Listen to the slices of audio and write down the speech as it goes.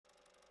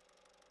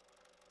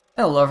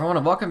Hello everyone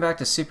and welcome back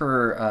to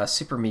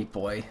Super Meat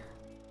Boy.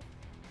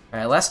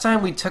 Alright, last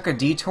time we took a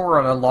detour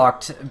and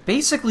unlocked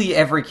basically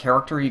every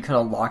character you can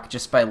unlock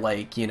just by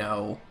we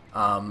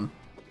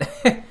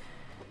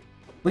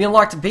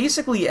unlocked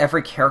basically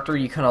every character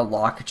you can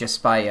unlock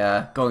just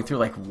by going through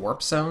like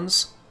warp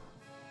zones.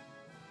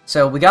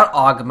 So we got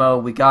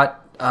Ogmo, we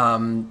got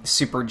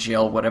Super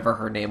Jill, whatever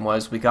her name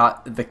was, we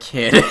got the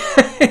kid.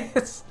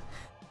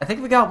 I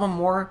think we got one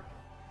more.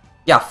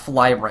 Yeah,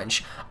 Fly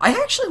Wrench. I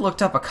actually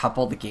looked up a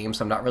couple of the games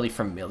I'm not really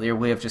familiar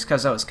with, just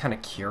because I was kind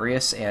of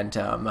curious, and,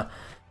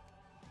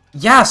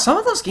 yeah, some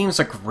of those games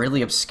look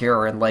really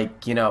obscure, and,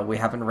 like, you know, we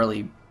haven't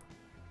really...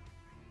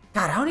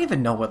 God, I don't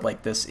even know what,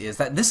 like, this is.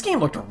 This game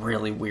looked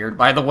really weird,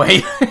 by the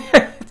way.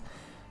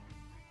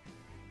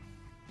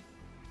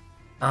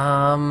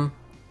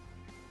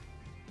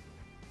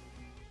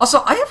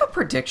 Also, I have a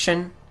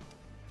prediction.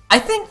 I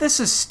think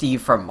this is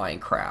Steve from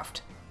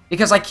Minecraft.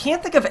 Because I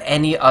can't think of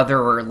any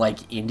other, like,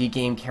 indie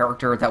game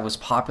character that was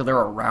popular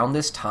around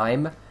this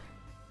time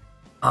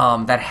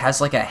that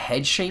has, like, a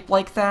head shape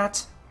like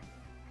that.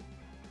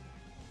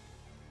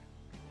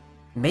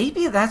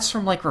 Maybe that's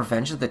from, like,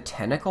 Revenge of the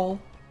Tentacle?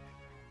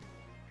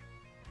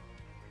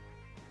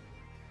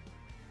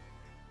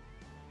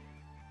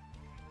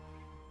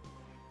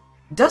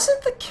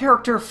 Doesn't the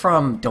character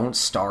from Don't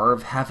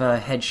Starve have a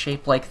head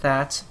shape like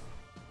that?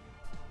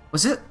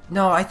 Was it?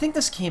 No, I think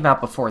this came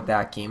out before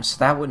that game, so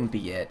that wouldn't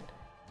be it.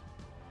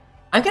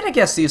 I'm gonna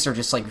guess these are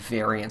just like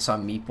variants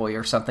on Meat Boy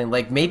or something.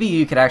 Like, maybe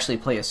you could actually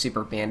play a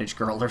Super Bandage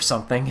Girl or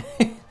something.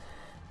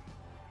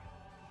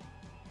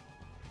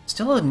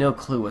 Still have no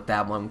clue what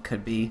that one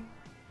could be.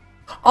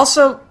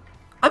 Also,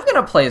 I'm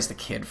gonna play as the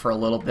kid for a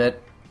little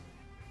bit.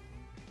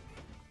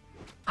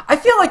 I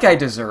feel like I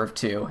deserve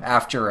to,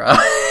 after,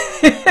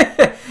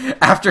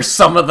 after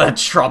some of the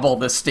trouble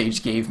this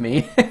stage gave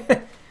me.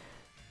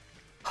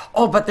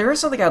 Oh, but there is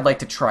something I'd like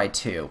to try,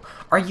 too.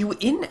 Are you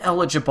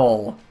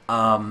ineligible,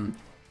 are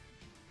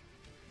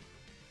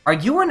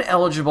you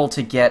ineligible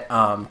to get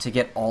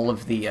all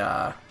of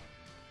the,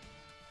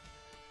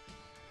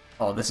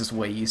 Oh, this is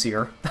way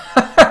easier.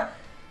 I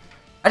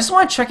just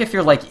want to check if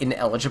you're, like,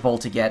 ineligible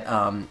to get,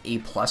 A+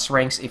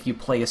 ranks if you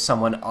play as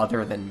someone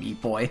other than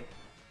Meat Boy.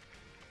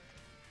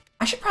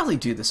 I should probably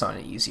do this on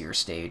an easier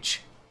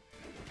stage.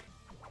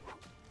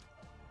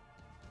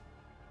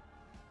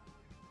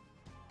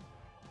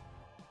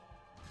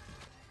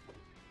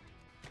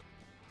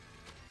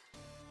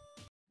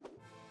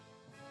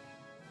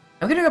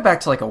 I'm gonna go back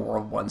to like a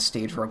World 1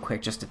 stage real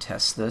quick just to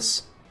test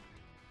this.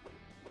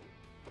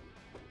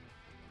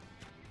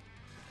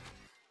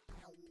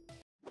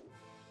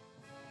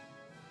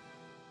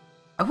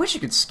 I wish you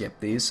could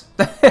skip these.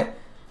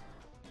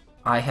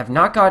 I have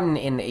not gotten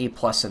an A+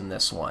 in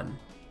this one.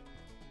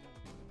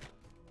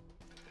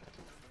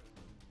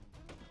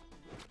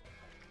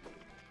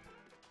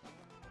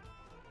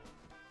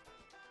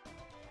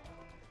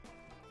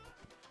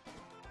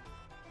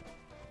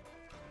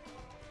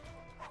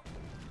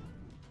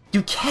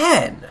 You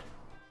can!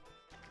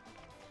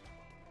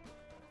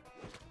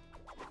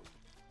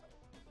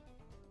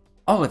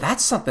 Oh,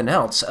 that's something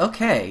else.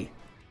 Okay.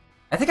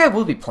 I think I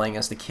will be playing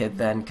as the kid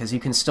then, because you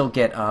can still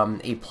get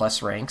A+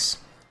 ranks.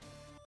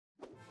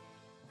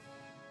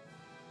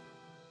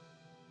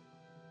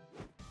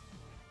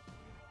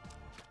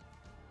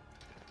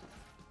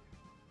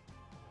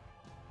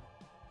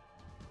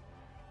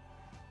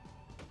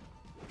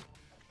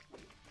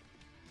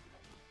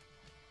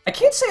 I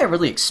can't say I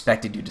really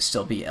expected you to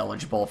still be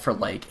eligible for,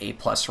 like, A+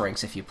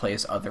 ranks if you play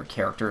as other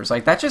characters.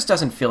 Like, that just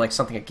doesn't feel like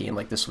something a game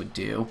like this would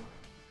do.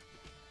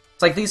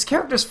 It's like, these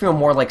characters feel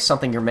more like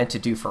something you're meant to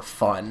do for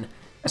fun,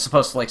 as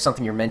opposed to, like,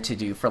 something you're meant to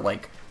do for,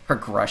 like,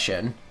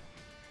 progression.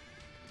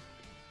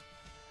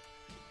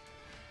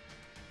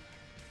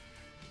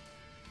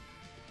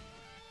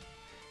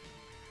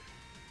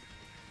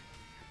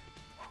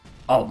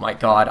 Oh my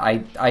god,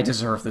 I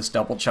deserve this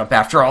double jump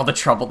after all the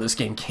trouble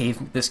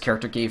this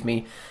character gave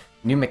me.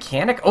 New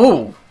mechanic?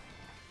 Oh!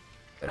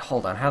 But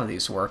hold on, how do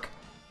these work?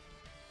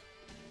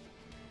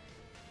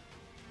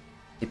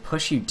 They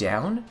push you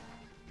down?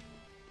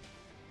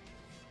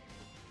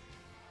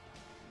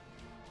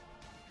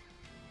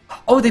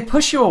 Oh, they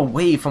push you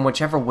away from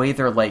whichever way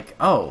they're like,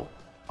 oh.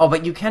 Oh,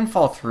 but you can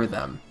fall through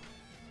them.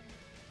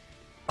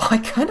 Oh, I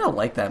kinda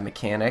like that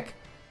mechanic.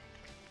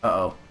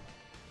 Uh-oh.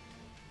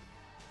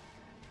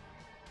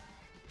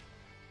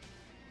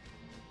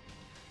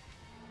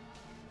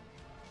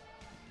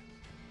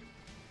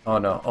 Oh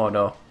no, oh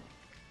no.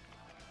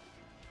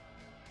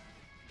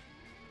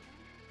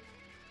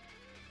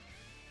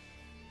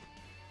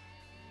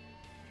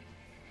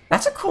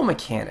 That's a cool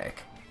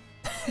mechanic.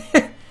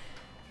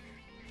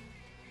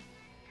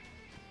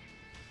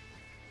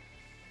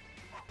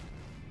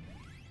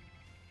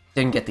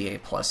 Didn't get the A+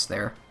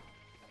 there.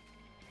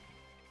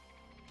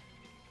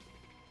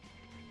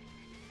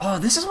 Oh,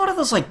 this is one of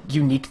those, like,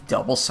 unique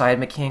double-side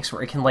mechanics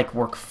where it can, like,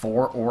 work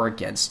for or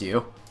against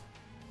you.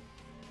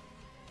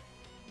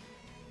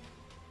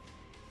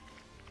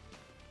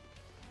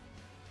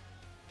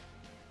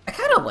 I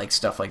kind of like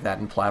stuff like that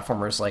in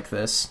platformers like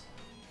this.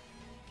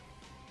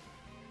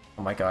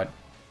 Oh my god.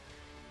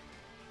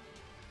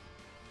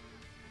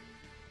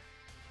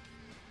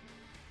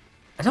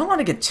 I don't want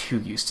to get too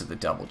used to the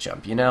double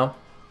jump, you know?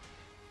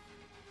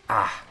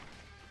 Ah.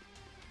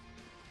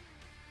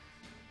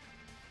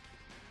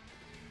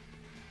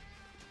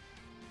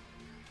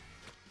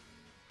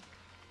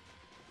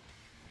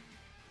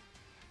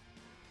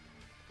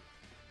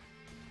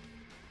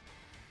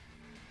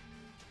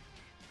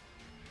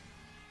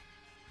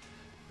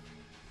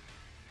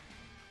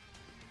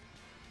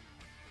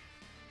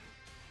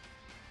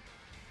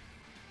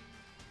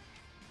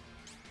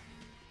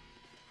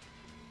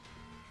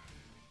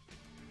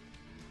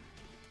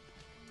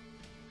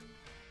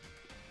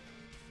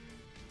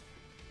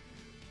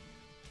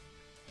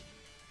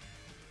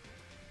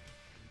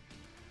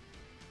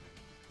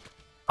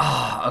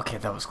 Ah, okay,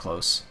 that was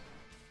close.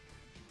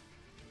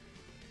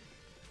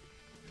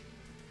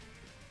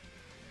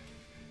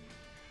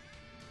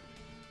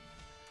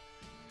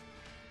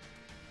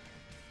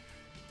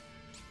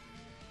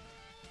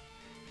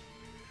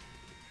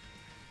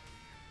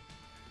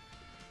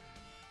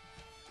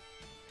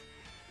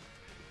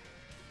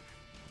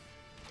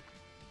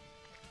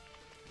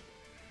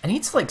 I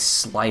need to, like,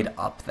 slide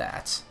up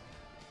that.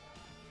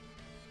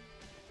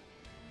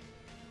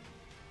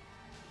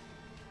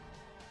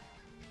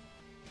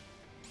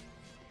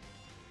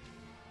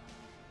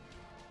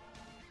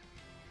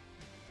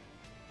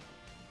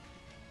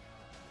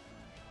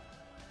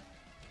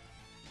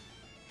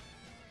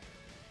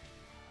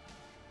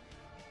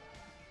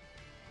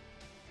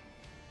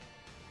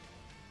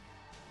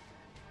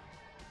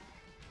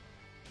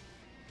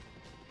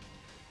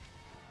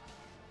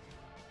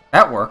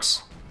 That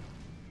works.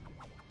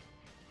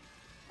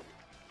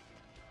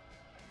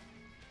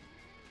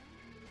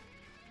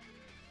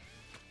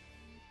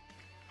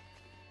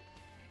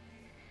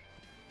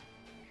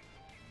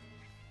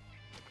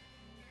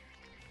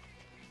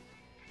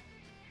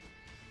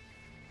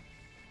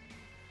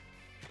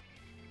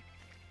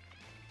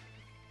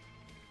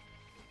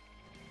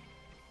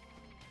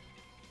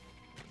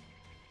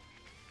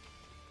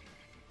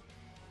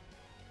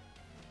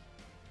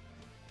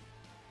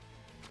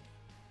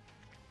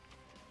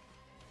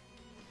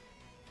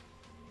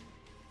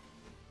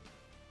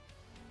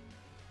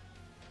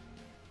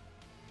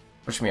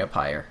 Push me up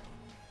higher.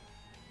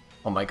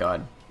 Oh my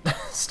god.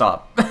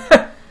 Stop.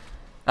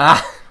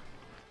 Ah.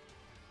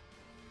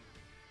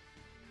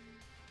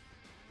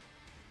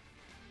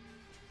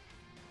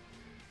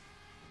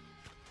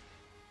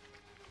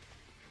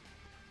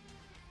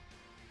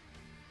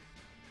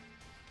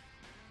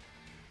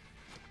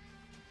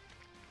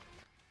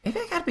 Maybe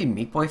I gotta be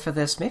Meat Boy for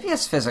this. Maybe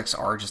his physics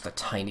are just a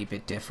tiny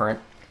bit different.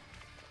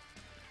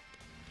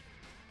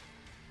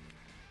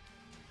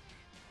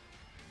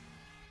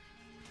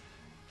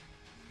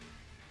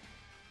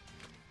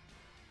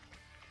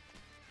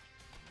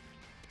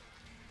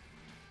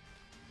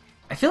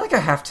 I feel like I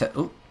have to...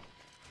 Ooh.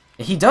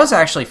 He does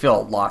actually feel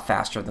a lot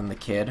faster than the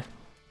kid,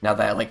 now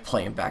that I like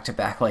play him back to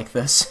back like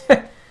this.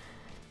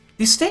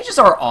 These stages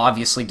are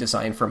obviously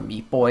designed for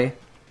Meat Boy,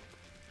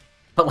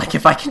 but like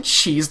if I can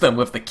cheese them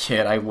with the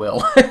kid, I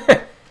will.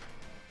 I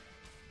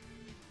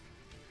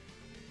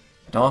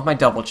don't have my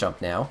double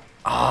jump now.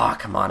 Ah,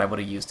 come on, I would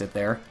have used it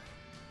there.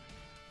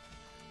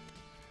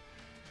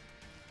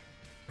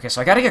 Okay,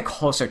 so I gotta get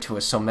closer to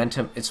its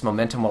momentum. Its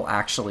momentum will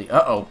actually...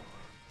 Uh-oh.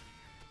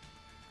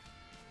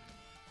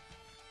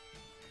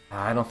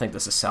 I don't think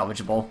this is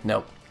salvageable.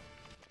 Nope.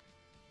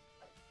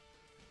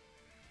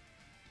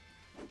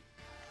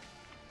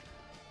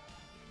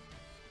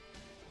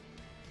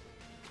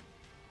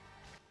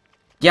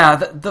 Yeah,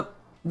 the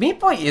Meat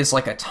Boy is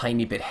like a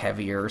tiny bit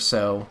heavier,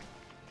 so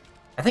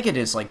I think it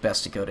is like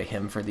best to go to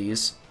him for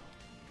these.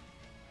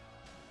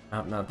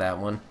 Oh, not that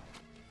one.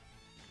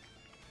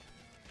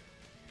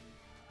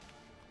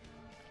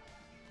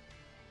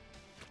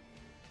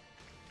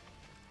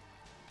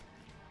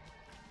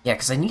 Yeah,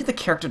 because I need the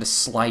character to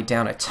slide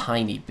down a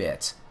tiny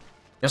bit,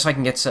 just so I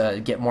can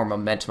get more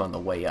momentum on the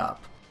way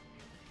up.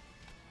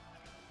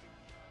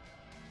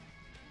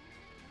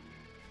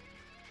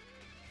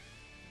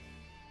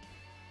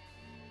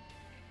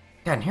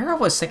 Yeah, and here I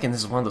was thinking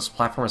this is one of those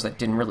platformers that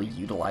didn't really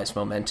utilize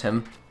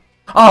momentum.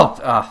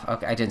 Oh,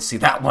 okay, I didn't see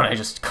that one. I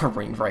just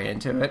careened right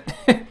into it.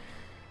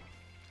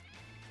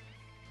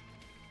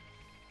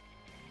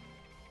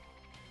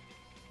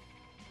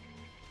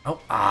 Oh,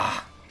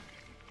 ah.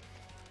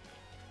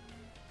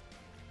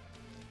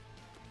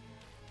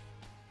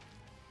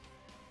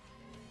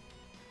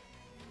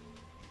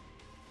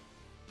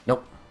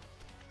 Nope.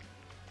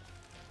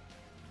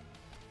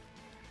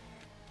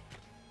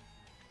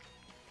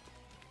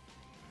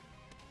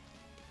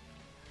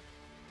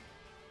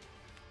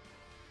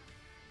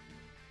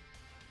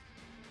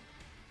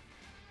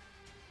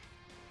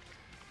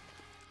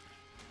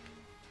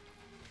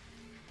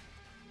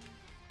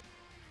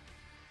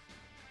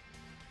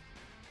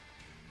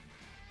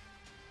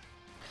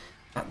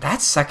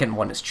 That second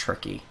one is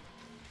tricky.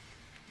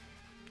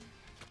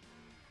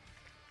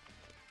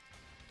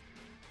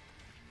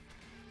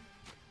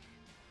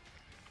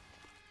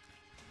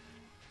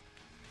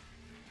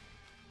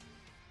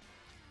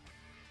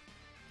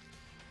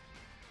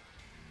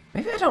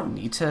 Maybe I don't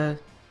need to...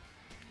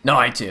 No,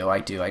 I do.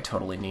 I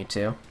totally need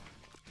to.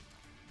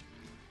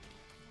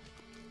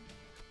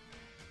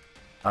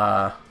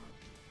 Oh,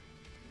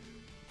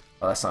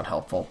 that's not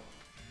helpful.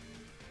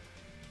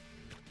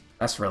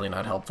 That's really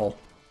not helpful.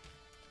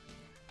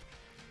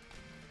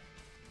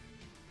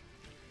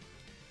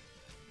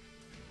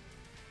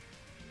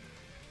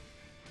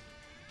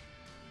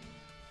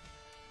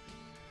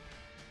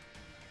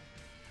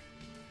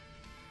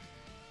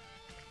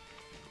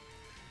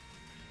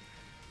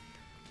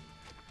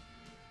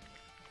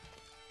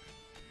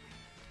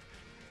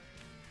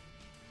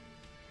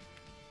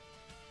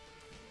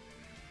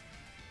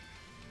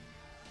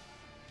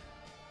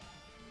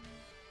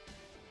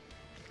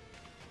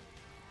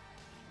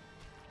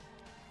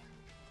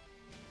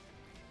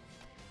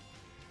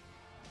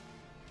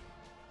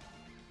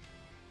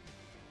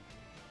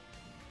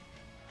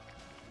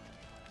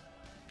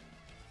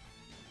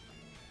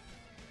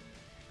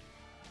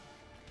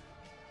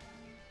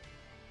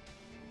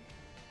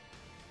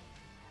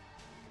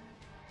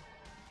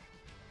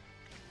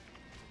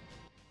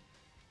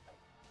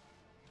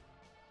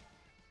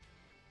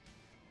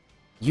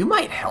 You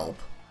might help.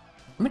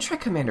 Let me try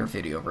Commander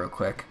Video real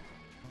quick.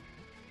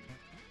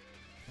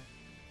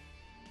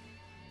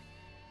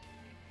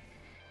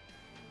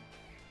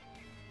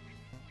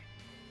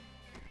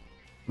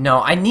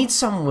 No, I need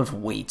someone with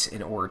weight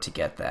in order to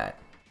get that.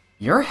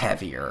 You're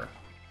heavier.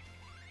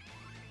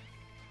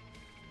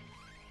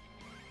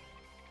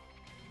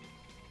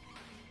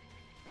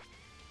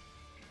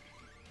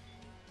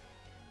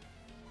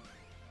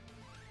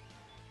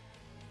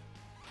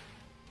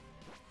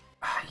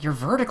 Your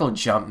vertical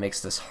jump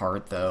makes this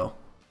hard, though.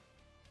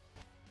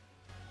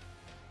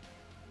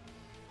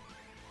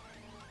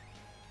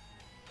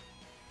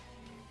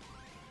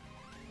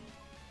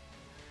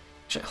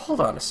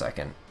 Hold on a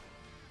second.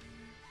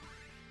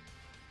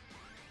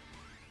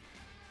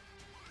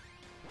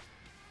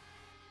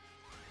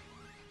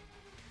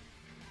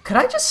 Could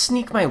I just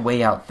sneak my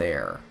way out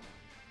there?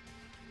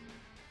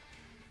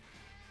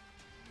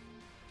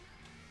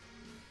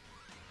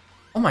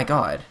 Oh my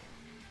god.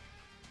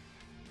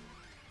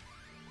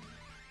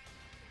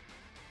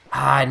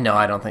 Ah, no,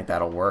 I don't think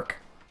that'll work.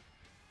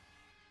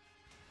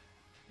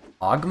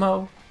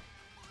 Ogmo?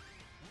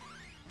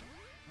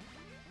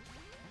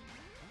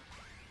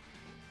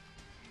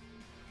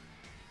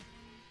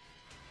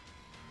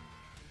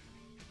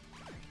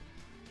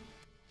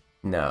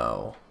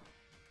 No.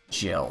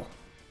 Jill.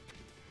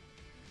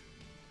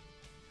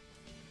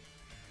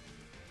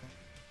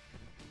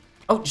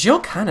 Oh, Jill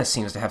kind of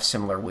seems to have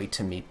similar weight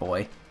to Meat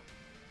Boy.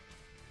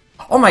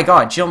 Oh my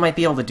god, Jill might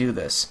be able to do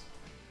this.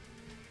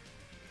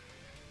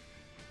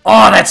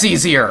 Oh, that's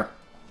easier!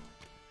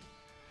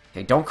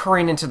 Okay, don't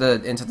careen into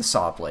the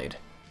saw blade.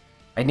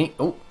 I need...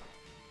 Oh.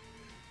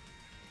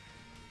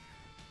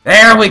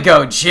 There we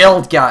go!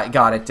 Jill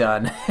got it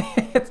done.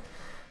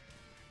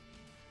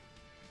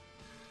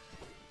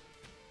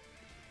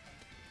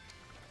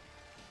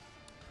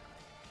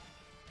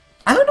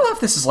 I don't know if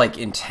this is, like,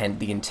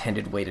 the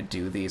intended way to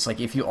do these. Like,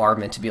 if you are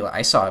meant to be, like...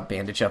 I saw a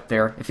bandage up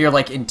there. If you're,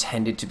 like,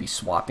 intended to be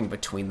swapping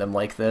between them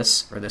like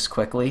this, or this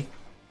quickly...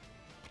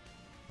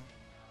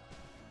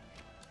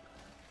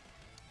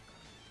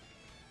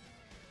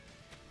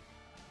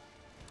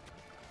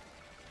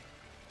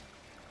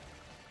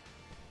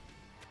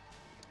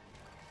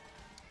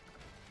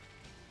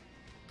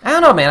 I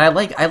don't know, man.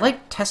 I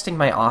like testing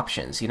my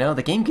options, you know?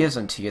 The game gives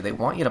them to you. They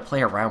want you to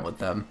play around with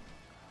them.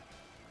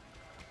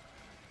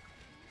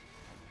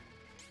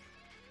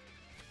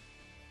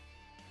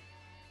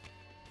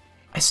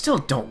 I still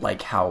don't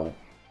like how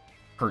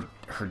her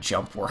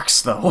jump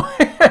works, though.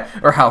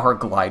 Or how her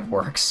glide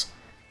works.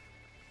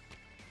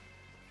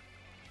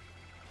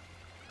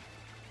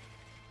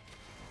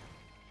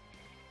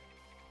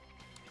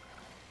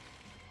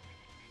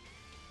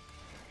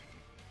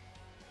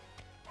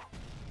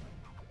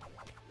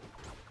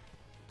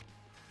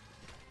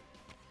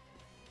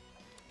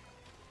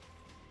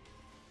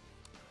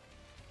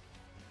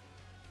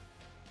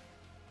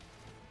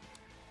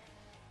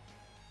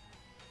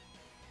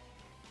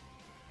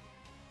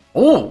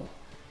 Oh!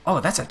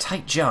 Oh, that's a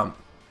tight jump.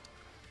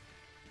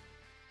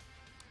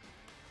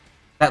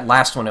 That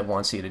last one it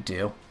wants you to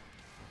do.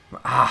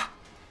 Ah!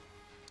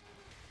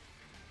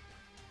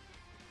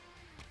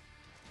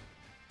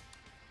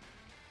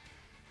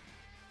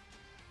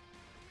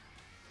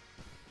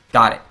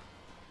 Got it.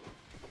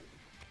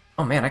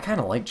 Oh man, I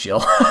kind of like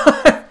Jill.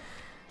 Oh,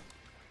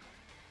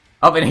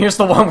 and here's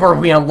the one where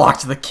we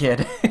unlocked the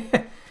kid.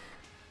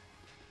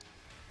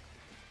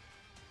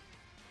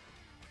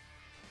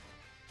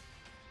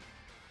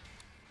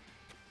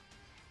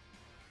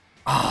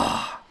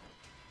 Ah.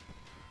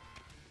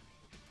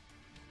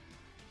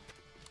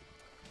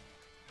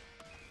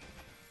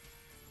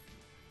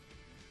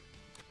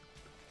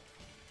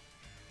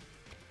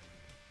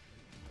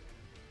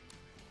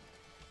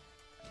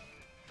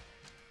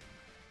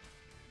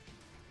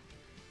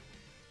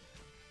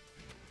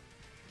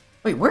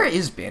 Wait, where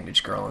is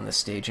Bandage Girl in this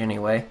stage,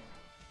 anyway?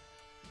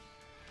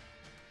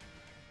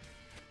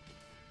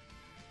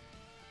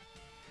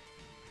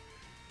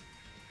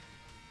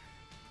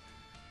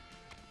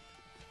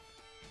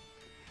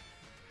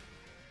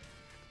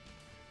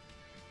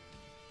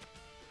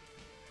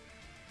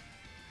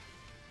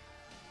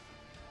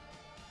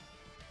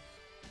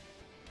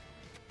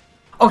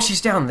 Oh,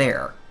 she's down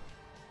there.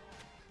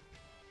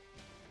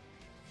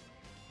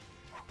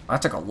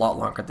 That took a lot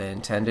longer than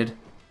intended.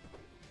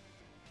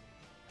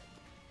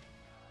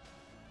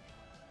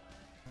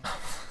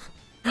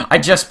 I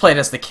just played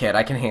as the kid.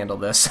 I can handle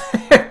this.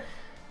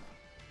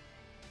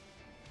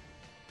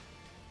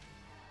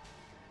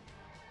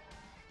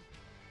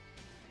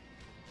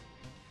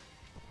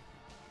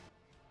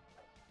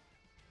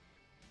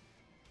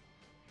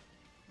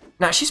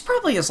 Now, she's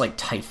probably as, like,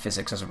 tight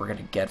physics as we're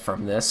gonna get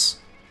from this.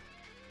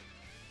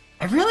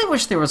 I really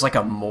wish there was, like,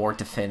 a more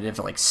definitive,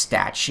 like,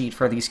 stat sheet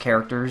for these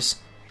characters.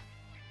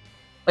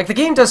 Like, the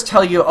game does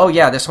tell you, oh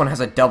yeah, this one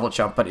has a double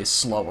jump, but is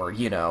slower,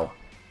 you know.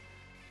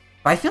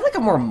 But I feel like a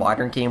more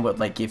modern game would,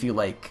 like, give you,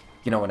 like,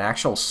 you know, an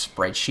actual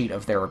spreadsheet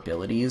of their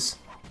abilities.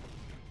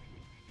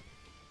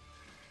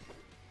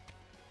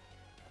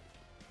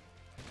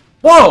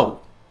 Whoa!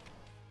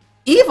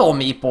 Evil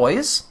Meat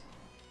Boys!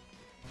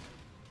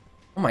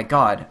 Oh my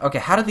god. Okay,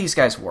 how do these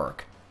guys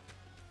work?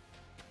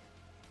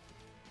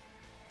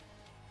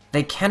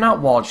 They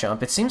cannot wall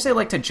jump. It seems they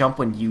like to jump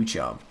when you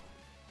jump.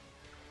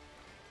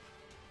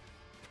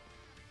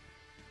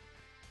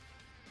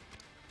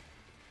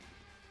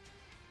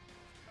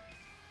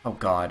 Oh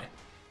god.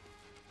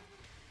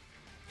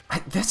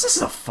 This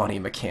is a funny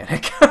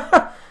mechanic.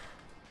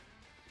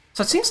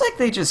 So it seems like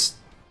they just...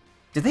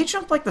 Did they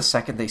jump like the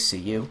second they see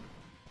you?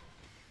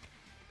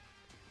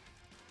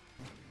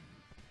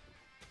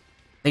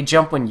 They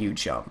jump when you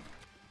jump.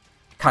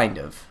 Kind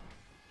of.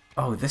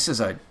 Oh, this is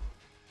a...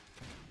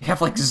 You have,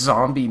 like,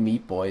 zombie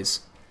Meat Boys.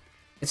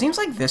 It seems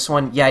like this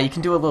one... Yeah, you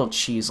can do a little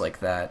cheese like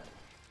that.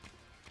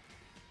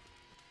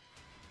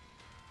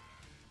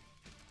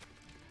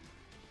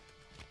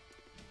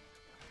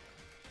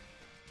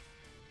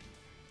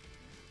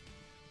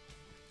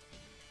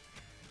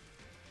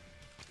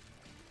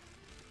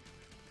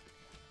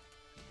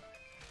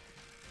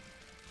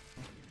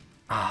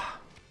 Ah.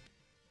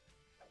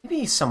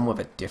 Maybe some with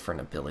a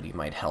different ability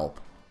might help.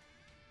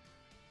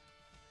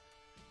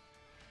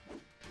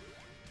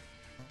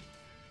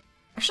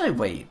 Actually,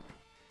 wait.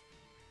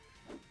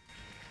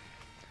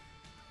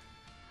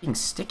 Being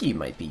sticky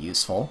might be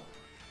useful.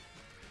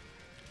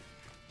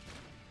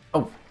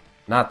 Oh,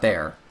 not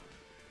there.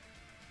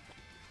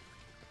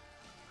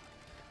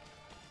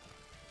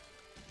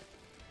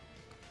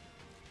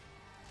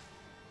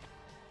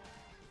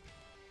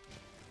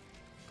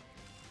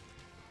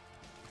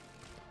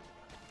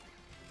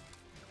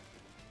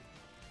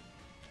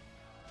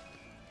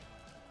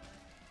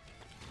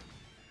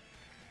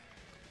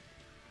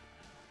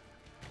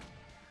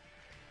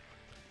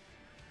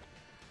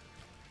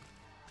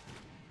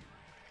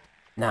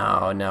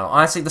 No, no.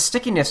 Honestly, the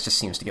stickiness just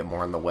seems to get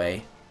more in the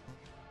way.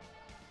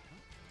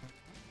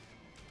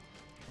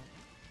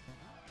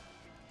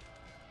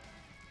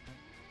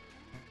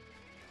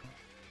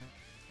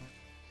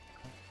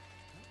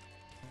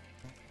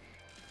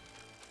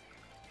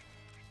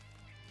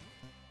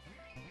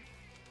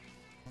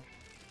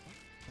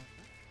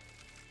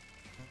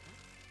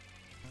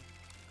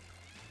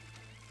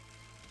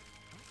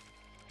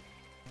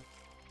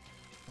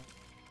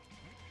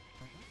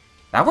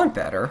 That went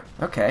better.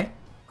 Okay,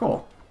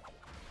 cool.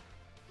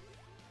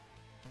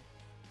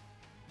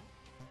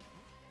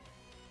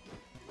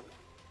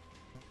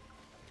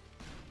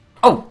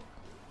 Oh!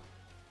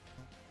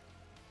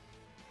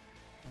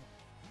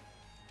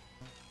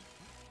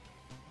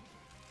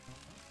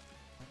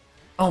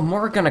 Oh,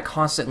 more are gonna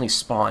constantly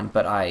spawn,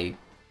 but I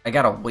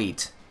gotta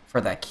wait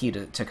for that key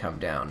to come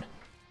down.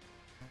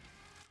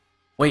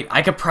 Wait,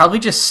 I could probably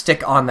just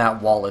stick on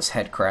that wall as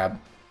head crab.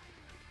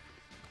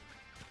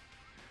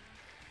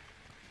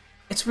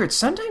 It's weird,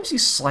 sometimes you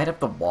slide up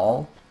the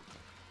wall.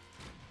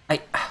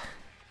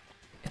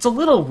 It's a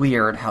little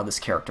weird how this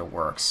character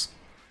works.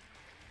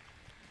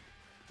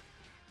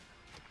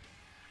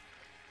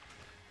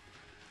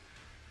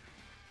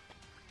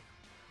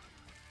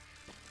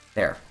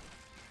 There.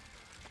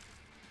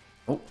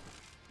 Oh.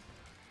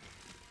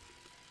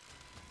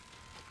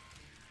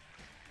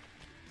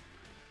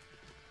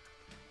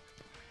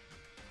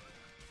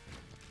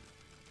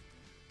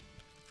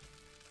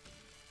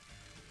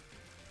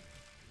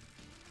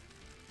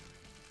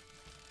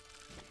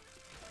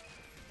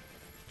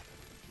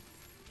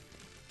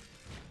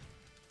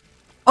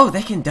 Oh,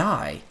 they can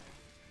die.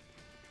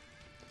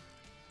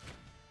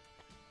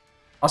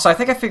 Also, I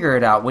think I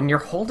figured it out. When you're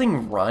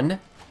holding run,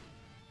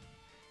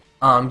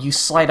 you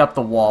slide up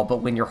the wall, but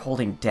when you're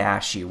holding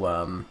dash, you,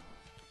 oh,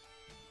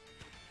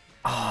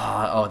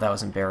 that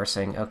was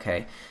embarrassing.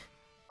 Okay.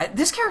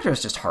 This character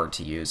is just hard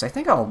to use. I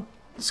think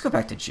let's go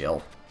back to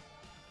Jill.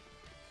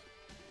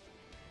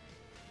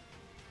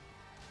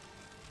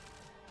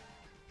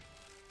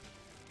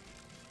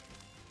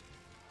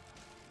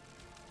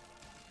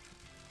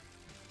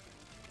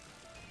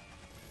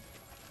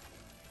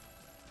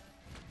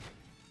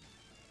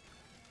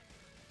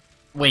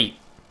 Wait.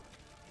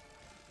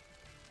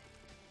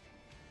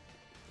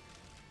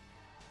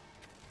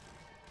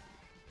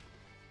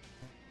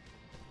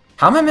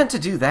 How am I meant to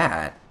do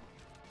that?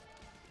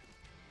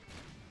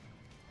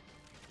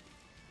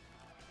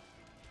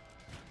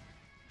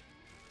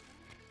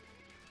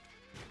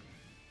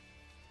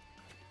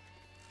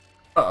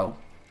 Uh-oh.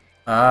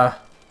 Uh...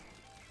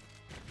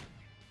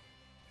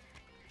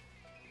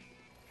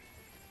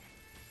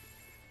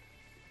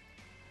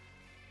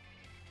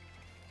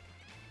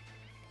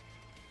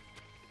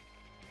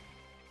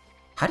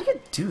 How do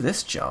you do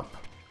this jump?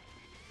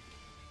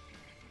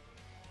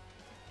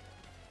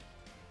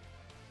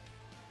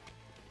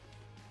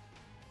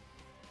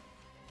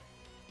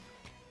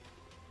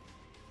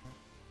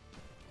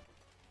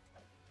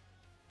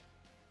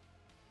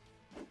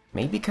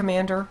 Maybe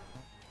Commander?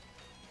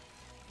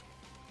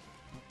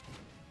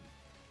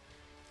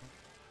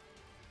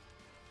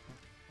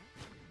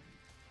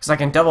 Because I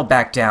can double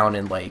back down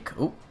and, like...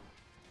 Ooh.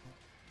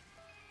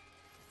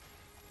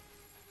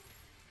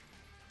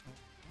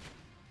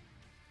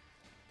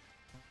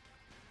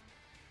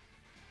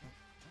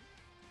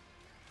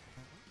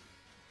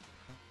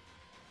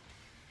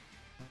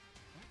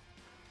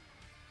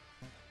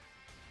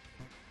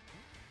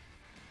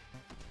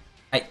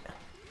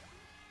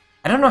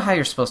 I don't know how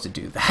you're supposed to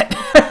do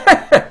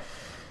that.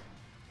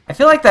 I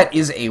feel like that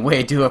is a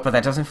way to do it, but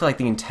that doesn't feel like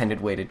the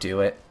intended way to do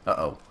it.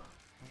 Uh-oh.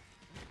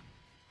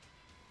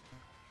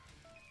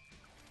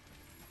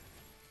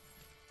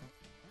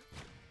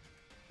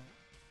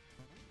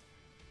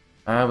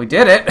 We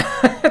did it!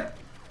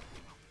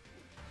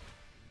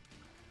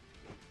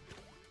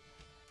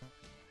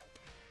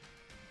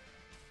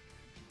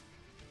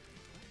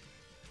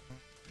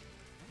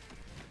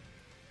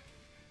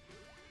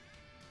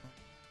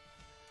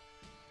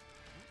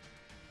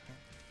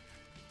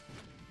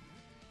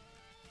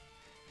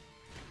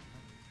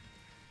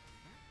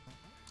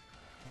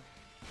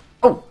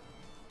 Oh!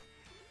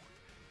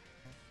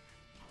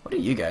 What do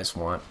you guys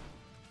want?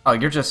 Oh,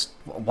 you're just...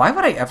 Why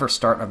would I ever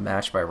start a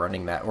match by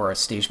running that, or a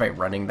stage by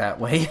running that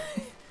way?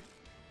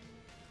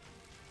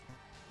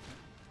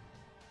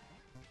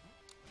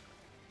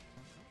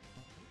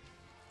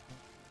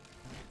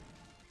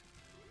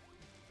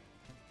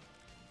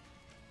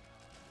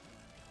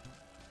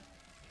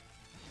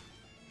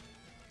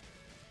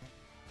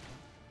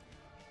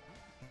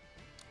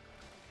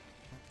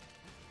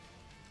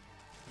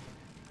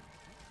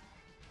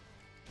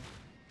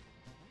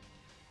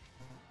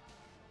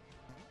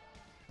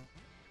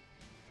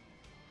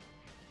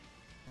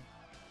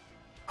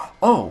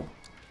 Oh!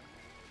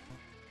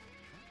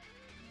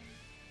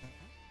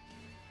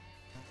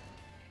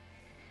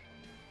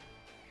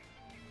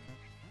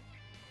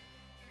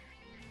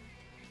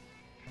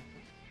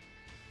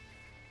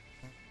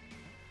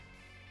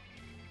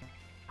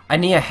 I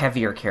need a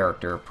heavier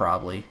character,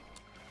 probably.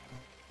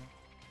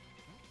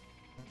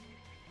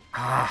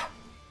 Ah.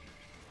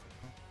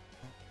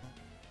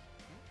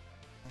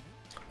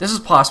 This is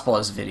possible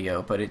as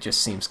video, but it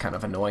just seems kind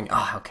of annoying.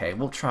 Ah, okay,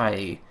 we'll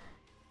try...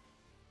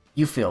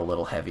 You feel a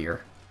little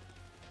heavier.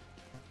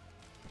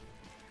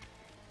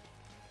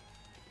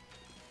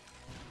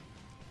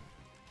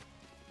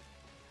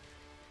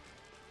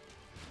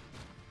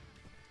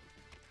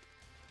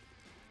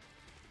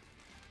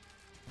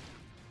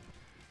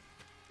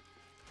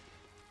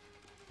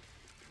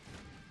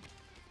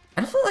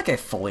 I don't feel like I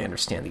fully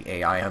understand the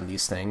AI on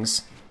these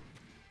things.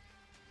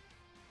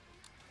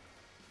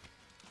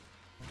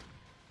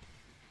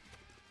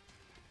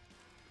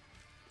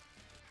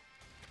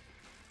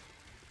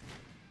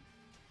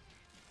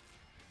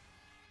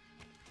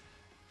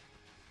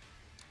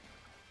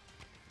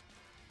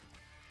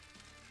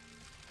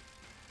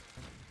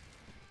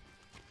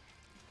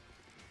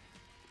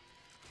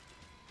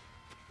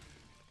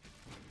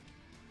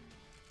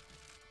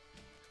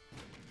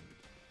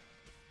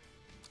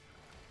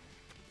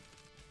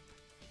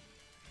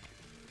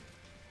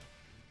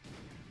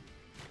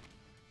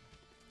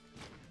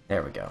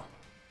 There we go.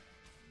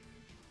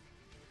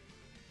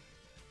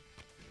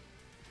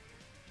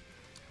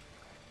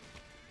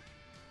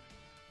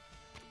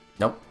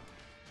 Nope.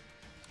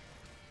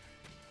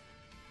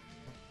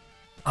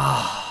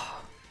 Ah.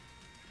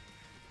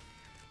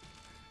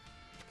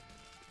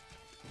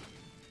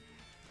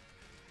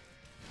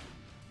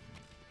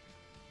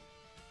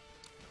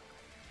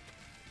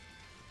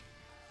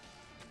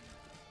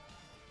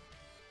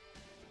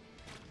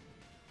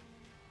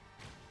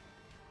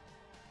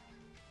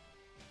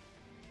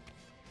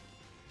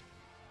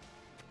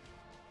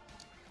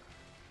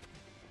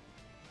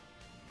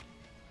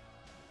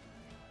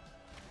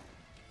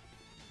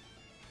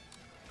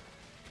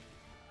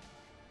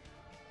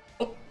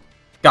 Oh,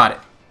 got it.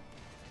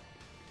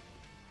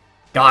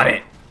 Got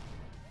it.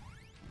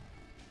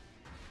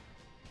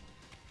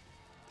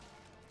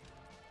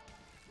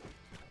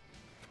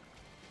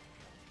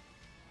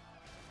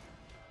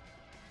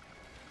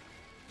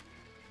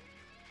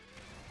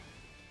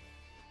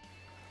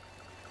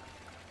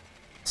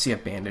 See a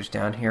bandage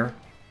down here.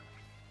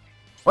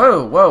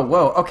 Whoa, whoa,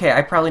 whoa. Okay,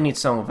 I probably need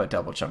some of a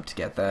double jump to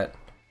get that.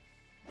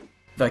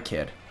 The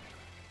kid.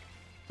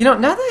 You know,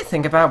 now that I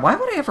think about it, why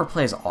would I ever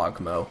play as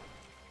Ogmo?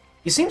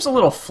 He seems a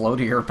little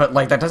floatier, but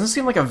like that doesn't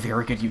seem like a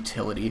very good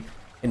utility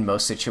in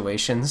most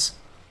situations.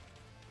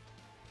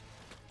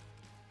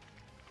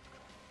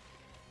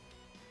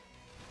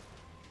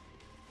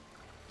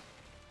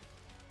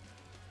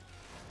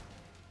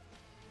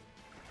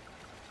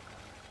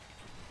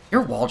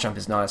 Their wall jump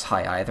is not as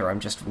high either,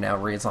 I'm just now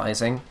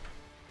realizing.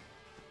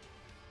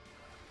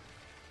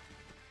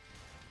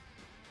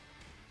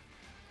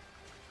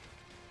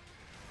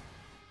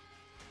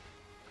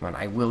 Come on,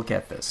 I will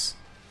get this.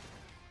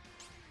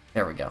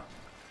 There we go.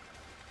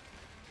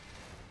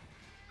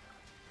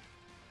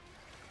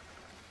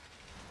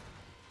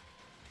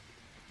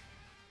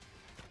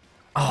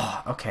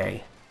 Oh,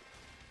 okay.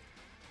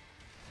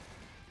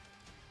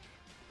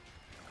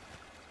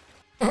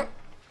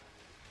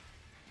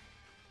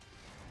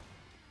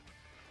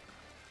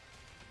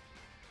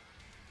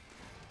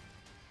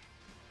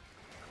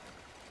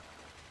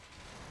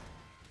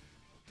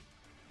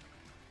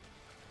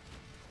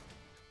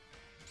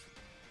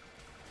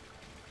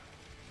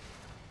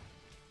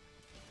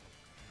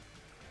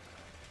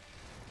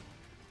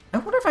 I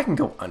wonder if I can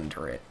go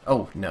under it.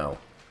 Oh, no.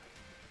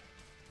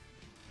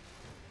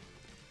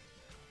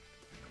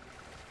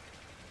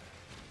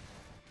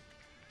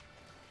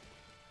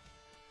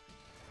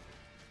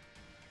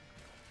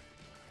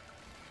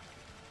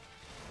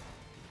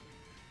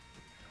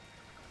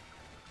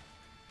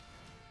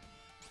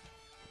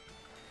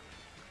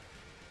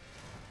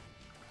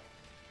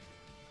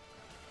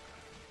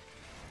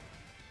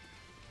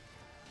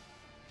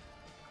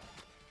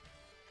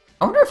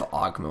 I wonder if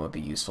Ogma would be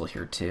useful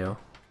here, too.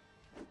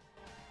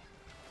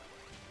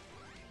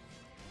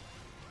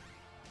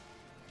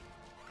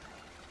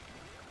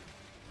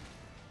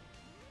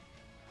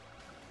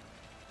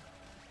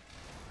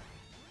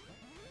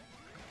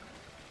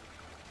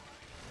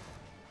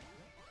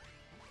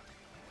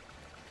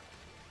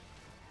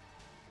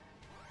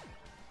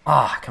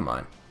 Ah, come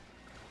on.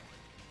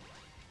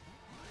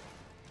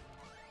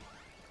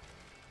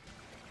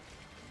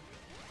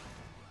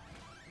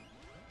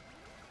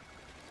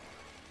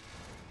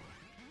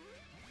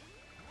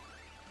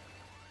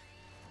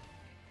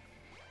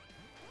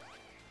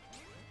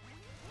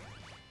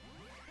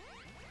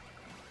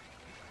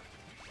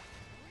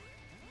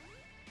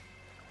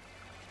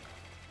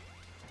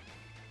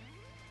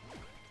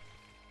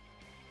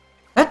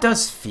 That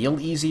does feel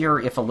easier,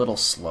 if a little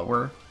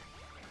slower.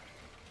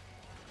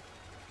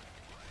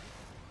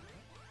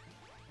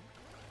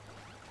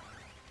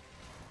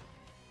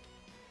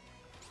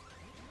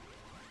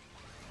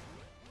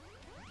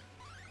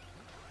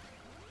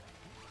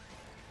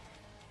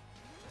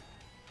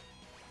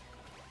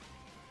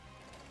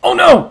 Oh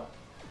no!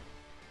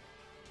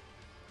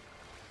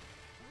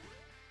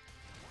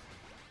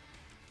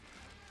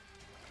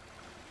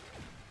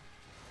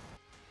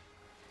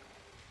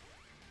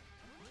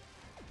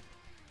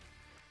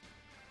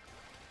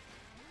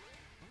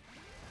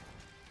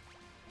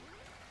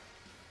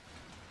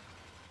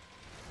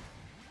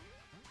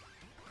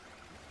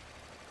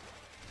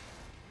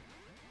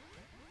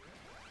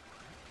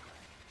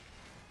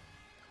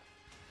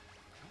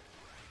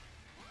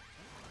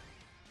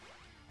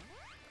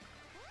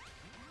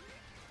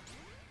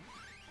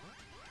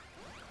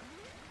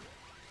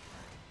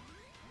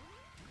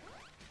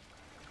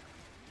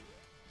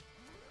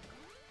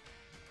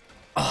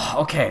 Oh,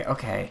 okay,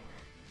 okay.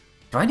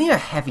 Do I need a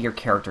heavier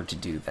character to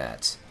do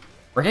that?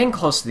 We're getting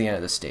close to the end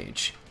of the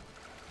stage.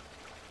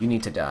 You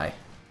need to die.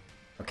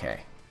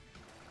 Okay.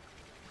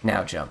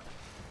 Now jump.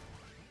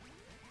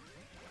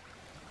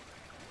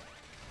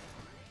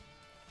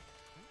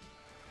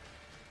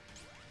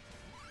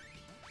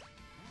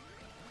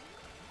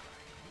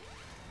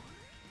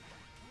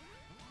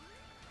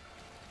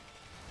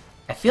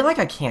 I feel like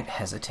I can't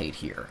hesitate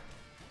here.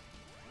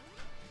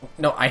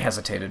 No, I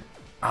hesitated.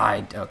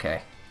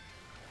 Okay.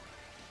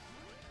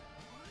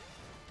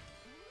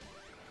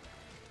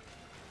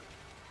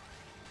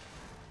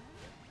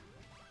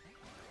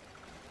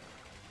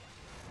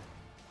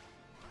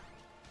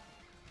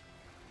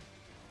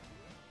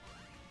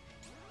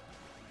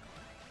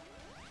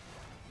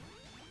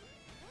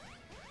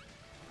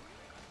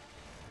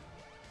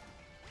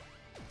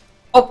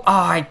 Oh,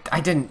 I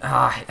didn't,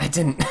 I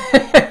didn't.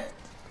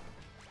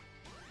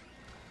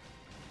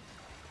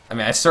 I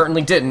mean, I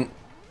certainly didn't.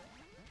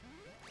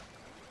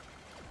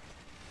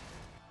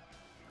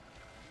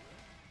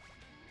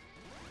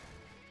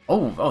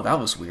 Oh, that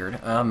was weird.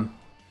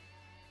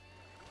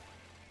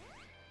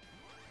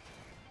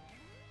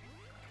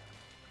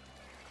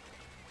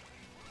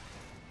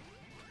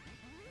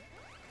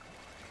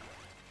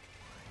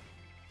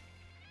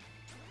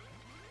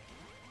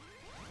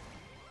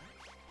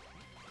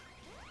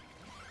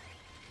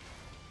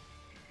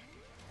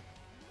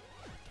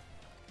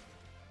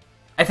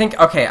 I think,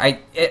 okay,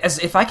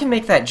 if I can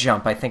make that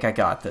jump, I think I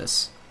got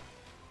this.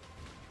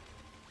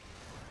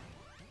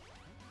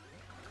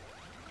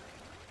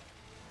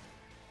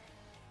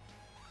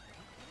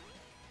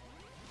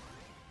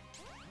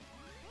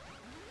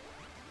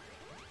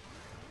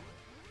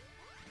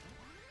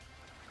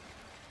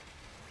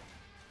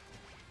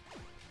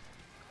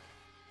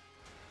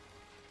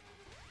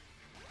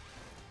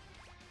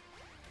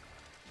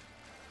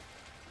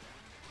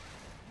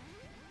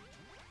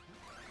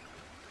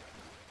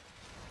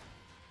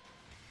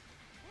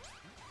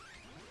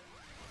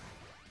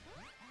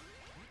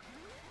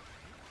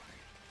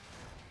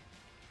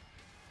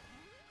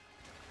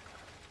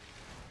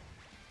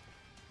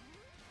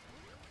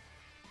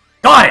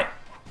 On it!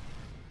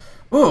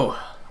 Ooh.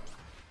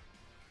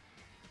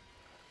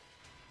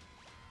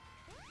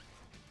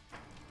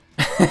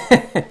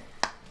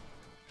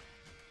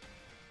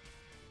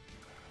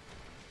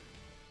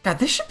 God,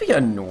 this should be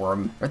a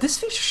norm. Or this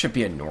feature should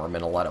be a norm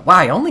in a lot of... Wow,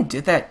 I only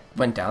did that,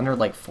 went down there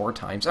like 4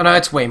 times. Oh no,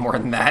 it's way more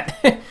than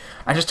that.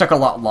 I just took a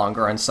lot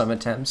longer on some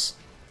attempts.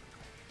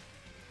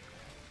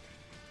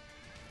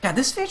 God,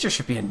 this feature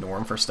should be a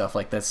norm for stuff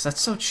like this.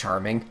 That's so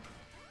charming.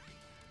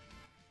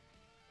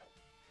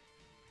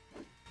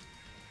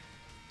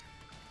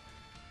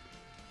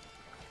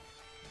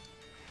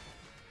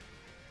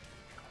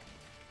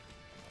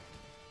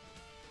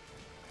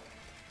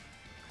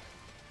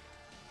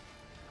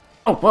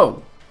 Oh,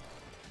 whoa.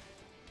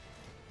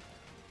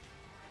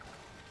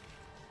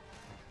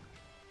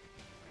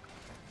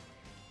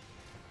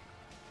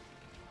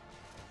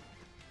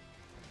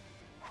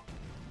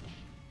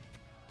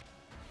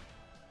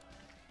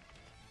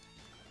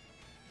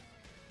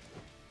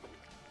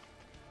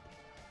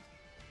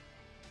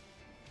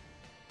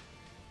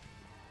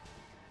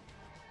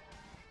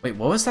 Wait,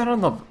 what was that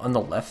on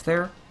the left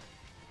there?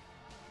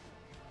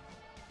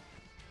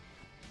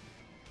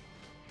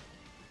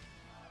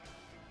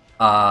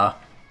 Well,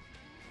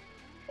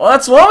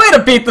 that's one way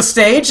to beat the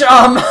stage.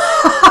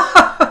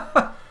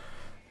 Uh-oh.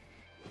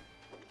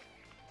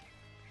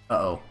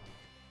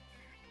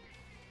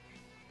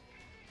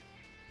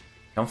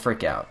 Don't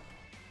freak out.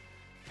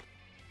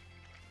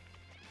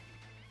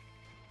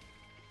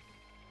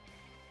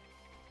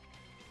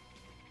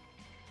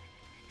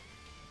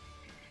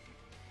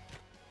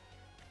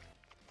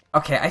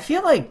 Okay, I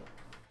feel like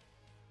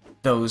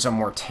those are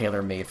more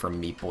tailor-made for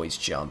Meat Boy's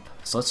jump.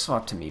 So let's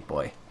swap to Meat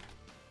Boy.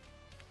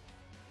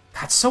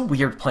 God, it's so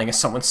weird playing as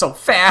someone so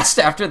fast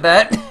after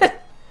that.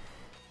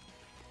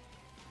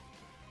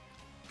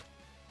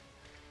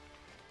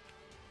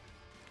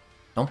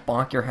 Don't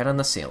bonk your head on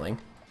the ceiling.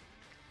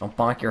 Don't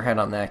bonk your head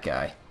on that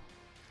guy.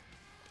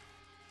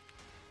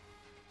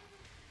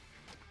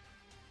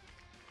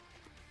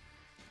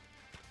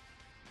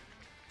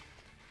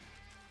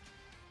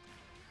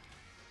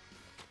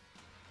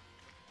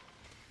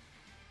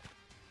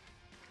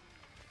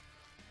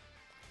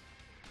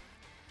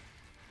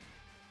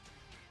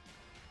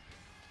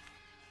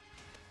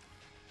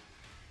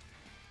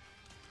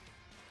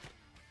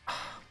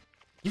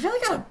 You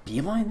really gotta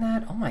beeline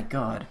that? Oh my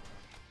god.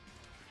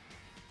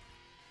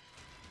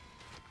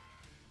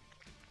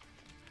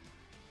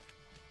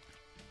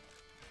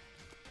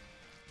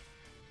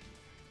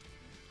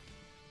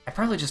 I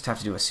probably just have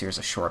to do a series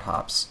of short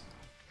hops.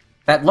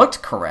 That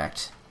looked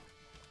correct.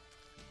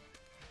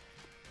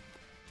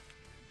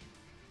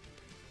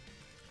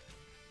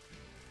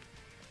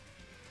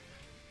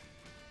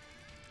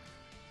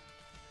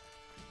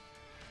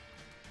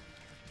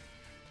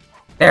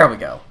 There we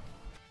go.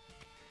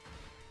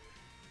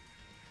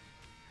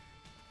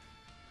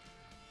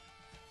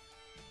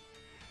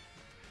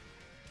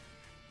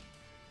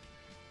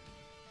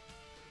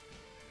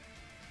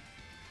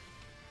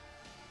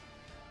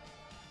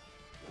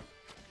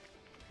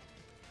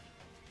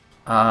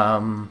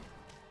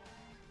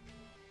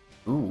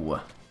 Ooh.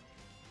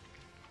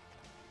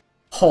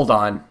 Hold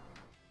on.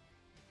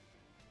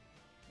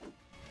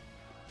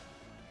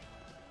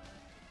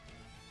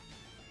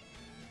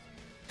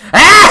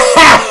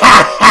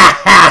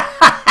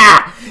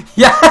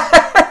 Yeah.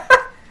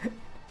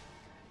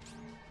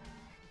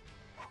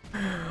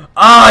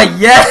 Ah,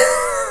 yeah.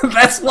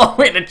 That's one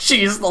way to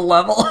cheese the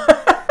level.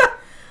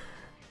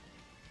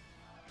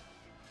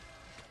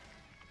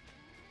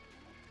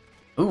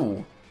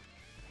 Ooh.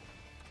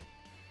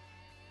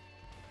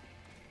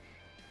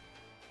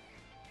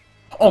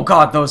 Oh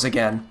god, those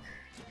again.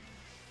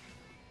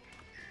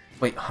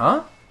 Wait,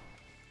 huh?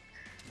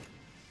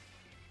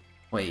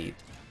 Wait.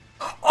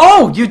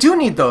 Oh, you do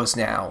need those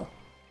now.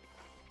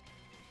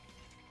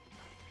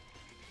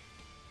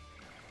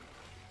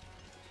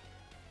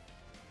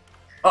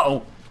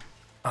 Uh-oh.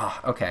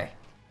 Ah, okay.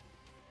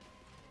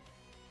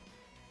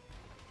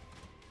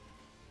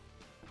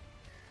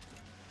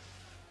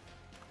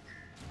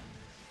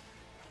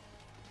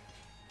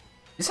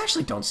 These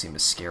actually don't seem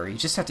as scary. You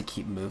just have to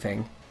keep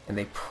moving, and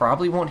they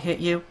probably won't hit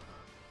you.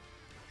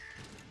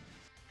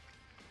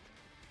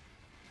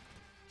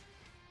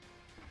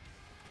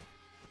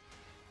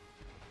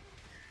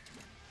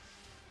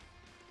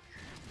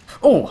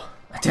 Oh,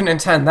 I didn't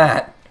intend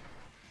that.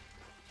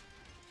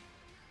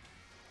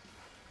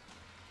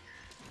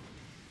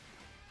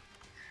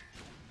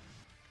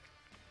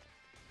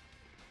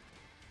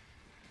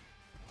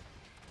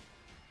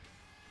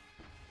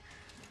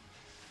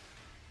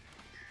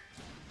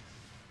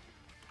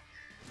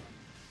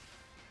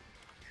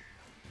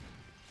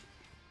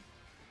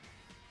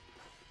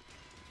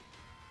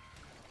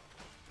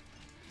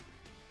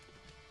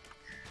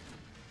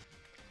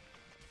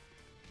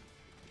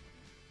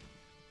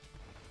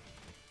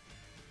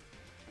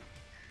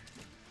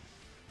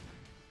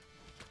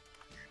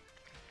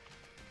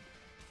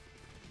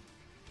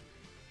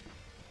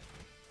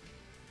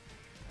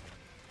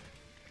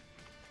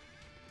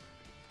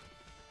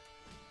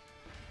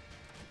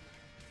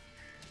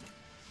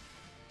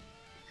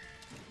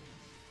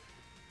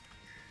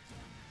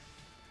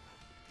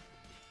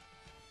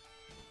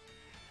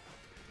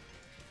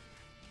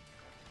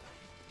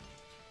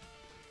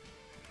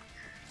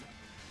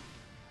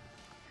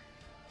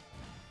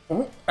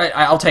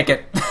 I'll take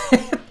it.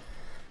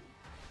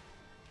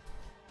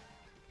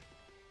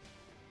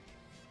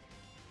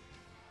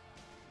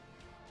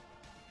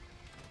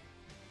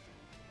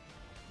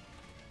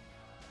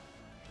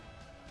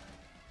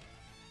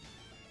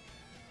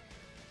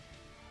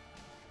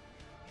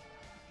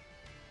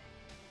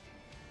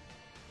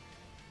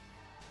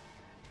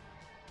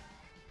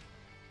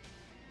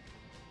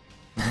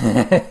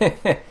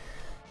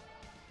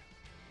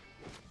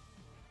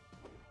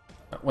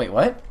 Wait,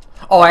 what?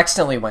 Oh, I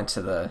accidentally went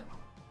to the...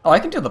 Oh, I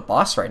can do the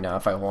boss right now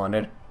if I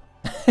wanted.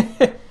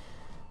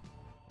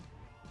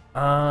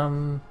 Nah,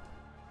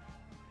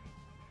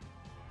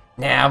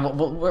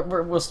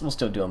 we'll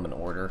still do them in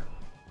order.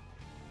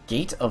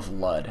 Gate of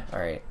Lud.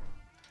 Alright.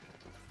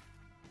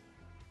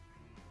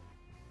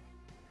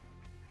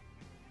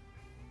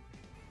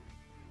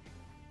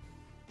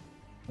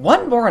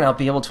 One more and I'll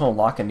be able to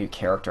unlock a new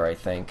character, I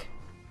think.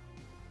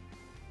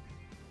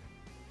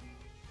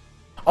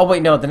 Oh,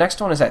 wait, no, the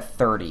next one is at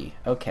 30.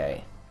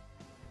 Okay.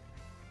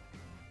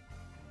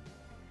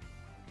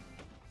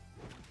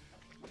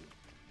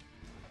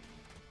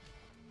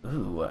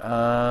 Ooh,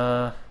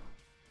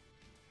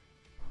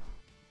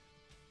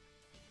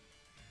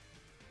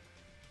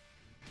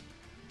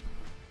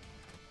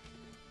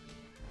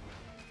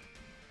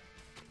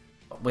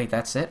 Wait,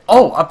 that's it?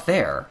 Oh, up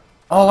there.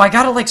 Oh, I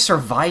gotta, like,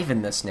 survive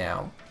in this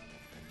now.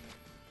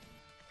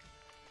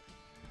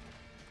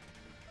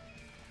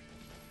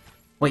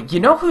 Wait, you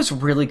know who's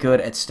really good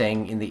at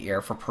staying in the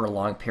air for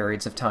prolonged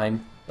periods of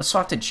time? Let's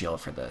swap to Jill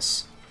for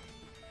this.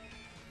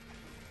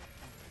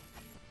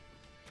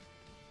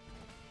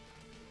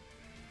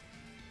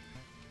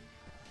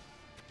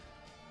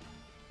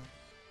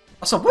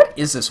 Also, what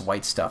is this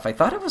white stuff? I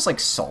thought it was, like,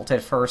 salt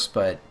at first,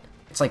 but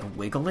it's, like,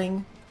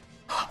 wiggling.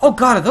 Oh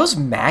god, are those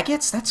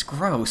maggots? That's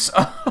gross.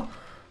 Uh-oh,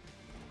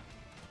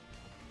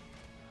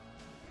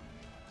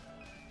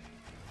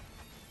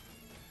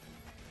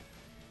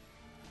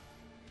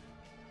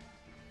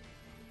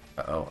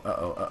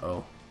 uh-oh,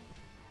 uh-oh.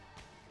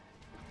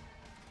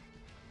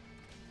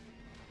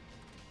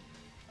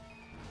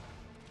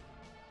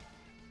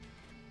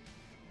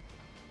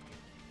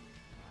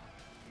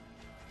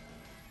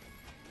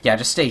 Yeah,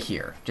 just stay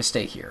here. Just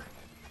stay here.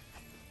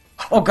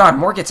 Oh god,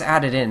 more gets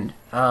added in.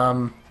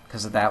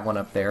 Because of that one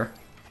up there.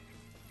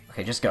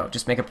 Okay, just go.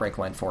 Just make a break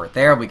line for it.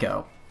 There we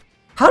go.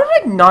 How did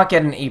I not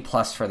get an A+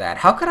 for that?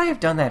 How could I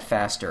have done that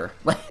faster?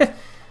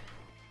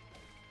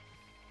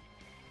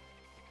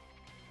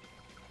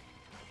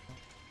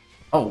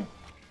 Oh.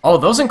 Oh,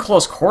 those in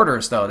close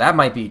quarters, though. That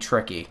might be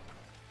tricky.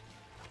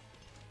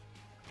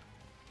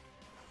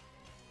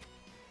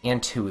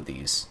 And 2 of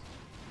these.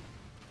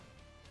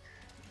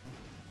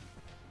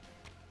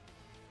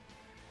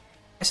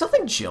 I still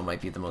think Jill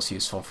might be the most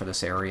useful for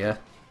this area.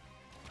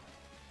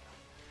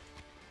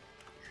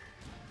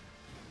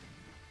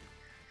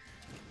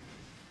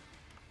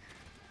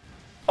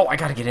 Oh, I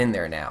gotta get in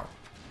there now.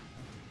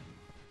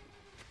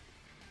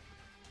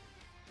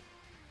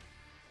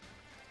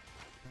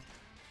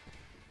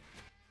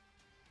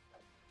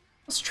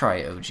 Let's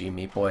try OG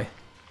Meat Boy.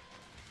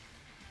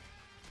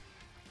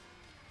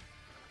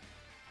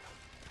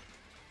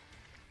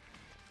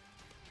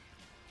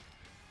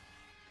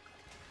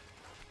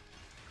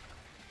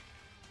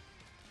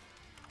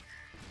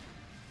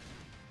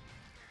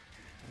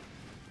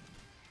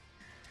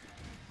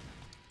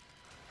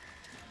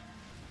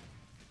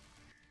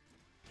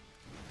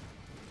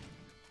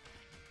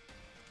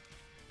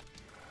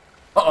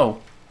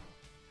 Uh-oh.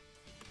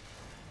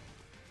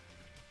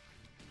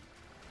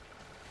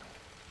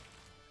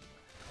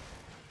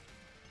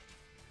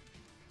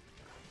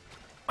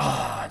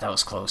 Ah, that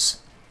was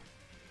close.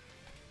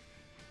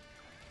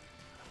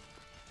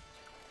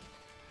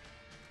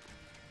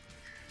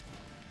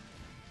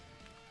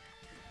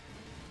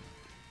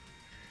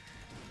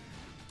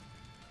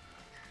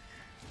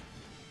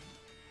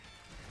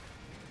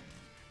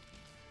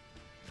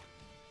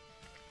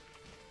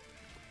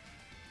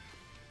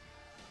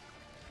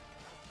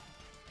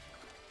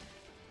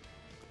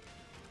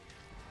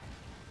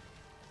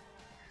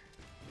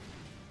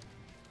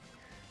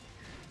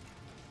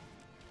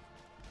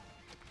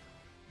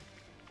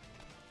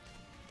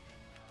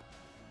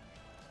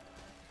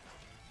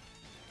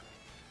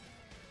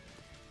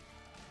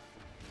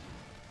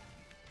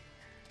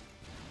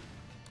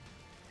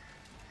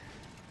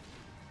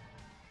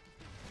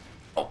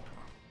 Oh.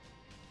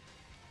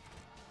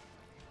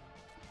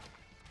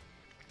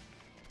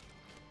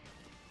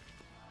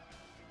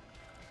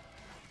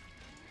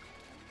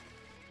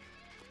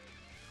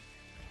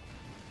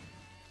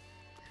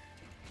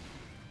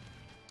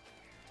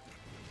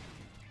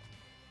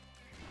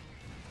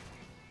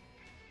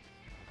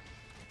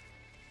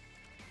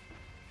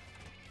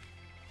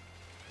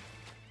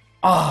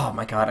 Oh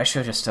my god, I should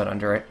have just stood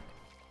under it.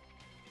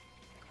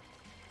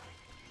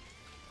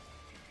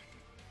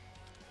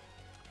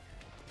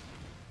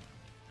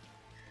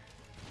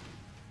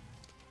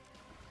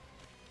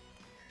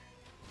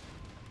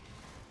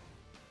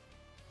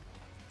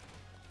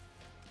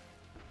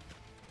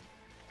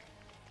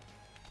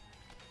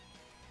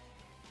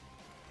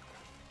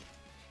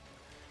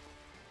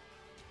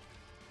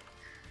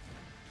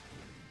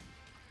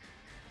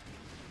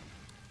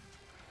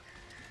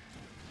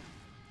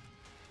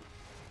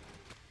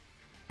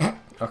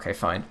 Okay,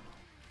 fine.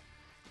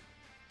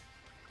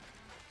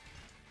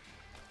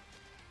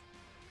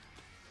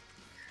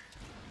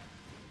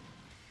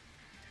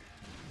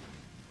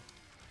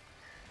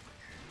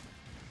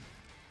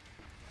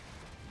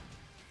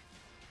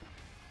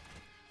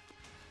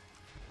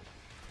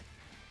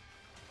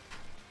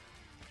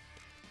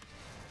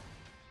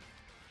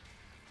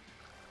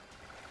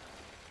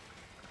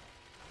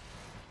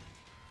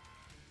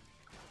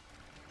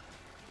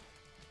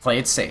 Play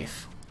it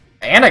safe.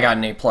 And I got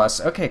an A+.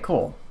 Okay,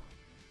 cool.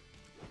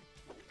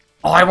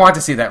 Oh, I want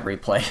to see that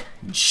replay.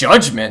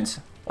 Judgment?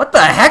 What the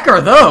heck are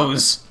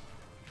those?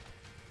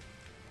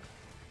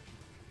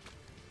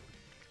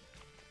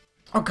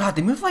 Oh god,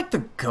 they move like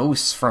the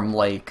ghosts from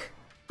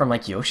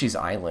Yoshi's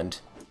Island.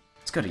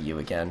 Let's go to you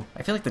again.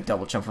 I feel like the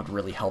double jump would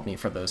really help me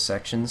for those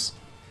sections.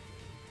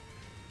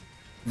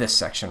 This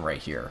section right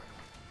here.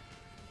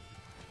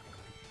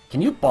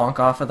 Can you bonk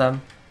off of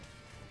them?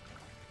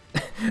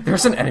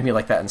 There's an enemy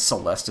like that in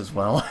Celeste as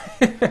well.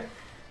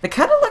 They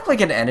kind of look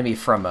like an enemy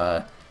from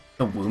the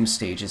womb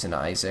stages in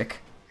Isaac.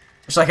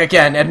 Which, like,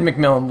 again, Ed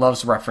McMillan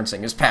loves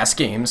referencing his past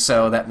games,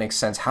 so that makes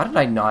sense. How did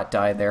I not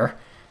die there?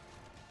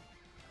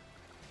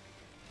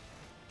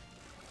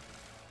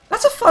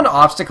 That's a fun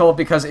obstacle,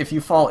 because if you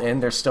fall in,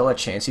 there's still a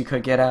chance you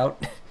could get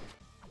out.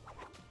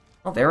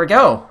 Well, there we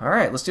go.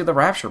 Alright, let's do the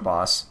Rapture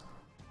boss.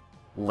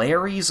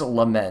 Larry's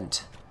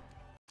Lament.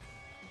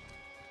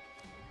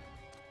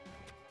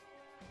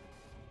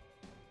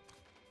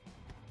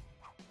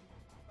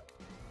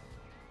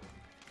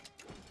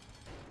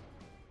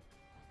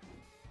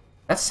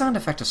 That sound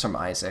effect is from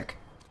Isaac.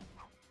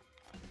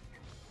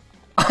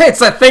 It's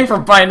that thing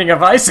from Binding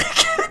of Isaac!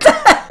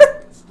 I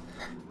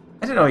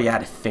didn't know he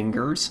had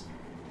fingers.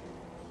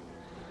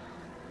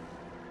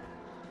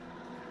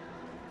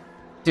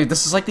 Dude,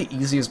 this is like the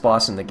easiest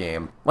boss in the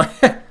game.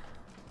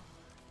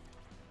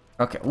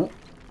 Okay. Ooh.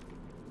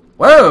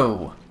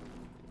 Whoa!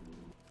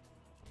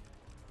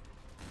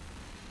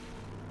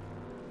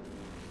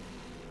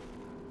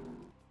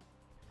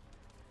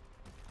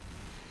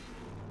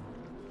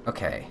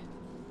 Okay.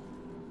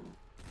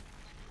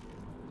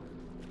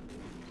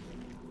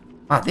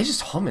 Wow, they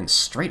just home in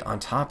straight on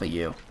top of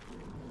you.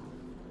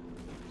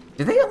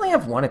 Do they only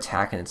have one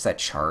attack and it's that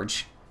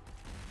charge?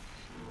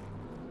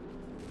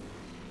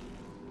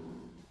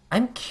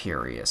 I'm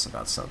curious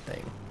about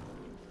something.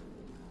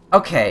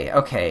 Okay,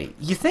 okay.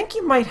 You think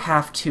you might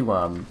have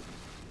to,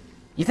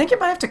 You think you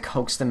might have to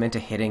coax them into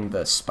hitting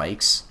the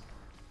spikes?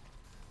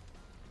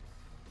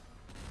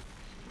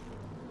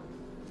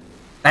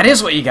 That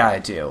is what you gotta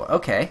do.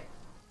 Okay.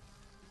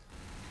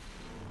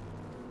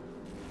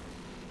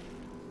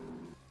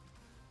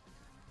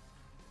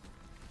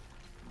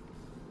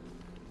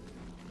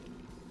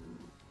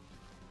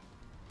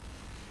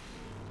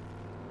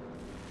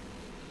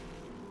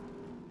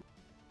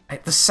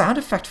 The sound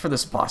effect for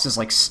this boss is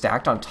like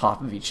stacked on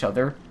top of each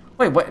other.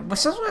 Wait, what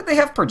says what they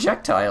have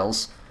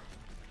projectiles?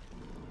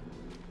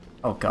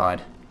 Oh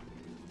god.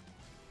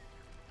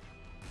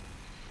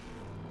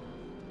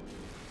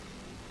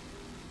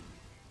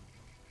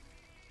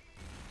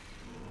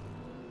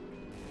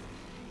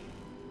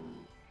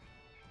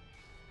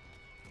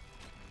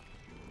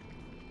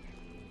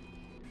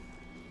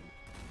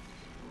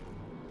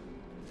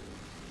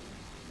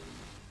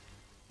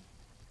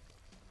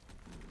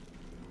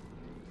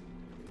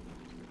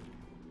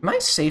 Am I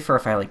safer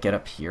if I, like, get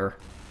up here?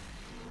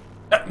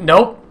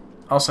 Nope!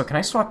 Also, can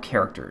I swap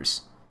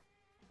characters?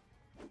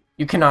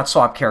 You cannot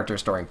swap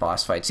characters during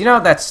boss fights. You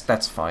know,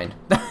 that's fine.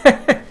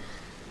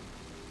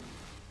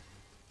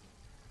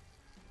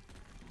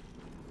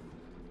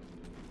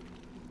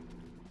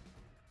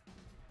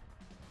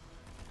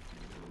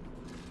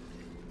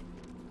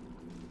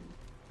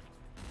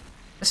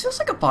 This feels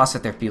like a boss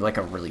that there'd be, like,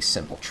 a really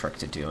simple trick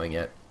to doing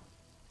it.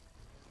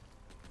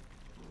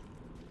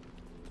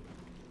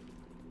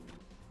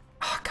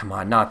 Come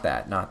on, not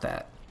that, not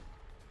that.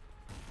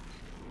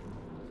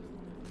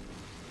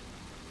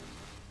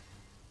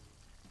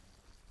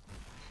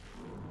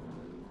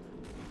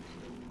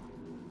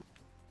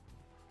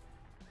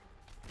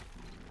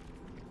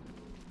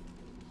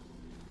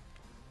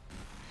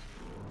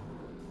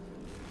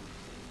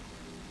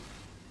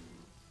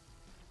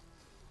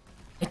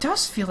 It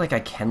does feel like I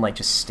can, like,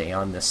 just stay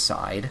on this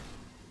side.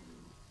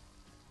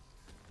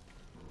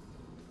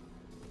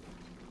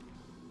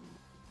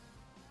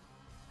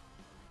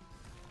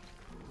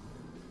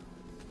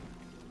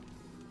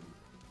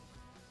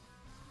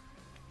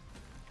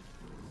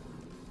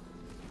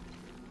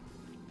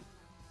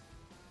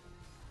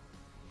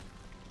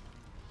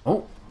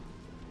 Oh.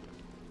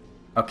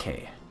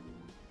 Okay.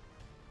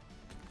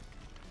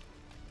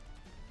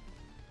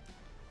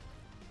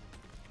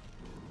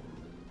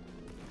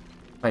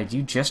 Wait, do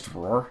you just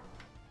roar?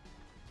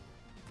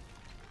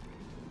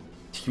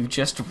 Do you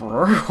just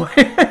roar?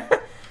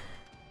 Am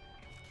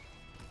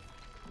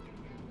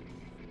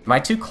I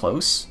too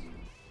close?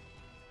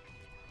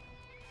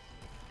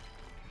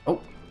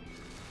 Oh.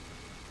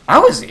 That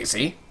was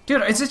easy.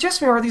 Dude, is it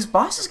just me or are these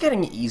bosses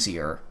getting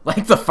easier?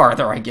 Like, the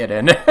farther I get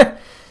in.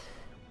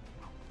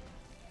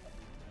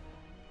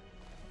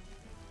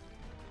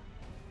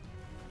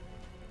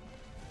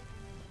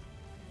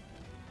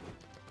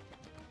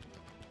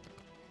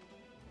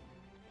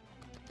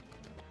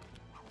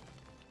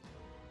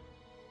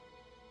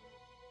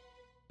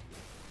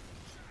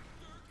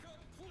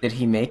 Did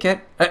he make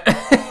it?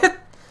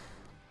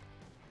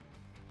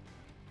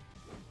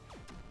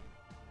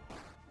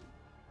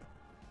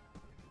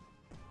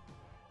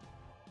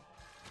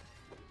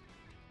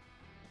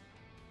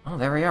 Oh,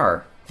 there we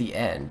are. The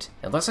end.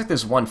 It looks like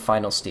there's one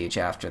final stage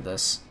after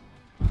this.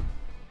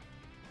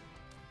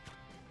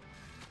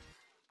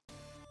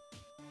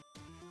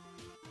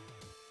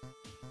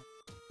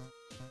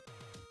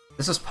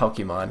 This is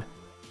Pokemon.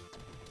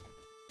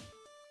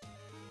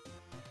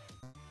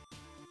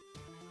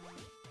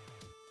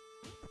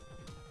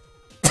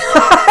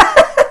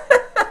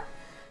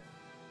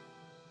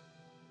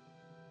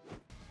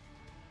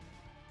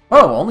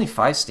 Whoa, only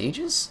 5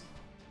 stages?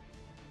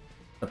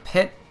 The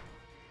Pit,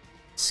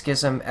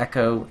 Schism,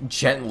 Echo,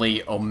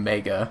 Gently,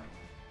 Omega.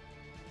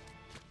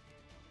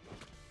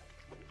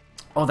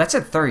 Oh, that's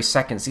at 30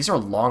 seconds. These are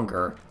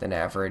longer than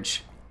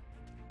average.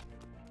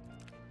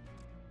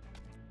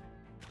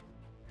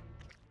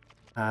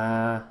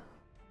 Oh,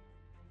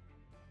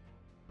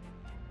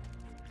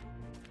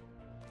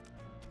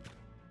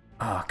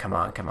 come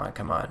on, come on,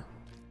 come on.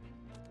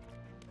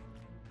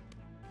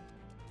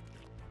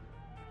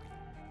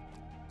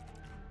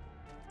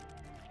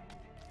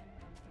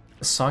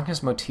 The song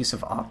has motifs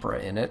of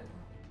opera in it.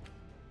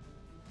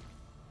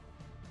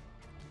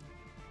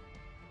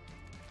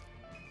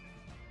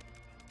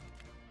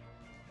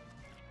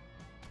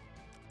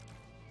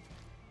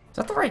 Is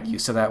that the right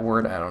use of that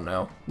word? I don't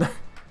know.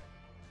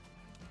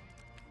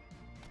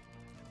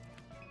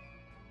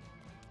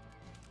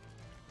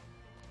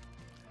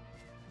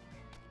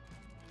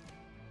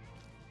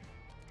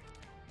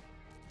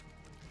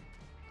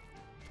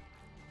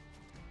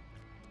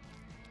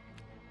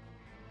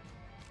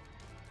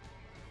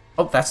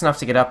 Oh, that's enough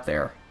to get up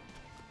there.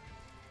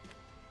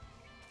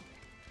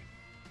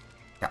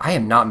 I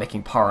am not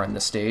making par on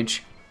this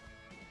stage.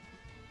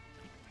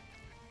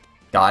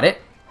 Got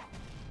it.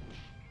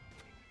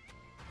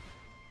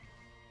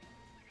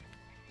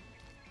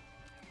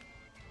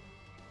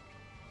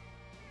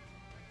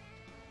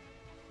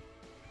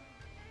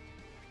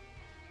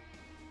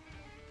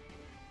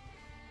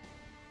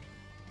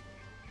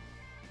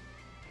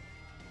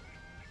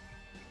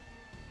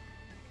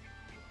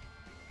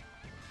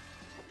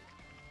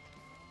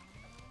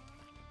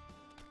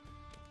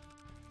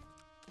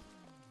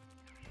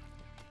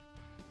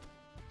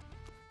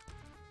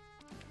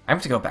 I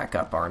have to go back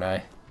up, aren't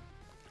I?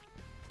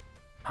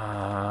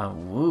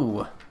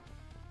 Woo.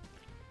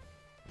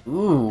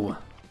 Ooh.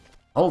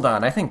 Hold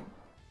on, I think...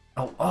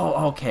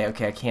 Oh, okay, I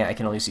can't. I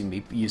can only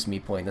use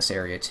Meepo in this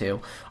area, too.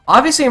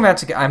 Obviously, I'm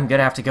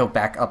gonna have to go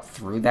back up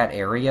through that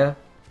area.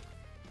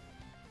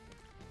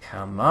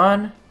 Come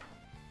on.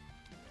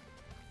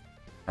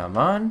 Come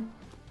on.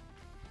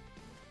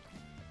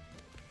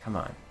 Come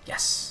on.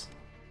 Yes.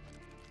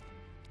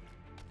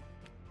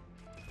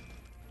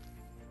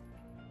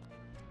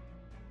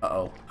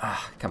 Uh-oh.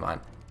 Ah, come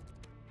on.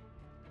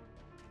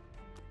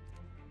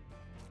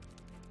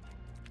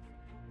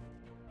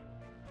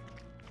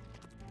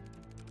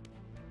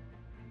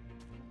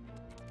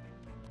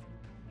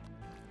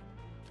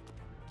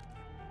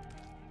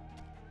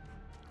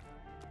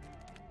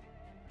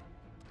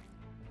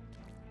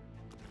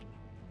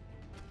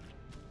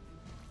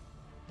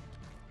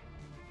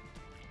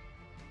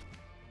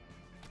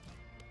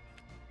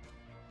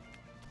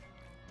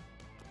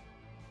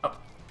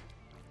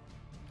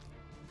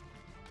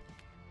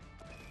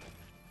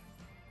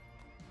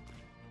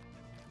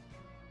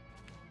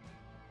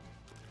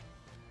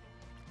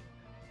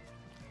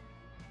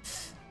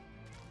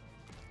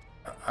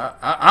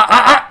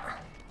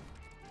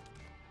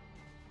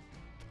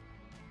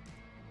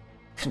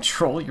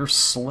 Control your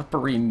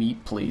slippery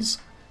meat, please.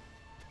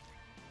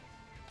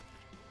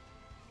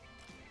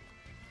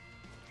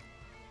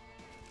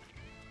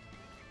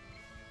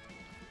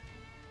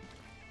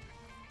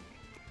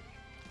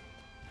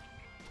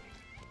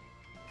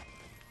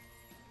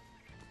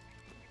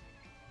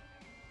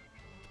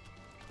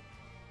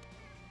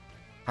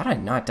 How did I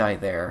not die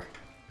there?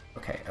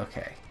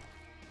 Okay.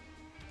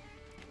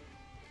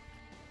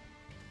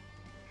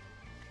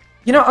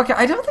 You know, okay,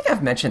 I don't think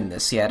I've mentioned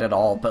this yet at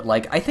all, but,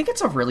 like, I think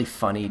it's a really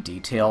funny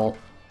detail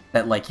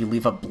that, like, you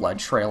leave a blood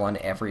trail on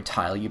every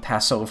tile you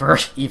pass over,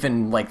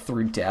 even, like,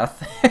 through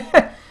death.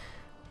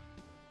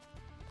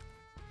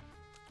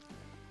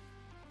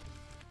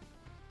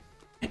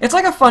 It's,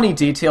 like, a funny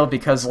detail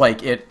because,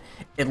 like, it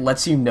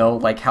lets you know,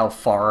 like, how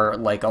far,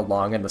 like,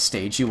 along in the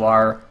stage you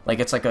are. Like,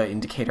 it's, like, an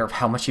indicator of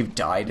how much you've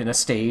died in a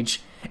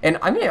stage. And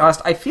I'm gonna be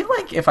honest, I feel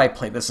like if I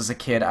played this as a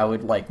kid, I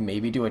would, like,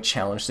 maybe do a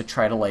challenge to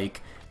try to,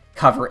 like,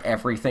 cover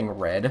everything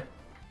red.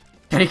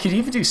 And you could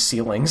even do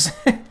ceilings.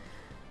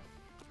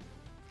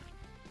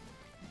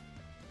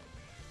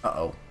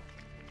 Uh-oh.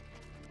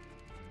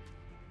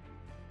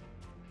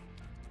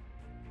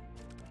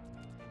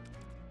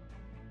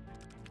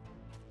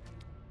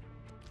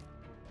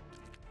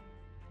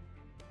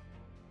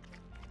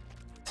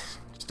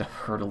 Just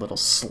heard a little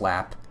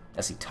slap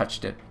as he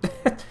touched it.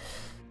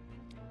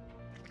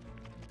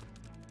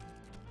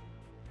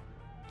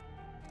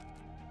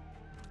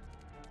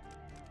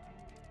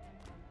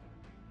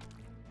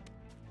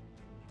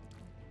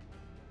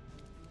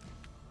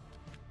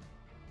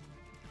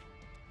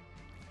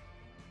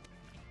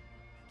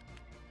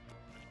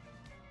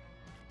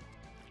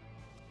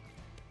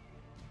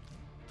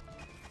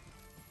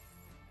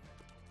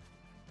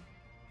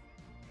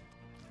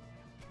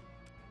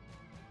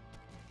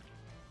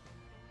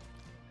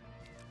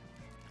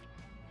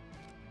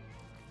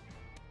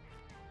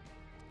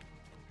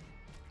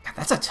 God,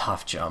 that's a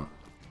tough jump.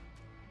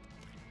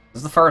 This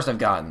is the farthest I've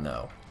gotten,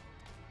 though.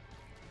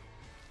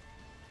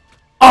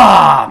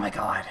 Oh my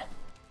god.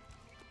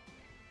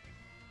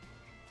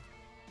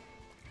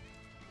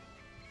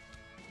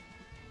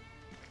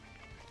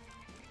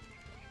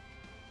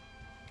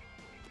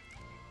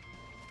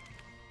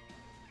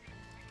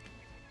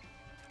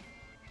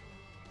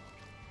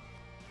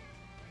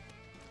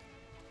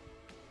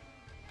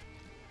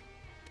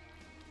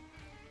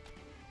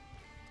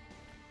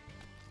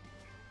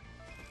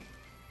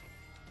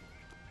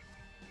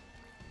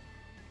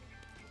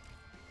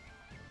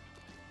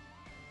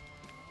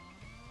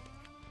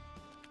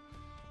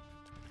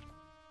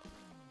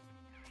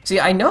 See,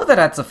 I know that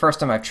that's the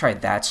first time I've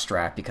tried that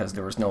strat because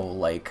there was no,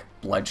 like,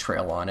 blood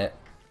trail on it.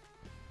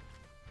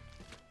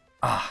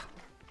 Ah.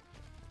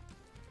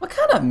 What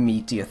kind of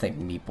meat do you think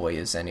Meat Boy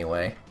is,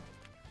 anyway?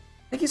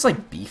 I think he's,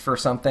 like, beef or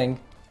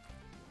something.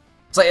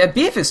 It's like,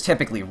 beef is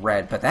typically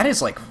red, but that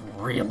is, like,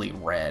 really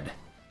red.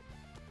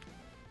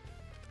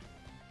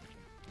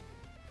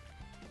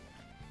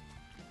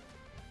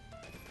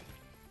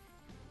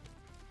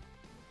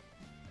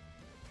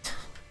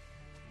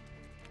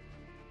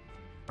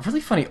 A really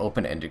funny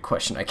open-ended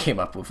question I came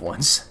up with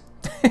once.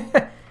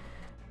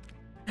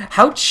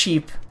 How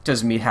cheap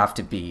does meat have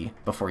to be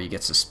before you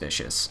get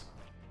suspicious?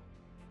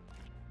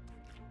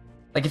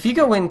 Like, if you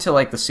go into,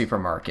 like, the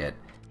supermarket,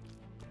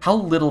 how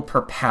little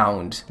per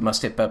pound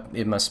must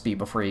it must be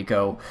before you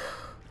go,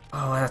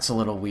 oh, that's a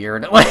little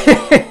weird.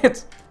 Okay,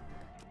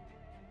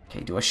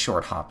 do a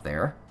short hop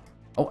there.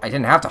 Oh, I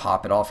didn't have to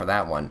hop at all for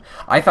that one.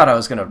 I thought I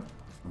was going to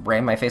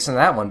ram my face into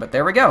that one, but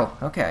there we go.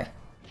 Okay.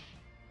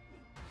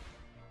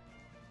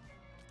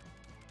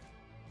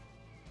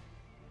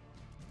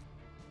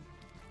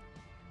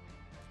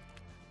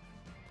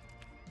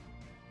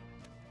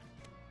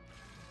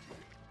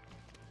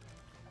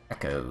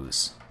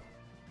 Echoes.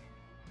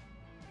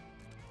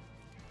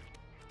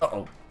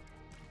 Uh-oh.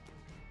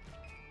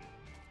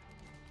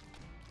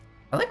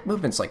 I like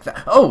movements like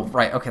that. Oh,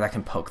 right. Okay, that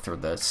can poke through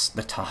the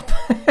top.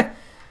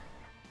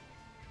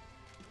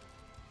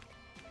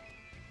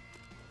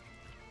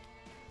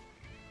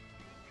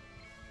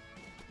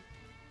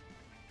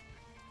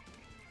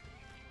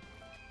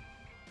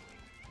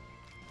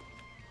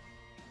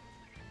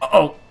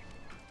 Uh-oh.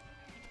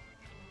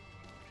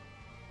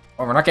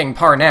 Oh, we're not getting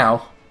par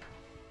now.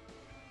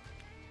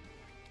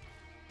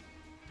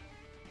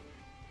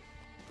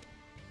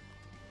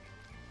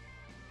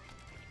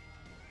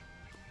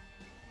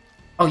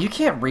 Oh, you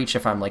can't reach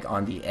if I'm, like,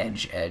 on the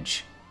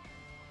edge.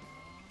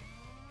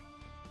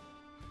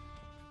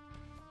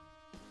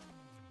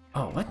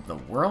 Oh, what in the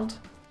world?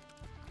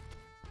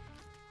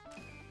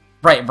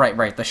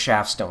 Right. The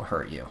shafts don't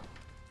hurt you.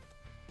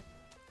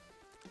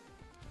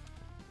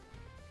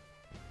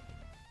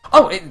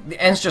 Oh, it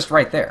ends just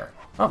right there.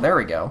 Oh, there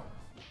we go.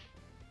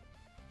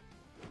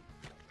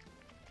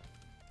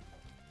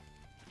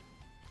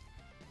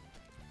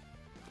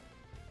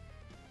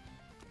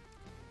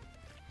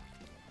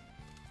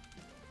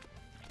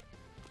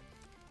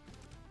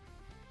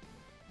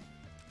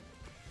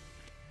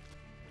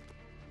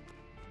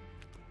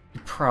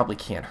 Probably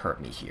can't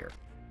hurt me here.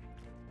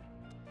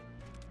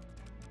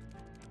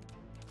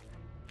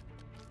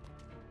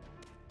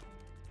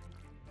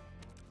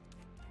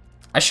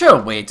 I should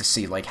have waited to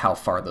see like how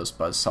far those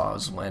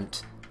buzzsaws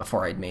went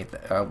before I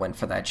went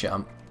for that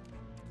jump.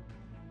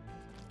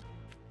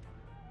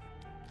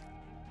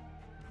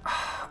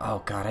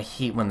 Oh god, I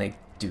hate when they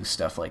do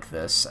stuff like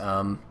this.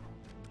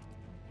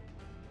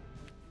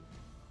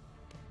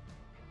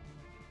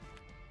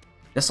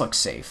 This looks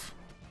safe.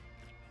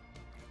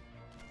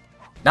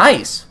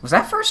 Nice! Was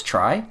that first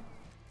try?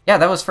 Yeah,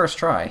 that was first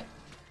try.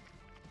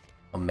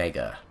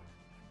 Omega.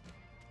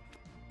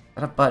 Is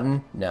that a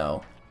button?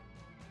 No.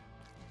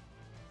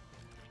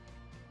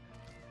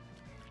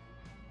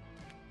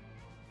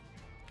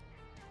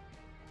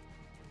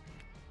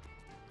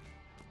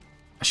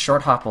 A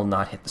short hop will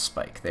not hit the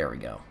spike. There we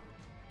go.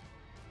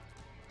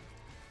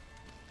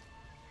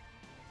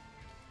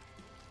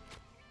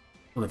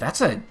 Ooh,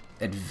 that's a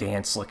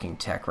advanced looking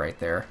tech right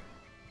there.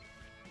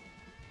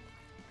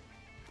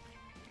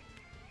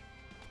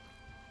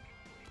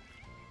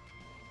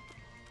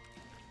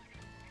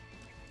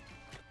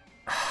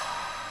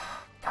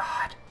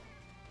 God.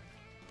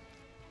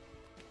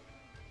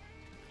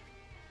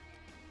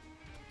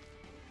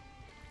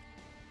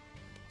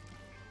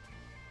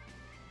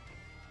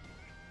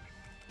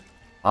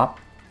 Up.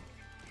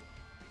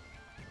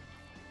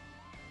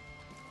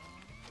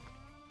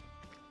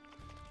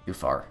 Too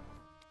far.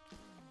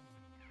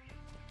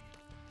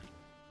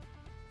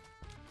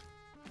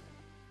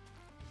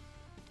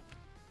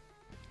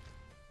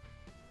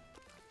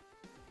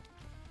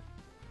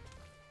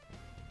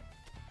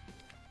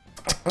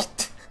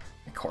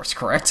 Of course,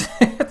 correct.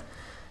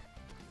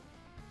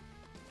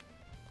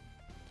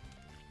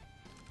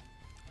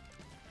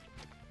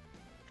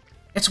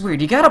 It's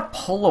weird. You gotta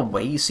pull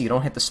away so you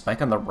don't hit the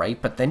spike on the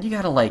right, but then you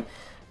gotta, like...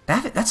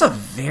 That's a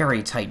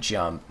very tight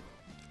jump.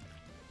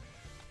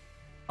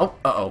 Oh,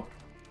 uh-oh.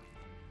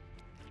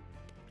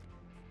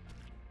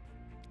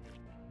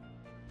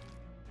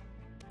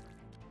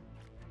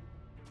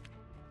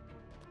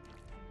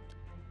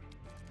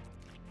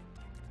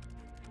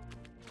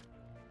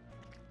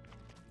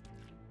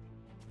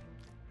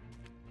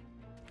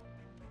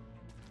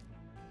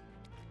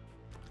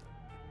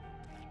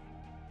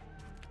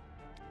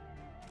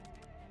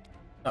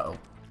 Uh-oh.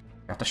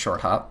 Got the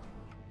short hop.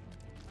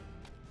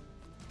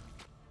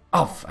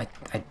 Oh, I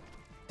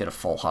did a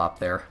full hop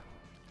there.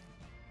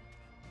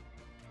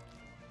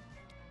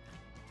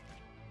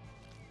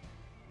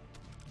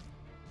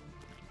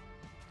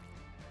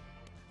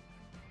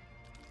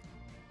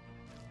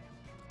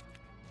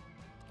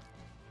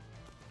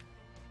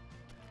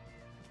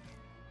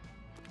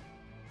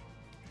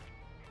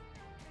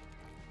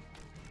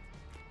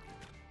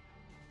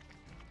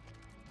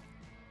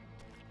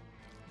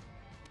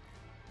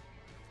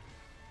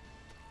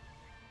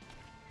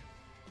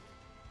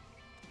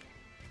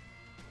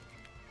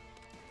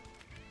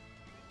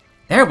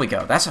 There we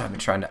go. That's what I've been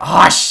trying to...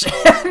 Oh, shit!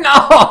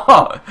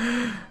 No!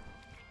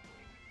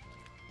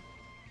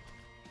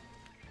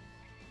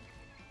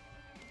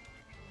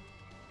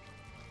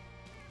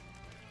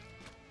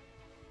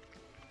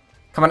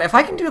 Come on, if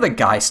I can do the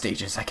guy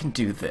stages, I can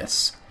do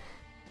this.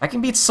 I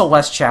can beat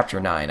Celeste Chapter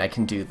 9, I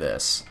can do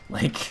this.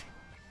 Like...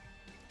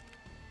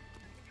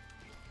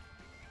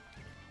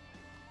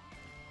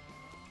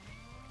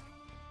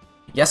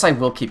 Yes, I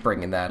will keep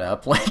bringing that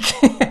up. Like...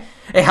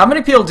 Hey, how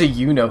many people do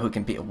you know who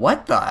can beat...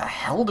 What the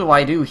hell do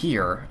I do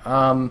here?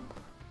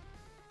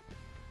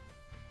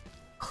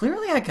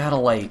 Clearly I gotta,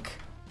 like...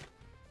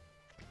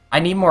 I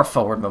need more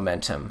forward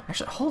momentum.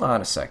 Actually, hold on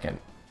a second.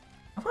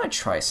 I want to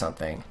try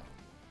something.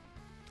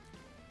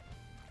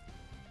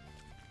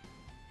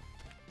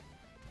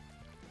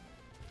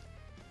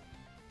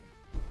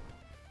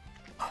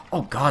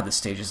 Oh god, this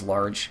stage is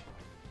large.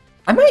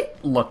 I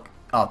might look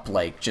up,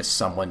 like, just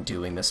someone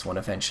doing this one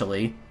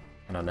eventually.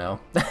 I don't know.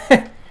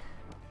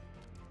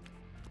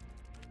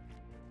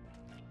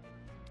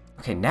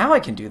 Okay, now I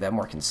can do that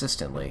more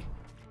consistently.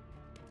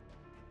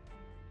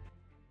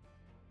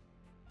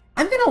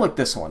 I'm gonna look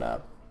this one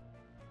up.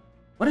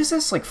 What is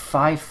this, like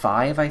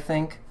 5-5, I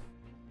think?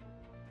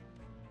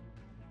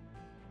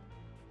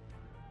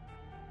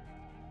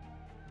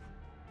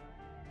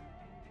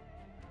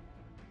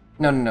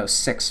 No,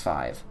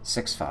 6-5.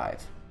 6-5.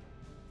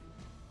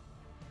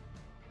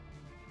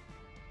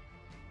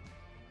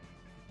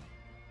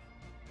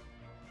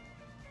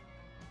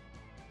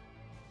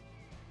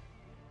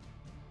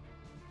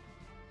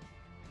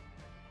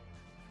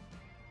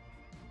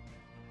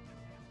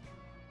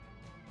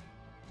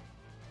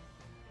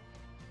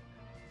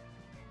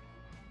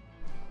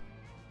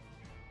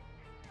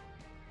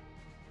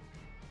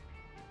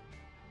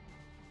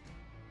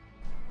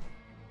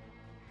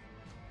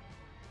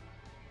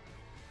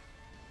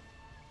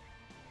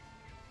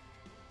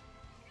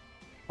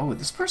 Oh,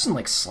 this person,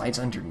 like, slides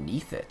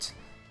underneath it.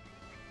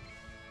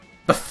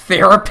 The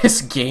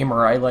Therapist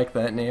Gamer, I like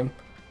that name.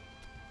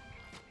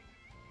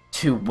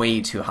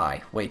 Way too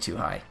high. Way too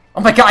high.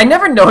 Oh my god, I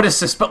never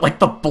noticed this, but, like,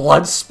 the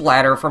blood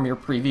splatter from your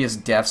previous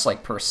deaths,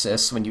 like,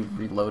 persists when you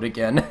reload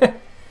again.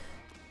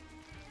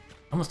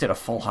 Almost did a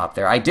full hop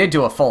there. I did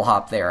do a full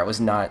hop there. I was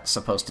not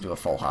supposed to do a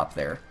full hop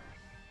there.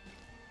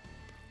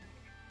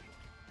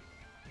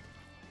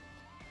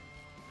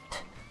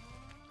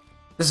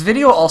 This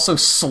video also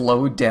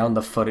slowed down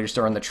the footage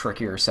during the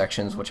trickier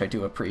sections, which I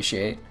do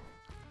appreciate.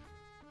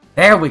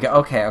 There we go.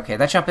 Okay, okay.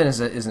 That jump in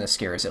isn't as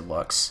scary as it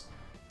looks.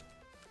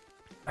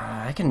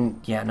 I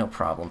can... Yeah, no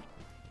problem.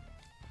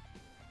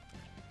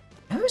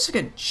 I always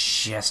forget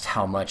just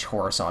how much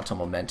horizontal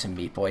momentum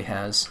Meat Boy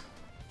has.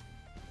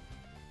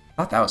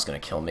 I thought that was going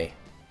to kill me.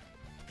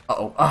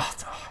 Uh-oh.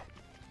 Oh,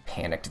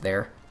 panicked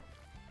there.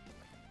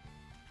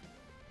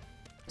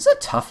 This is a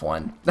tough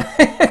one.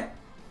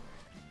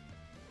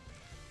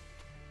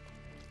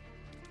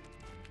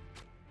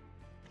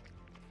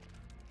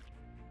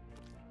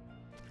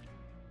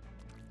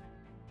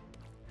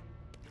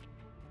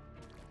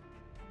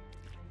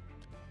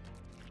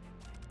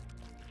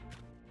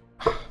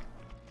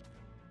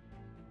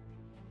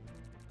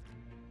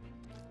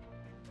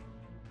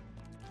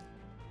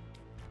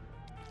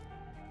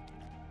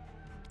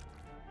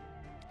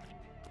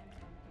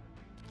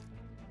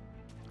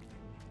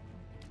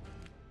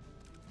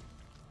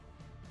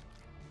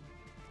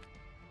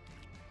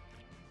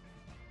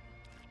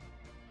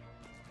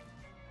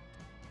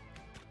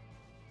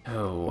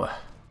 Oh.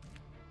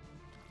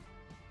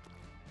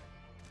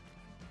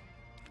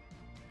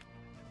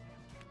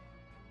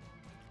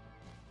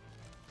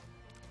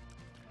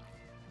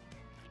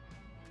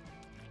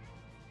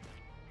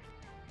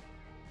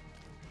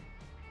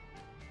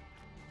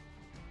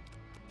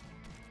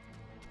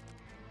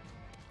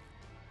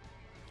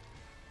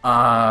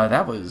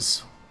 That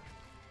was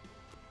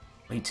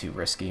way too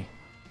risky.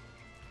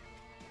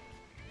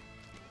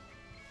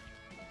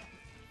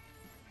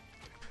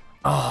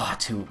 Oh,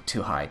 too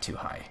high, too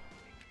high.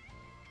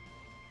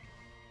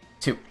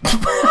 Too...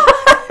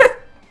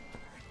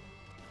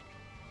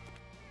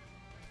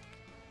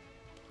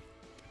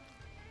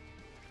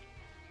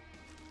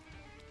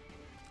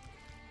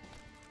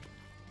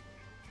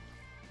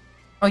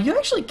 Oh, you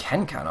actually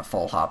can kind of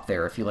full hop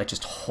there if you, like,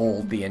 just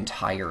hold the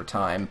entire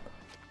time.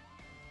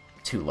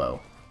 Too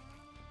low.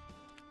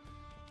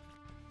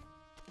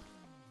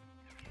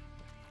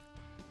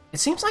 It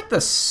seems like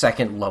the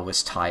second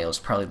lowest tile is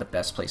probably the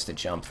best place to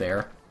jump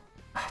there.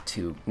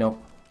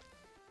 Nope.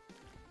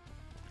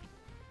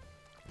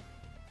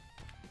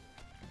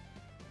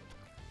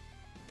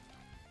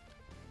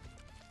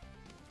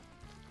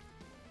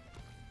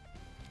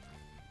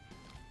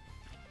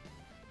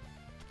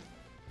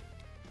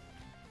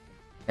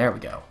 There we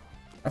go.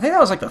 I think that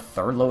was like the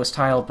third lowest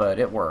tile, but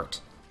it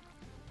worked.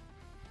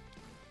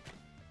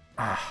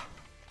 Ah.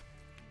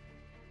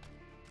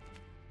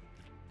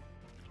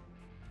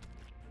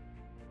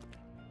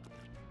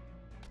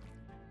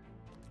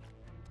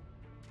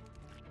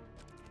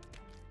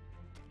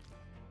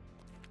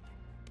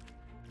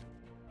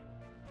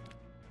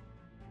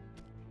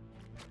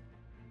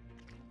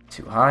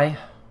 Too high.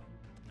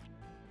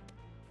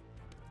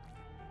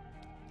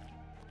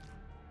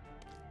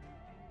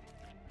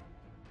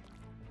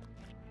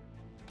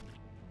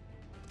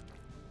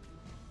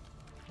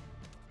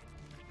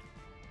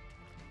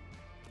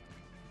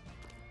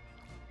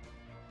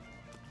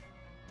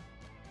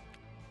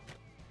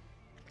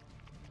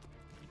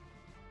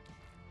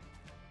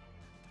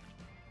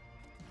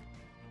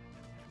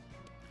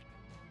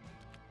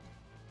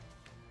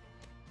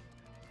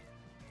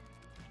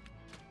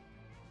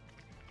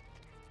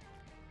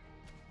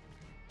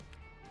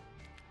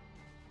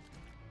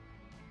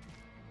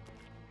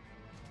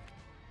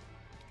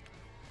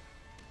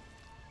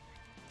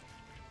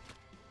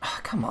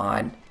 Come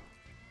on.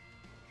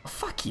 Oh,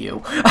 fuck you.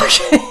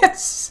 Okay,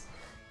 it's...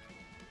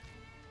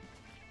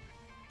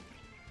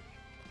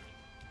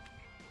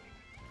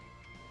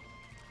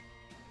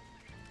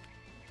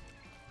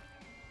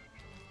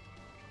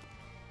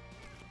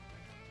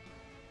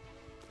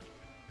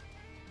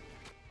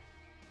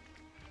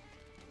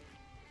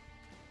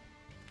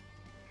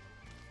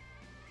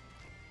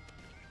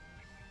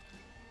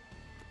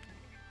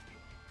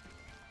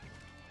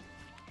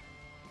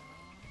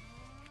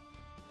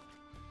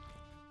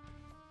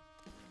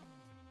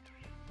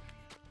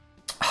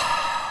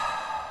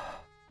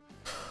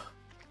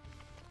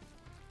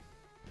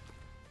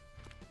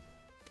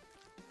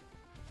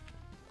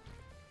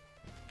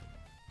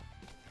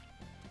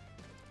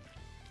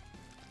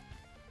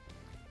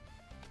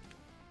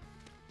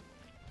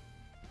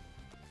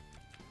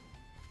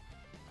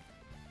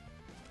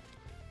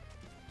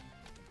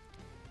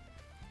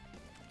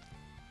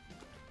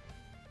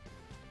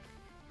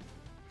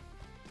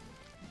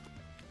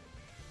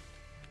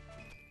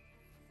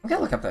 I'm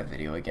gonna look up that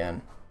video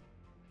again.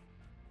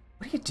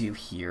 What do you do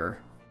here?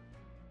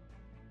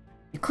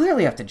 You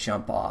clearly have to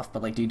jump off,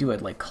 but like, do you do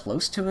it like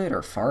close to it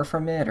or far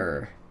from it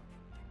or...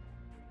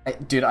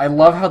 Dude, I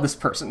love how this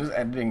person is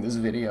editing this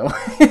video.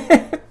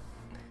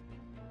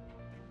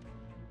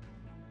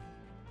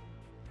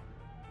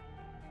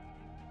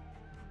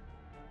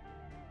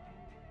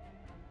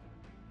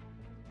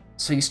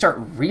 So you start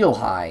real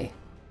high,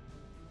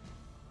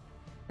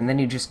 and then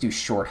you just do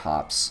short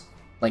hops,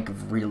 like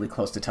really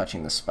close to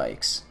touching the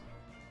spikes.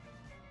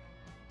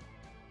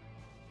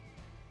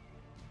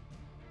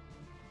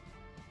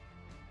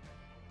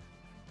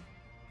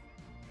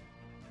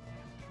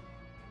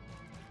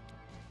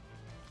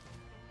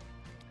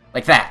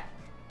 Like that.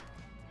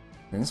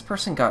 And this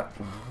person got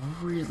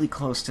really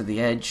close to the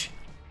edge.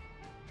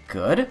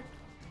 Good.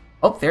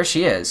 Oh, there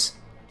she is.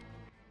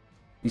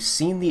 You've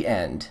seen the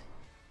end.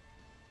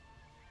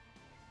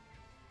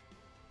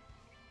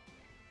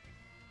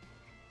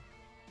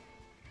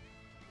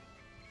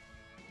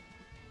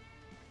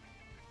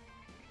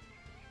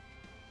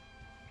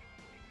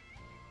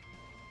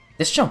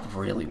 This jump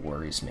really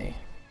worries me.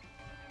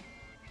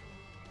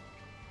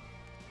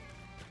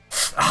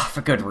 Ah, for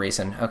good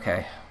reason.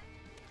 Okay.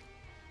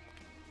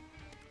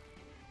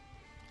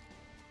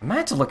 I might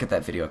have to look at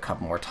that video a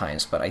couple more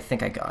times, but I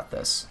think I got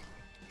this.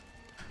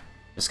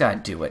 Just gotta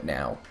do it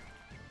now.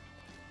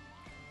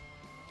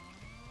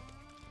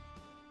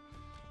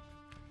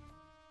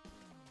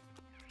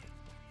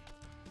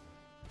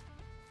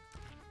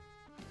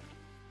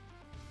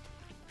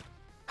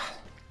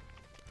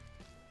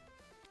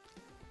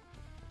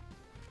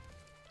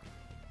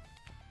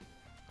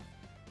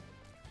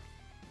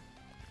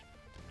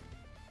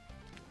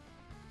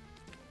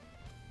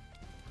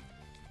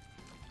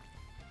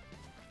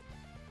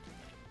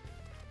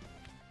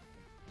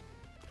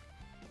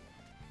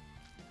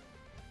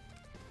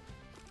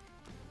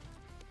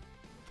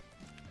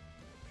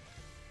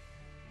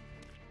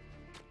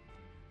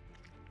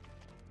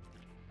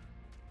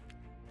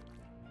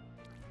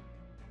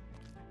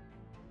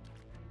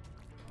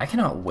 I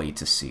cannot wait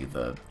to see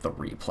the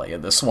replay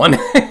of this one.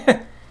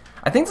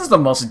 I think this is the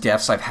most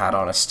deaths I've had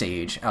on a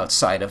stage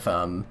outside of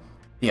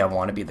the I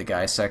Wanna Be the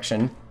Guy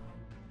section.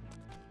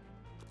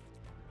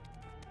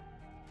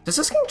 Does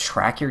this game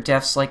track your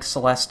deaths like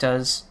Celeste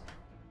does?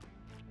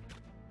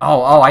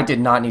 Oh, I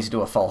did not need to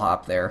do a full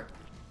hop there.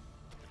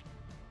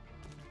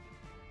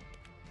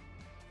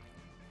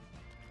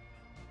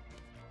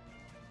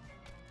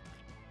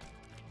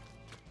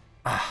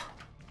 Ah.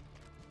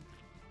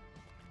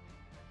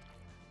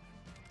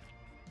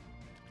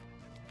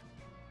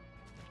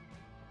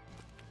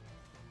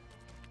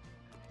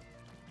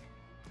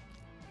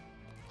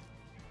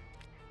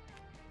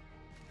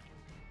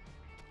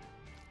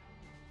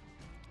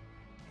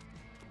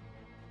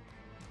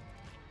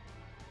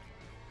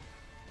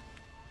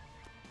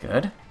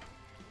 Good.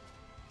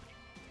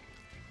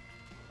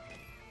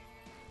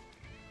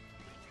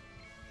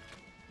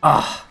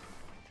 Ah.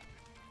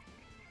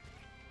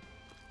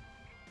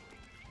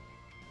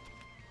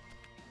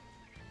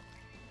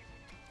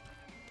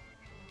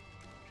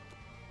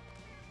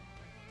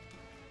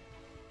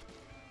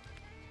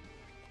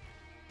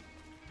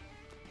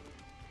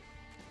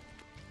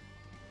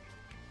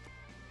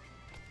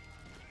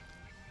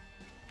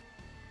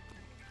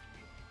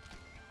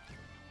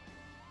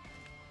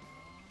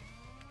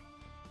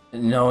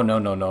 No, no,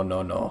 no, no,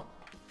 no, no.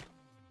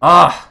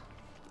 Ah!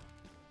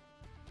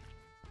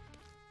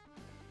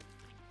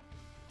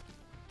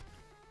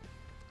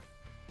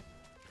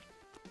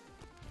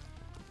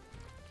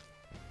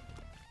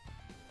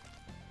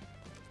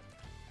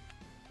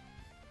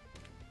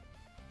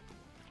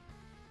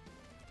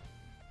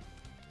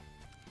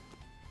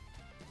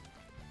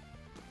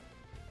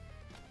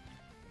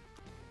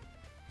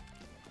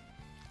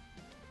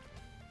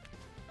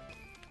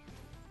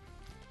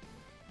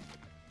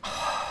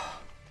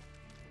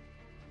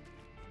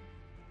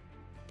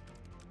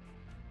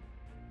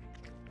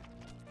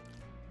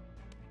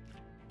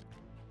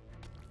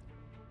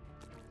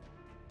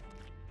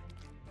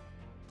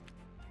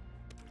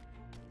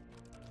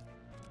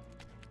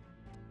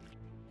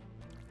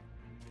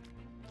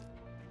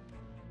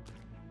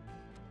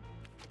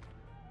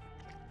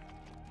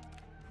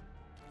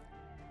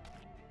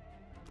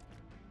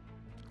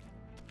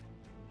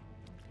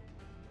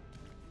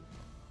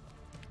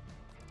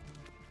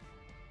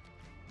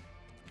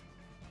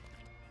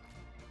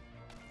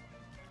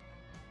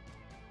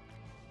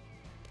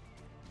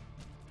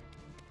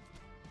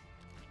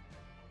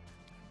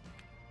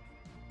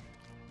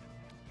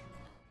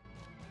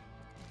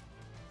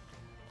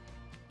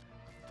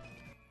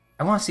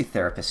 I want to see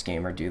Therapist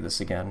Gamer do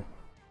this again.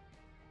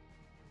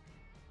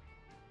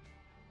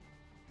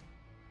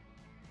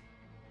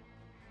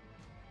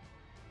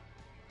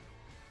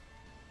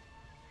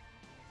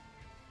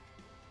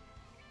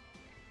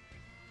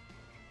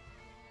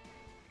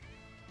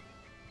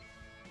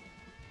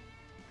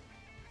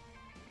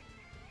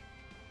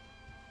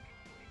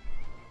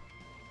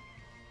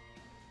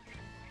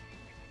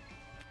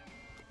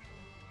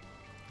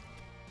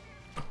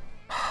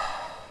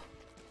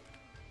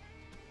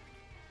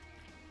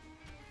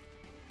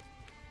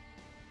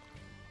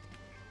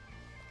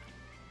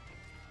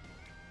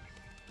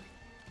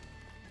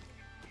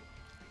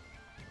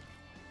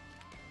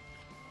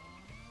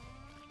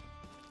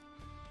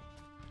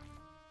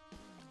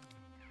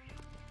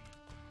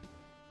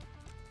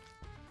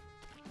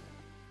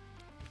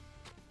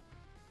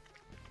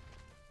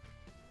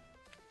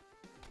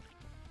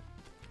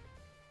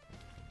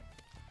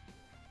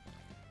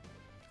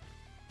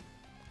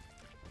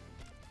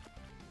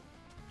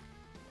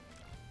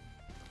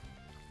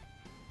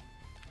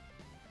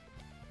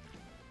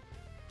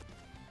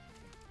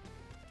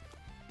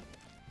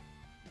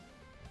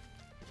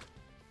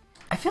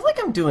 I feel like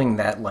I'm doing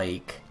that,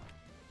 like...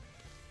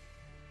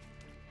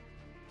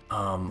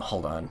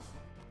 hold on.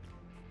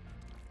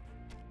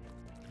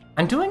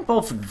 I'm doing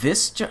both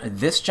this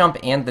jump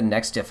and the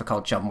next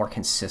difficult jump more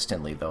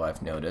consistently, though,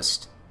 I've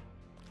noticed.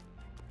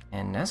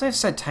 And as I've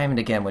said time and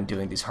again when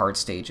doing these hard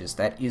stages,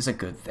 that is a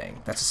good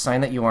thing. That's a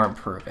sign that you are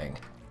improving.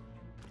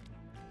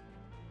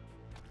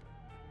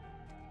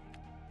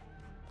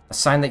 A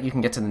sign that you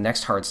can get to the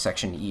next hard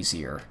section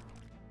easier.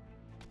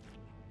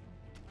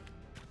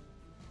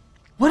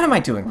 What am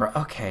I doing, bro?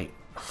 Okay.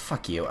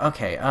 Fuck you.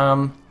 Okay,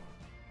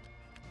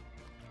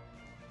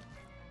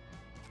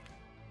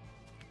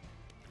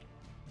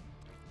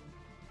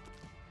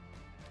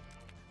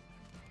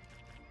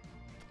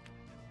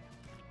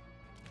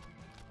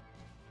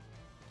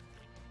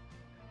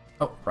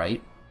 Oh,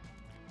 right.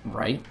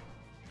 Right.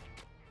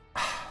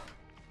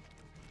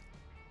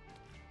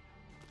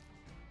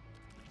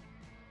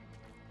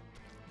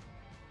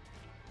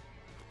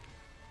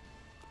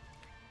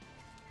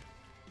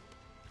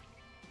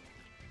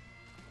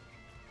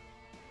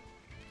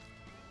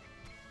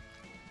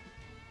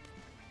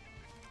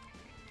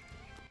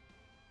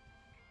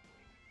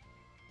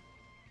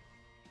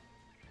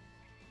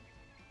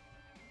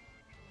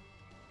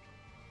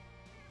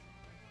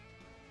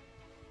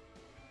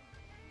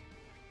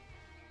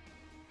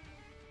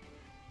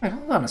 Wait,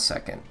 hold on a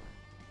second.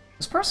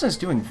 This person is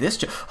doing this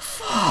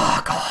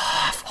Fuck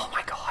off! Oh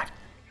my god.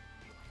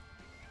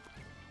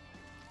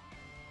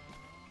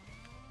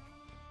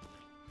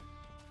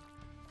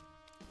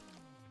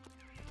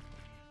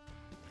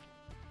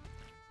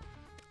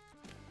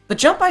 The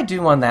jump I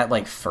do on that,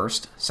 like,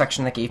 first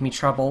section that gave me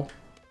trouble...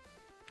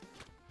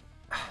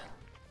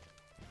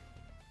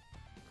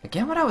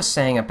 Again, what I was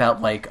saying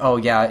about, like, oh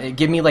yeah,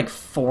 give me, like,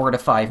 4 to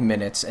 5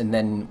 minutes, and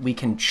then we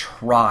can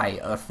try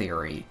a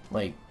theory.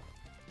 Like...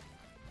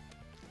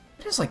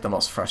 It is, like, the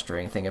most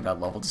frustrating thing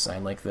about level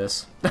design like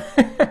this.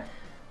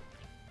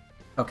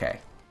 Okay.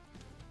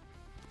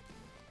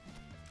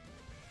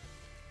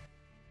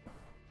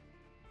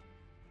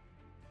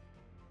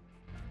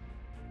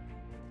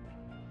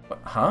 What,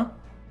 huh?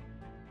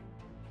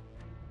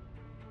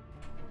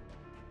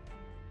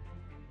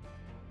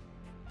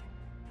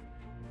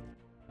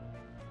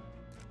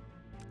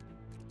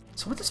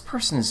 So what this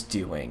person is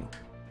doing,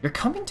 you're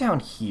coming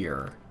down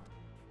here.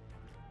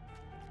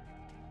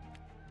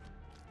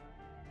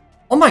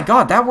 Oh my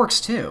god, that works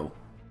too!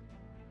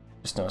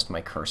 Just noticed my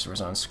cursor was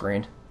on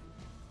screen.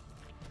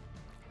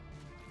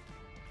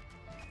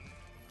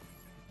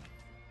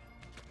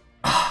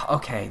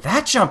 Okay,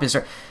 that jump is...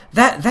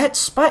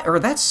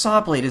 that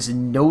saw blade is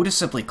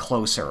noticeably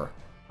closer,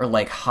 or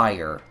like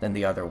higher, than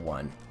the other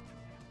one.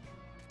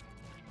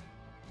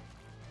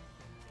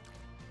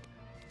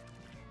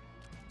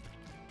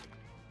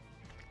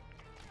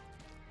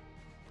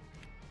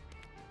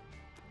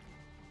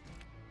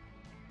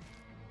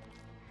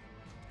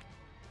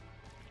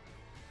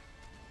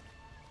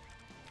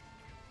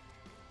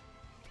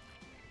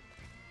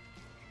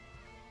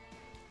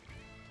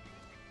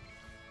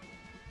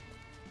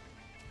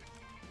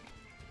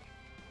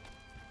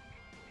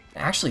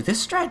 Actually,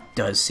 this strat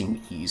does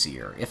seem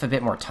easier, if a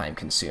bit more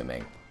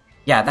time-consuming.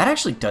 Yeah, that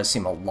actually does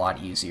seem a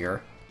lot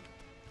easier.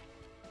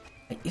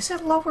 Is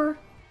it lower?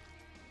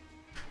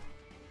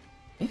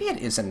 Maybe it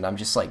isn't, and I'm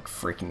just, like,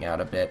 freaking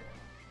out a bit.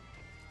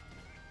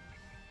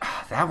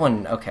 That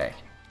one, okay.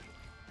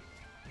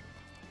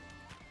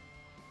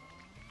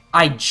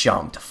 I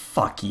jumped.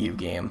 Fuck you,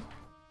 game.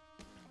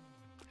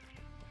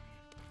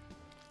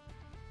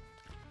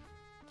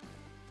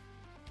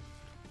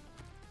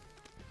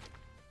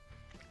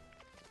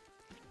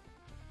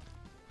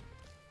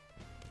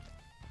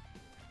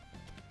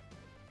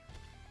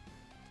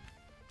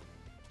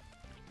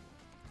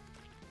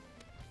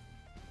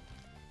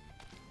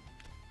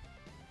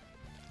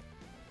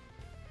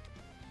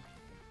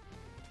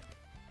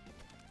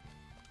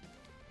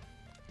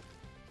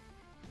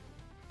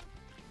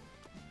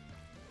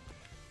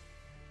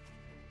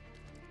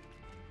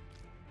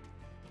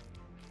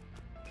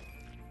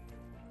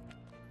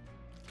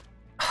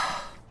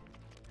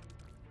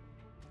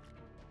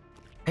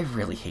 I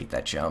really hate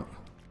that jump.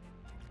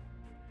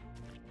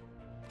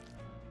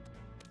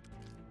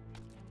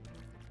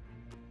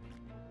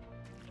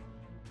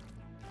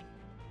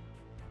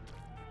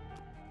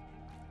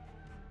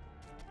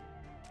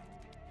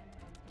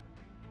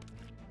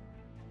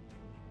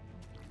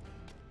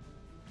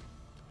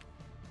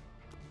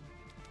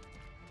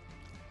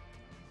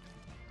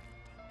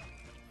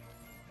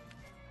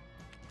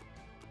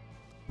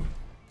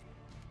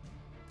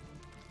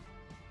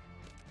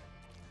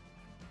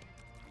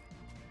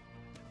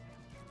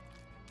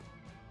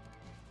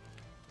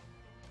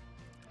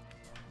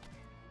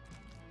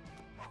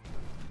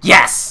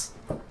 Yes!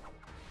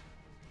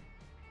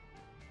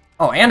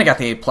 Oh, and I got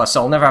the A+,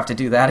 so I'll never have to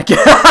do that again.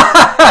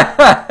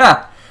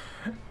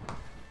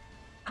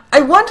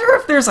 I wonder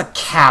if there's a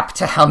cap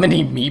to how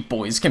many Meat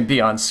Boys can be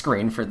on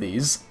screen for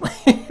these.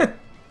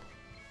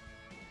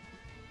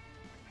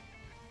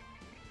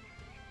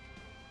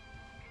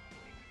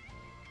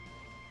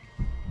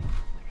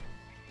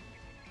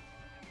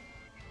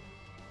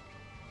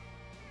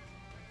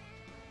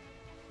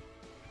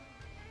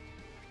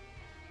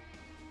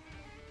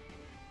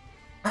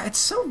 It's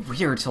so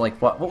weird to,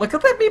 like, what? Well, look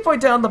at that Meat Boy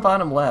down the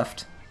bottom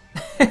left.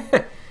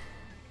 Wow,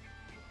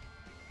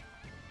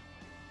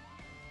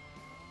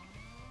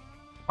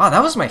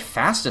 that was my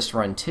fastest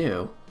run,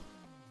 too.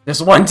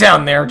 There's one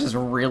down there just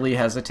really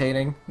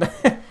hesitating.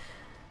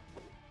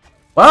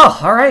 Well,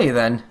 alrighty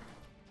then.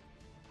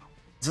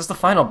 Is this the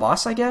final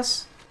boss, I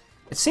guess?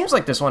 It seems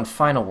like there's one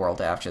final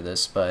world after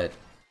this, but...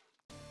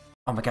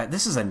 Oh my god,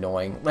 this is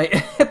annoying.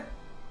 Like...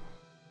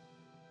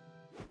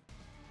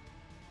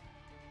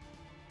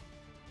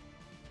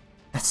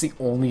 That's the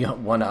only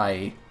one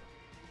I'm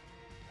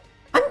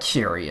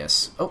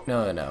curious. Oh,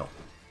 no.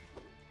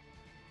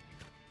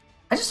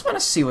 I just want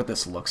to see what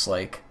this looks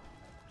like.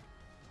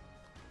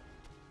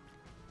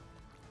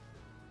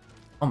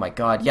 Oh my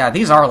god, yeah,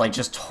 these are, like,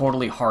 just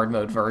totally hard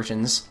mode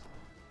versions.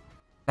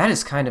 That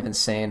is kind of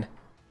insane.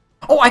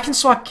 Oh, I can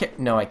swap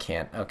no, I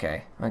can't.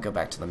 Okay, I'll go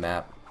back to the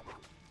map.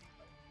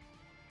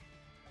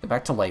 Go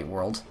back to Light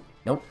World.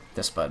 Nope,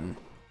 this button.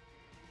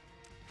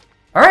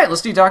 Alright,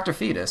 let's do Dr.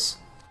 Fetus.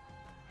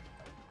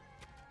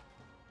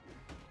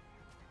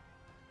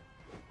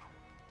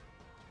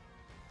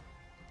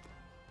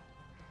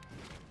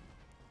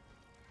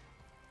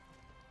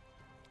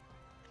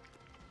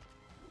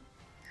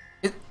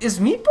 Is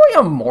Meat Boy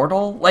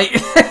immortal? Like,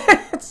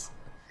 it's...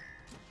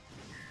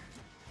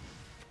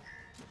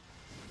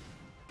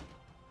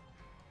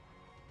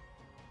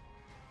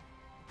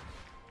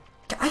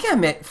 I gotta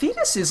admit,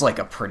 Fetus is like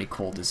a pretty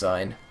cool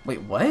design.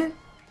 Wait, what?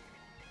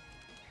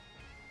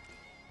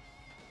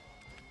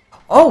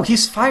 Oh,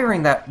 he's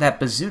firing that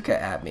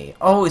bazooka at me.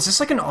 Oh, is this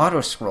like an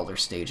auto-scroller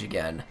stage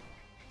again?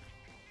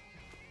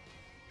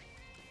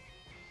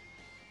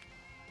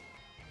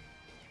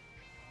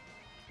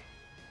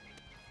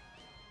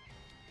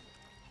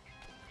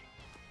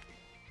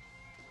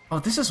 Oh,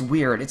 this is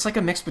weird. It's like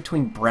a mix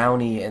between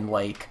Brownie and,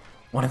 like,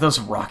 one of those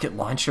rocket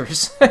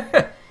launchers.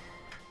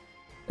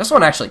 This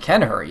one actually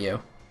can hurt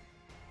you.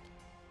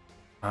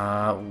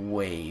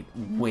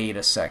 Wait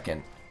a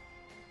second.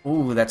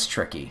 Ooh, that's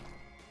tricky.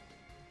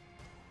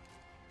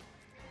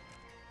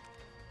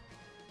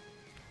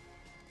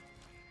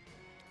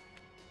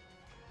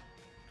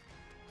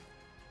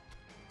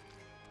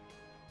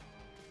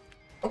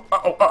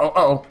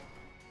 Oh.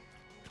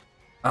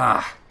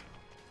 Ah.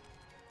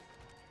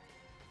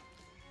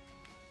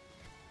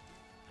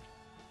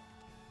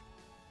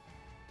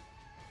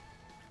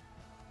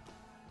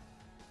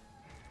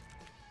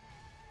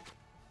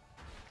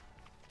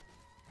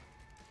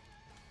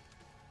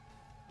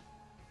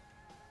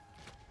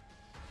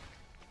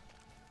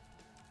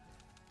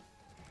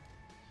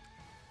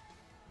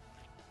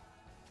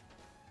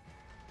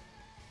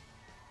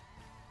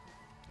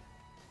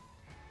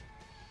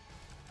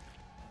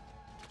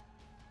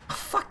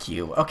 Fuck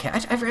you. Okay,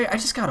 I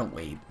just gotta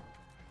wait.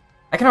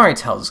 I can already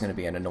tell this is gonna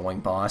be an annoying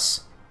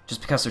boss,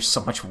 just because there's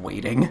so much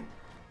waiting.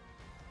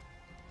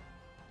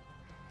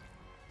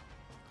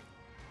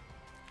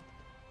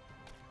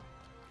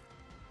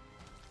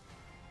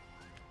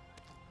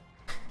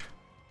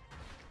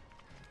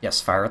 Yes,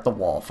 fire at the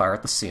wall, fire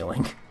at the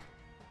ceiling.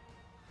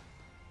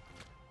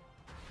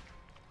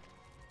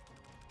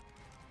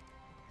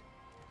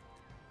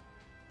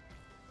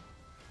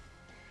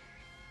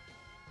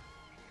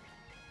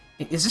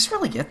 Is this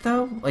really it,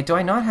 though? Like, do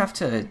I not have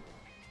to...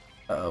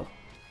 Uh-oh.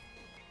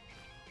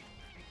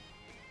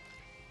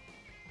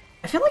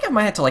 I feel like I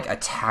might have to, like,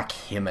 attack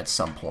him at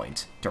some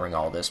point during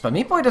all this, but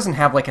Meat Boy doesn't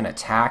have, like, an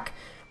attack.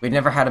 We've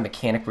never had a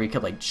mechanic where he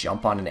could, like,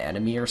 jump on an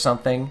enemy or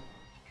something.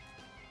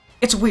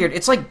 It's weird.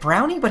 It's like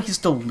Brownie, but he's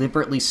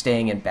deliberately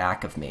staying in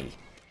back of me.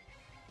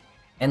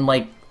 And,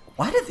 like,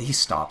 why do these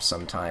stop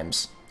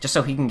sometimes? Just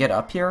so he can get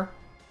up here?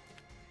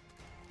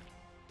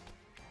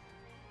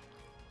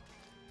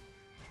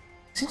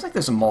 It seems like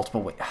there's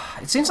multiple ways.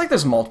 It seems like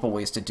there's multiple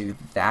ways to do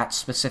that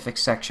specific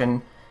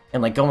section,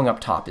 and, like, going up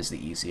top is the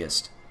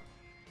easiest.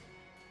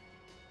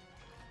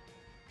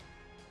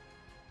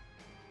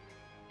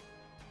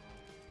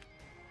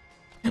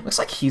 It looks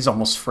like he's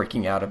almost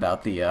freaking out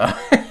about the,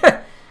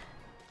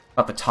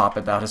 about the top,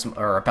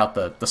 or about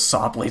the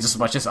saw blades as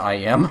much as I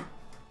am.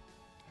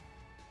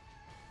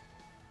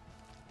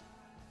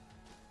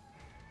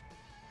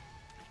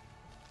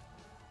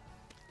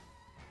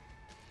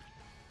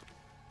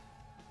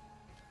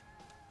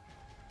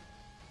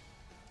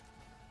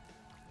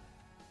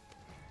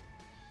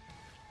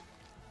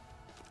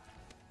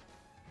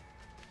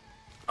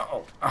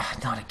 Oh,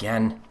 not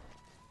again.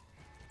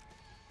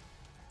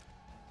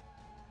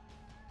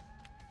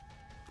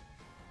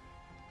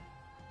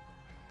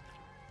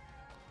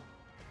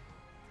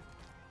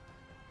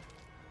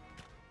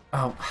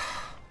 Oh.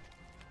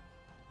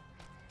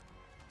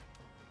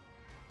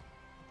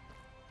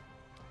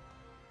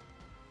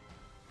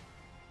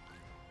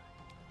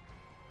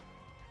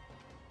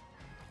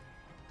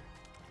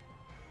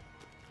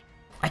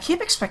 I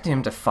keep expecting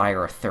him to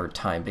fire a third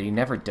time, but he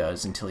never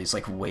does until he's,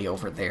 like, way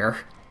over there.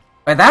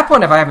 By that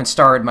point, if I haven't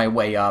started my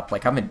way up,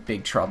 like, I'm in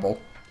big trouble.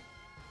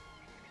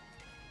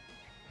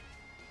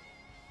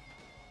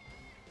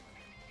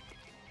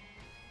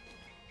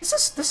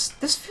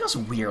 This feels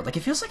weird. Like,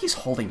 it feels like he's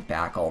holding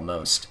back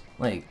almost.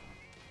 Like,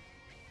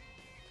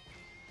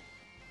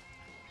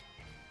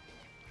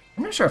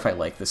 I'm not sure if I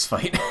like this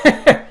fight.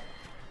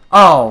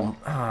 Oh,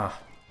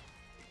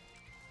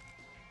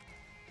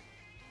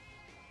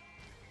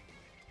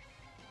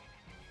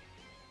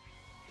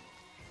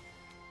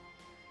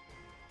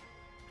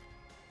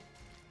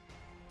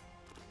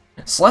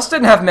 Celeste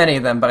didn't have many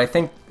of them, but I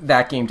think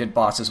that game did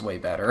bosses way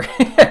better.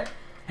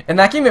 In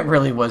that game, it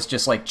really was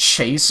just, like,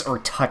 chase or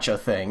touch a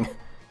thing.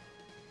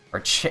 Or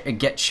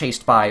get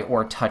chased by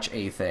or touch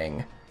a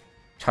thing.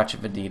 Touch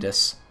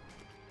Vanitas.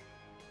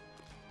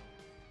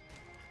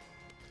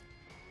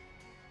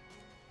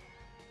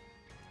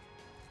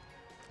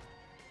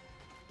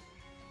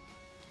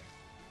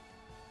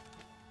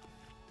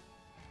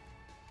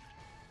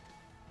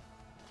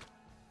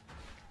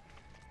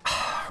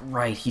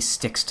 Right, he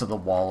sticks to the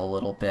wall a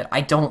little bit.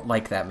 I don't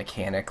like that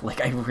mechanic.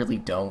 Like, I really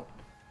don't.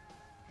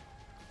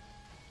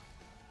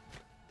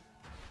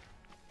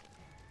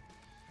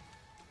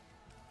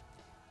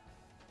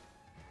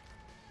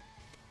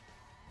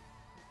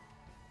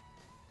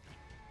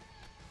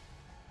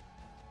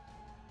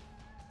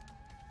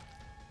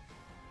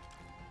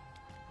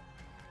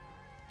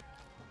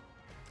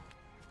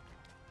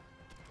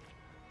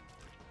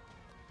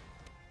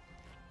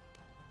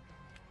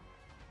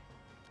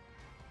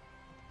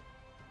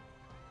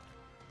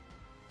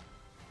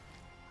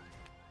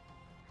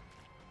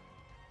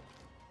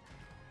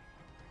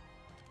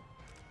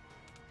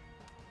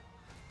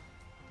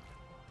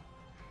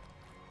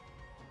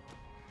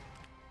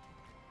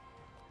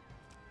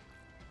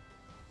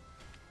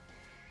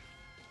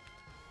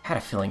 I had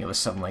a feeling it was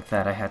something like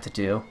that I had to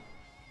do.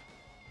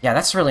 Yeah,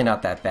 that's really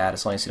not that bad,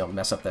 as long as you don't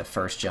mess up that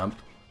first jump.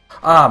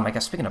 My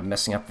god, speaking of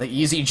messing up the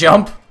easy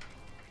jump!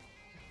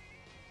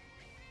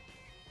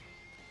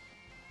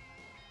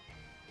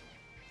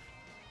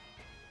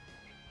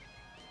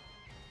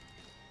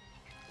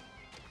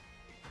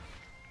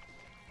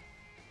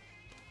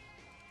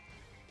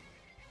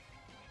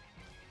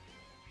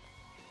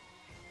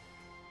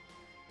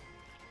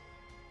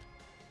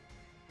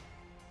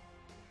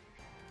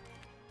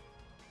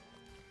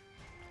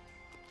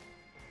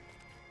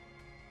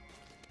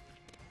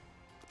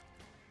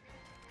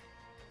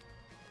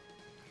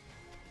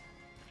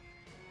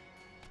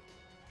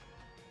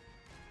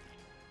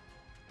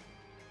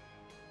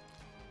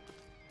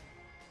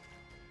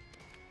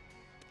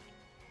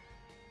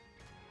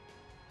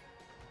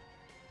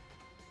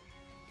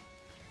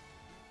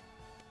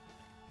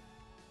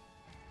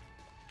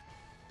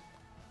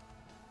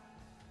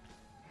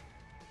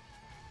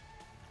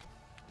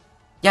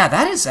 Yeah,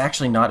 that is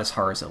actually not as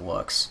hard as it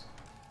looks.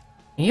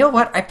 And you know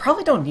what? I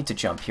probably don't need to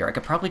jump here. I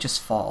could probably just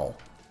fall.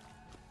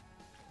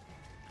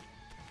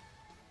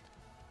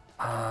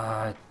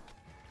 Oh,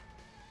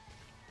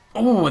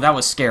 that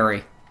was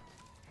scary.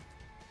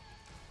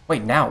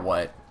 Wait, now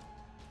what?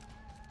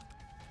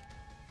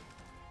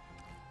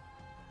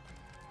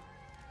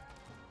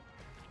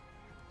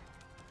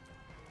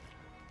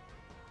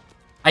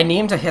 I need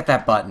him to hit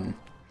that button.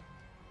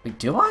 Wait,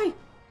 do I?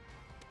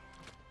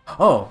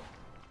 Oh.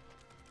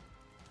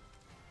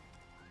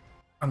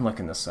 I'm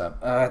looking this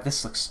up.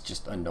 This looks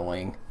just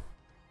annoying.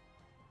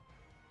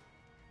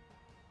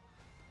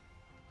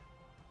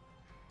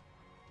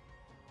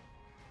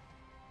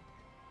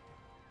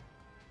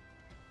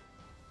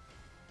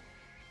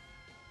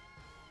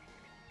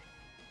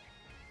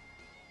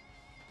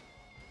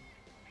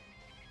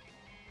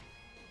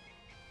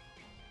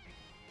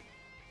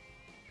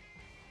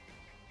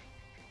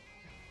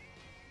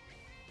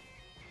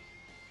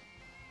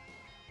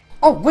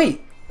 Oh,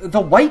 wait! The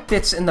white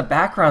bits in the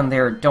background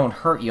there don't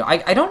hurt you.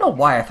 I don't know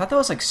why. I thought that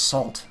was like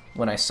salt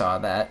when I saw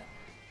that.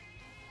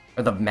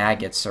 Or the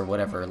maggots or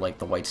whatever, like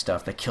the white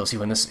stuff that kills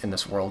you in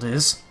this world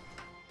is.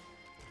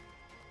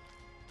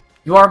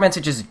 You are meant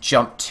to just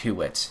jump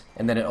to it,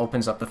 and then it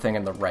opens up the thing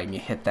on the right and you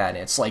hit that and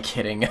it's like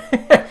hitting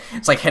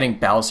it's like hitting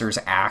Bowser's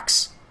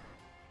axe.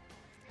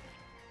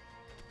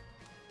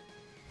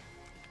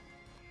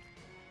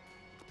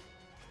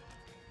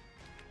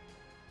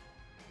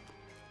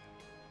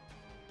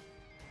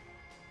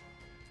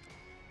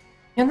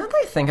 And now that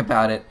I think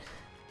about it,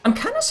 I'm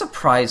kind of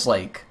surprised,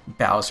 like,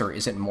 Bowser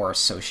isn't more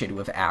associated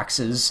with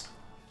axes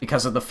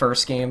because of the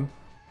first game.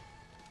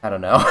 I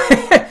don't know.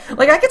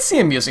 Like, I could see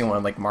him using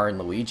one like Mario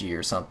and Luigi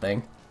or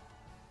something.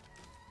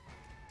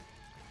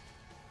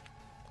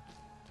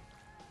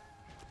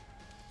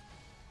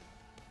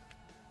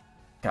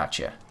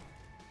 Gotcha.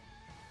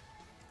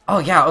 Oh,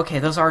 yeah, okay,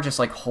 those are just,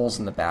 like, holes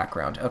in the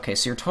background. Okay,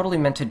 so you're totally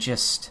meant to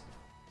just...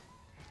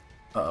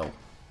 Uh-oh.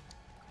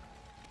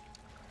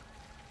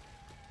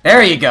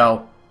 There you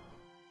go!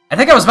 I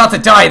think I was about to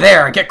die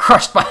there and get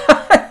crushed by...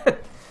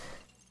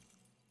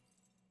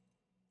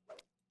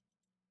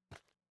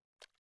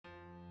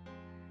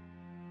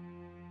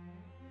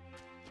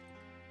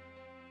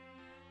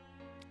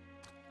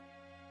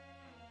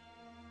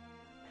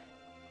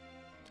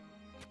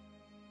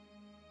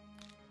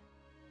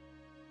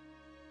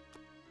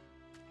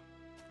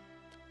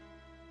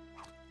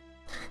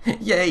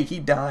 Yay, he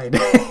died.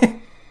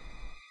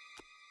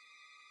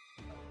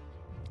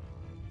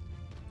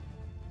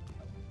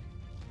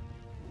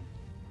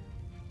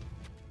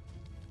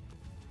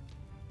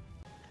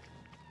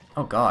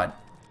 Oh god.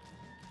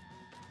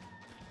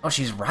 Oh,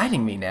 she's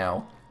riding me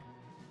now.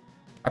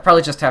 I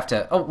probably just have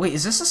to... Oh, wait,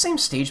 is this the same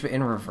stage but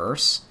in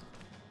reverse?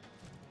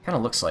 Kinda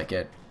looks like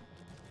it.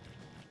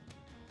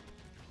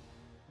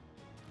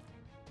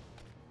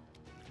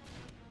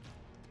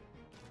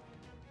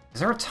 Is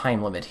there a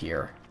time limit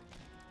here?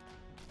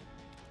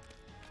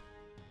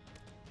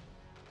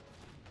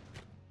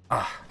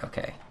 Ah,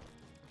 okay.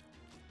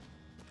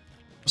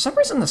 For some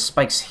reason the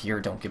spikes here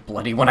don't get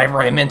bloody when I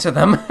ram into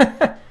them.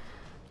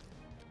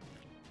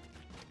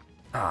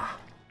 Ah.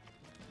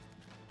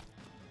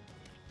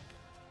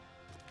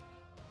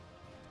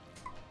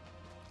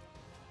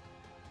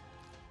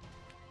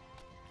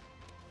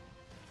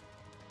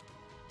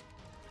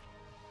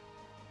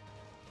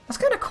 That's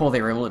kind of cool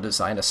they were able to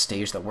design a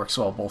stage that works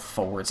well both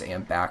forwards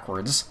and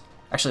backwards.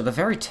 Actually, the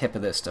very tip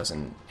of this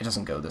doesn't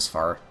go this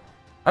far.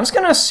 I'm just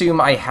gonna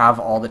assume I have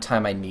all the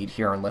time I need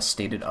here unless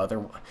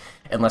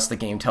unless the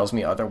game tells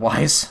me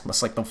otherwise.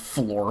 Unless, like, the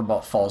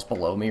floor falls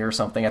below me or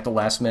something at the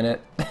last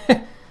minute.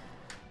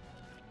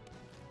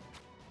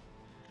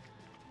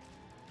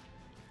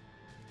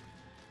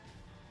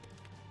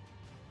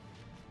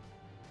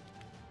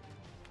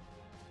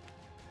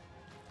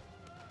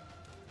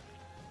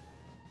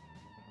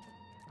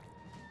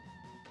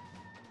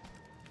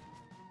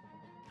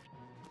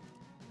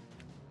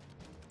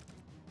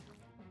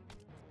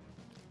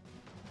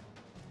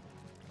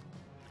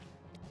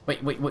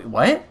 Wait,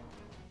 what?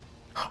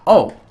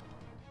 Oh!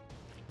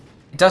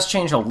 It does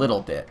change a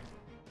little bit.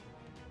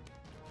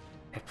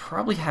 I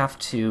probably have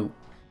to...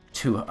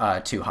 too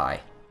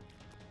high.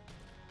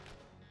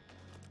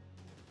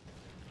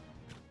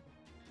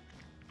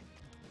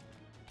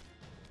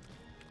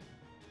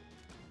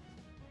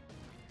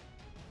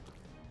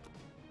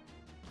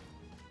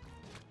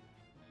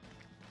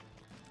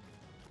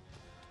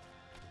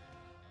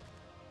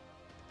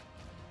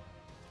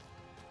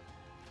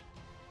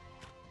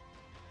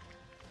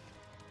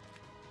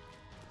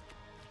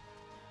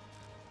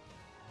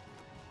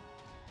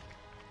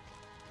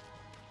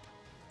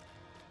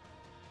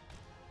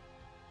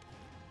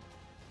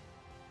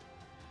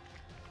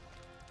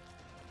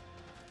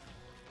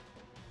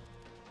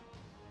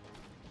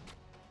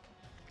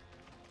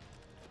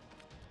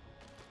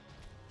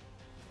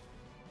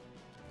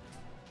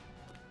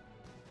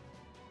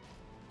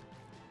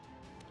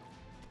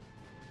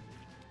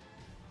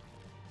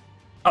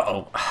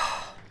 Uh-oh.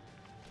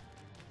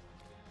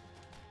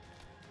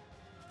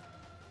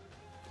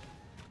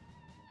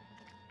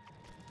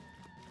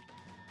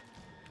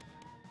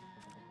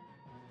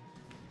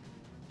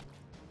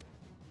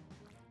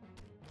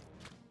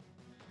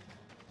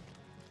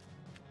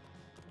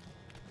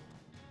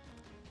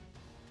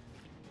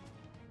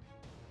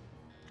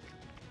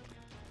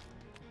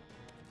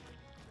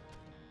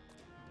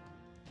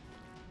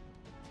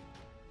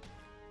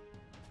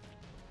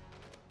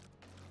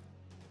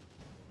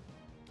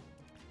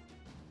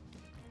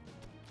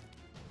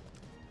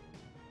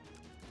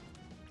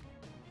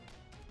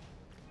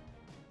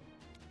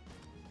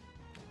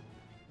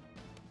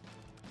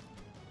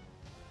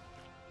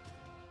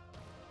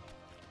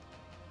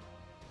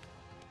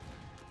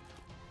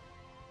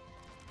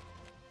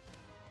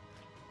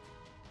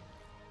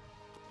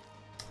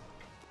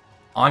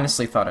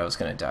 Honestly thought I was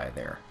gonna die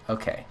there.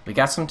 Okay, we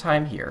got some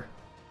time here.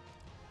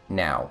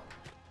 Now.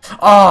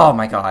 Oh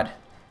my god.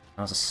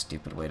 That was a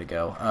stupid way to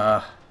go.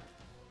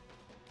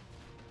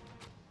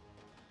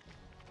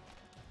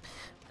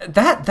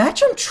 That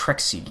jump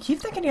tricks you. You keep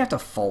thinking you have to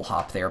full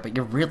hop there, but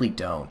you really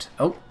don't.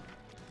 Oh.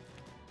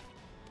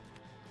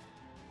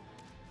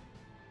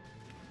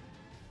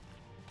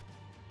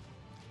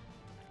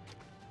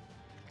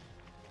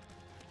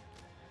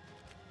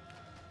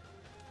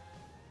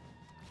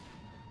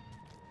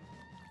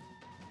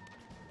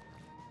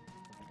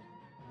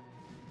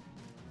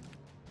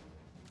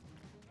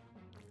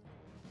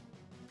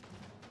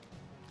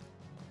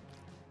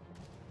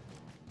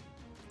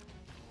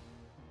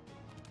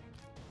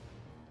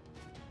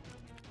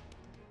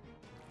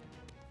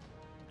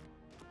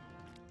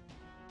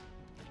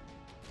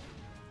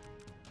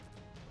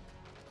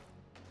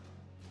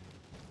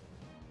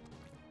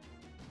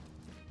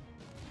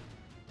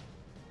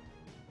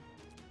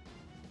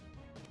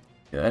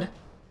 Good.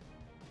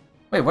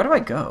 Wait, where do I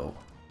go?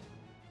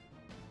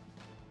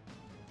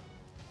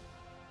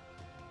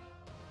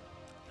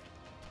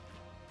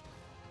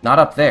 Not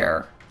up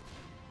there.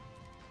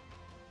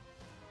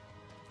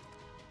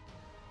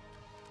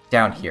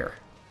 Down here.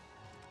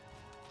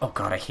 Oh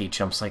god, I hate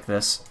jumps like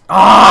this.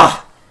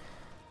 Ah!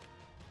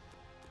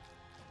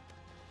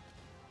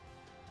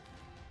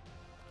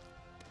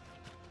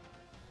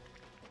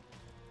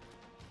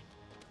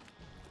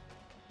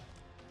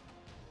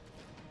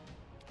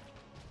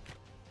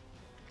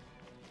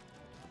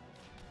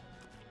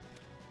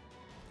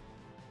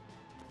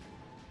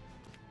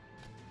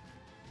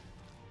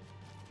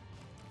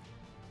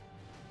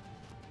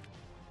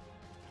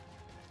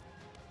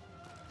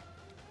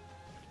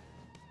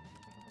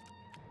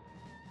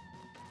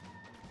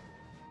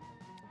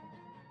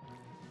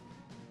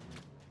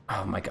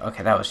 Oh my god,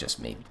 okay, that was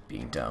just me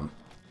being dumb.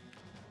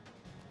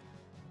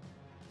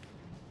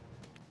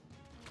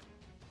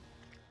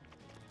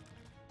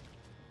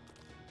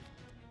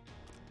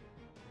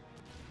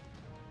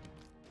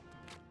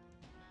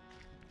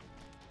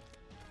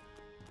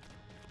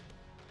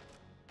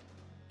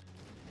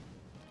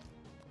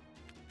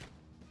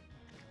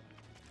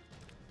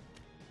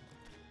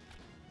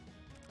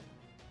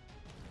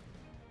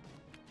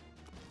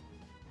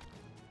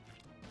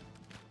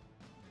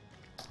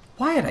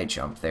 Why did I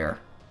jump there?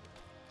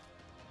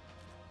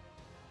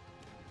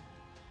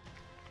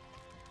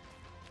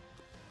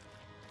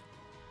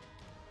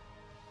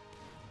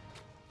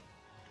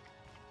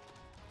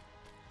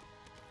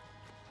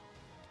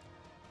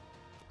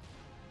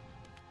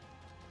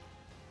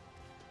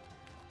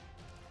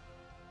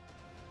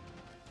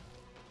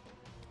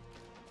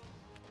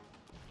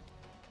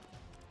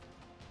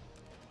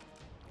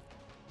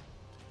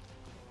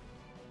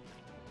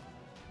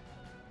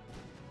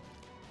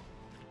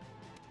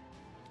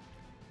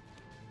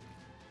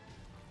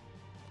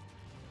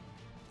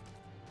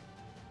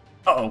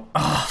 Uh-oh.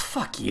 Oh,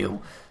 fuck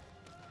you.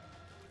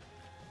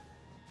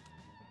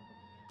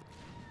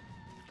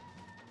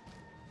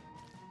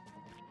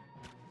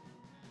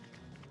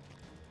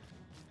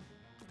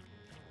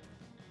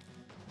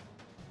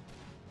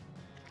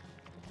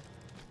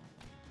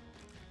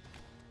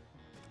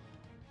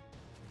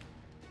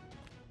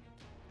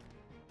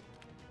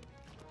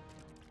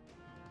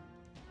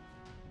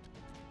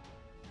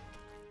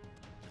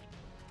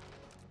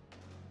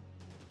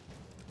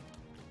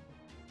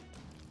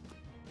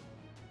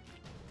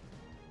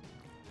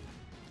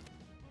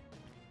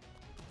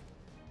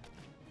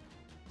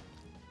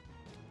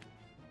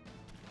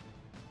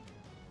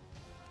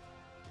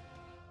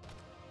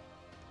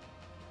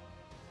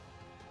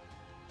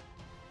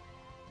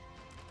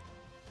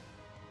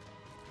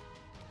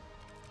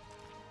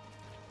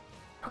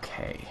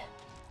 Okay.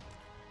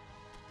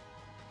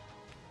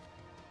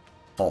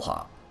 Full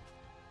hop.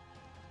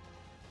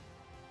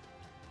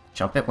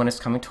 Jump it when it's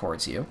coming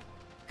towards you.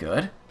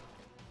 Good.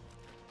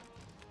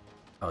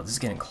 Oh, this is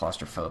getting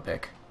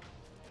claustrophobic.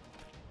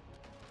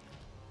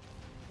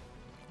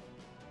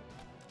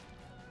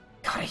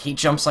 God, I hate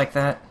jumps like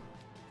that.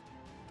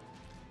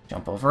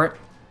 Jump over it.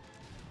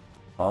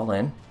 Fall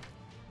in.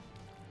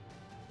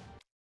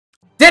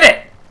 Did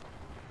it!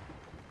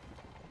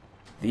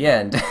 The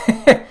end.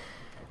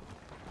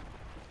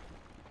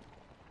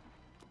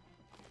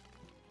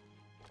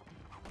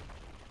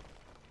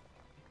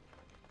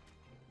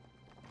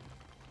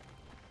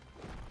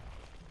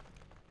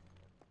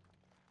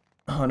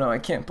 Oh no, I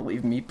can't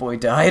believe Meat Boy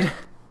died.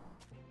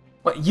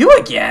 What, you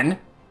again?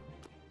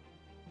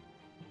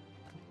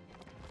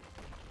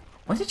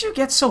 When did you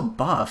get so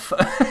buff?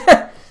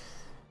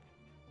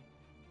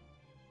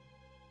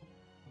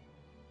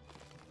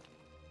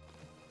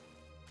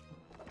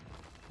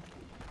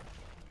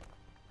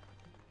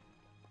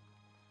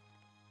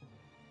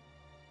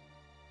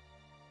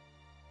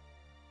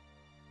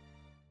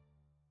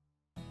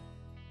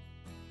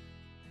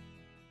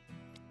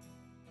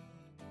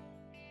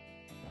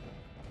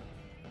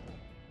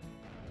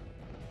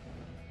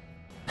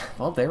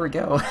 Well, there we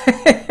go.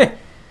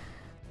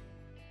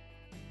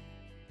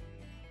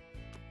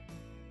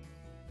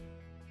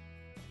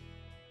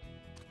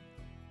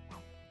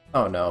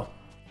 Oh no.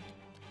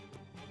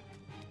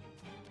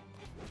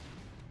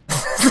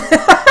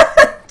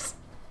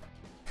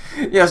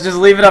 Yes, just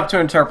leave it up to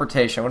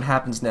interpretation. What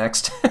happens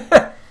next?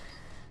 That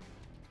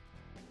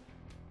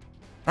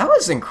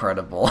was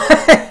incredible.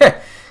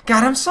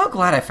 God, I'm so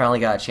glad I finally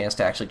got a chance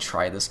to actually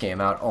try this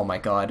game out. Oh my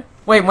god.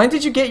 Wait, when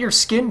did you get your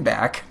skin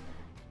back?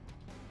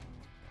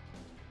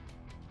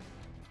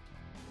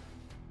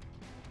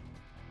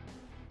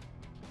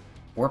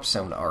 Warp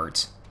Zone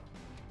art.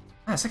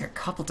 Ah, it's like a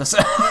couple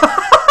dozen.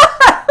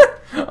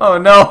 Oh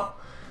no.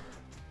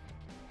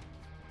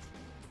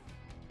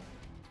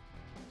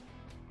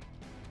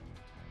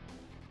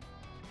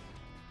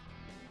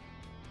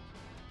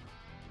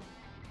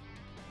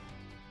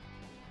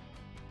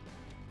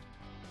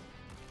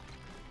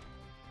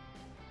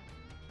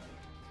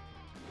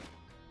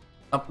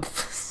 Oh,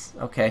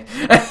 okay.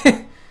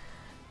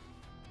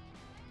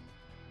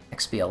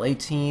 XBLA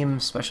team,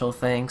 special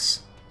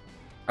thanks.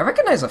 I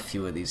recognize a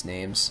few of these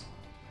names.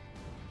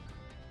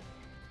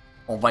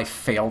 All my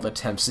failed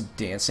attempts at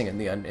dancing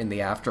in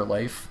the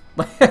afterlife.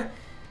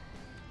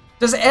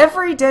 Does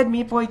every dead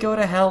Meat Boy go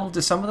to hell?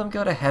 Do some of them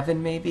go to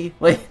heaven, maybe?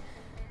 Like...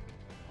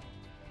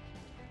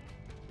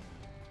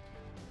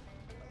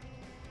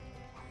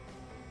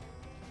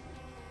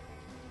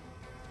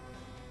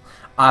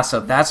 Ah, so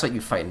that's what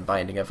you fight in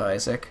Binding of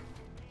Isaac.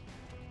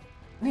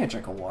 I need a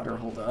drink of water,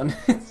 hold on.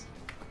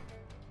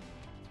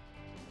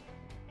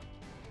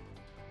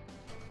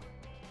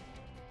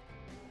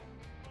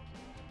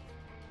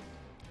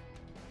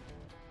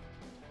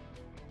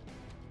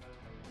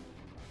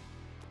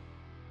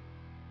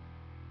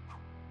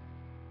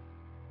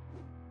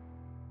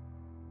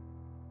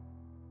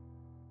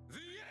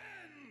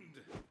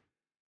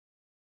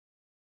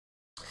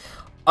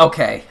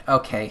 Okay,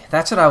 okay,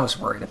 that's what I was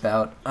worried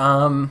about.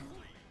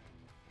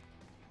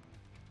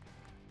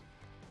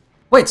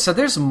 Wait, so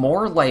there's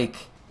more, like,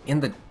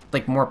 in the,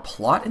 like, more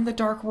plot in the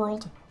Dark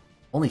World?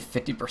 Only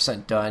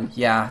 50% done.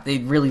 Yeah, they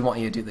really want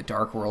you to do the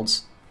Dark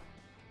Worlds.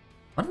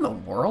 What in the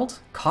world?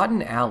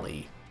 Cotton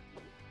Alley.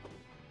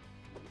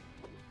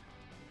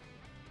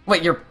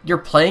 Wait, you're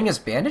playing as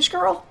Bandage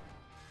Girl?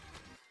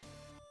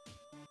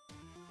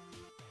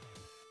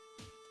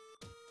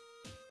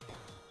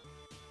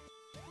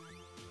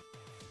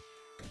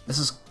 This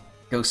is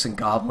Ghosts and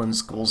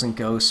Goblins, Ghouls and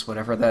Ghosts,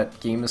 whatever that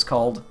game is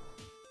called.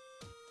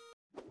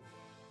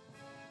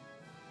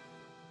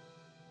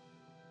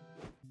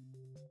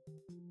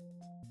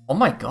 Oh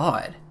my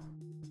god.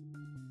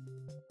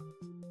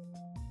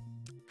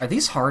 Are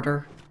these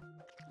harder?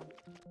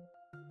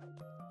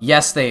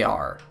 Yes, they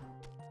are.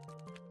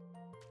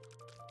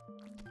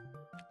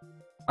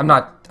 I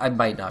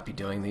might not be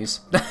doing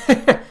these. I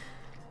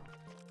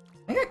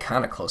think I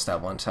kinda closed that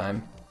one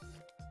time.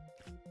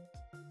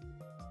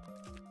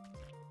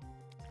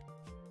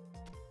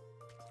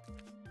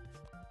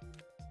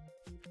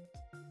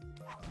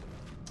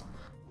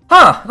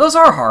 Huh, those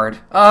are hard.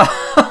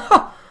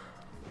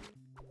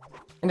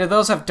 And do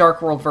those have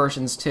Dark World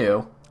versions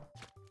too?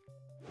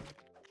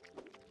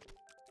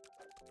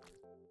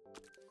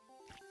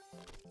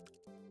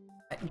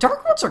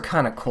 Dark Worlds are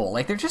kind of cool.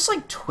 Like, they're just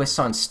like twists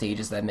on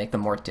stages that make them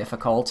more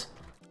difficult.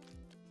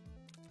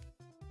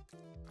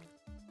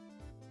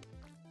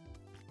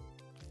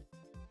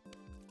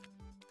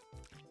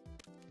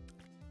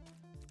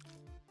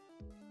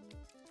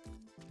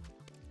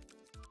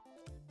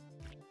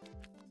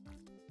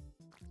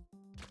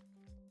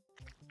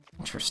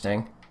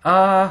 Interesting.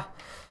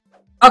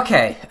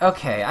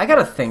 Okay, I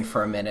gotta think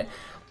for a minute.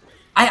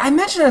 I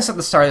mentioned this at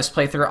the start of this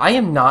playthrough, I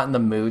am not in the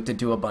mood to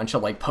do a bunch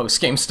of, like,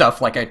 post-game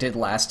stuff like I did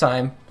last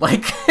time.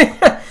 Like,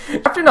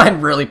 Chapter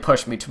 9 really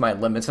pushed me to my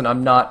limits, and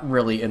I'm not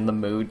really in the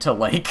mood to,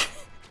 like,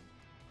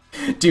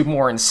 do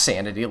more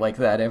insanity like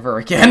that ever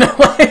again.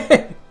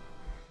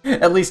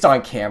 At least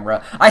on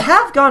camera. I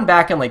have gone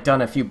back and, like,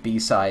 done a few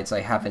B-sides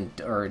I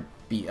haven't, or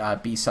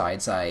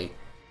B-sides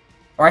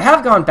or I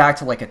have gone back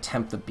to, like,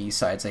 attempt the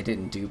B-sides I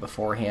didn't do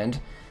beforehand.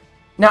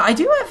 Now, I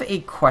do have a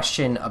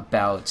question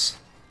about...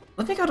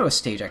 Let me go to a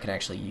stage I can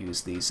actually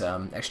use these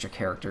extra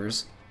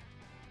characters.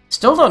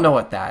 Still don't know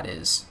what that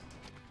is.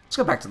 Let's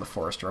go back to the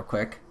forest real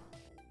quick.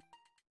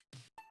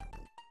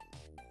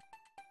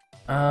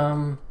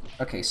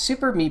 Okay,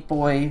 Super Meat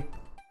Boy,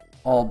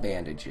 all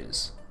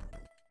bandages.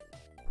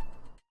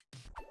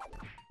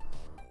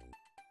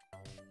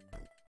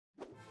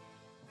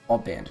 All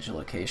bandage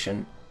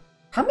location.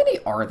 How many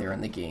are there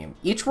in the game?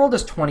 Each world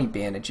has 20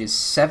 bandages,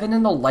 7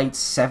 in the light,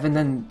 7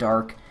 in the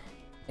dark,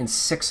 and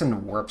 6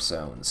 in warp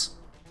zones.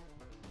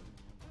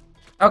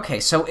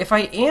 Okay, so if I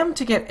am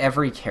to get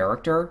every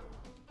character,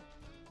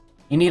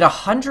 you need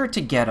 100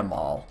 to get them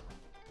all.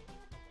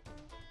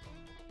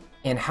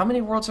 And how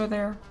many worlds are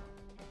there?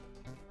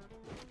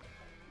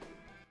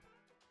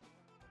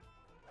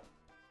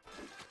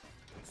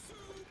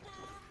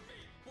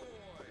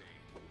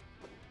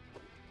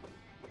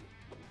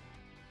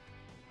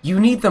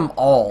 You need them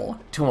all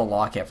to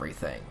unlock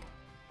everything.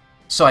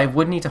 So I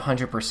would need to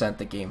 100%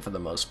 the game for the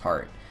most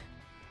part.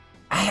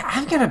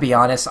 I'm gonna be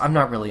honest, I'm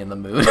not really in the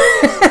mood.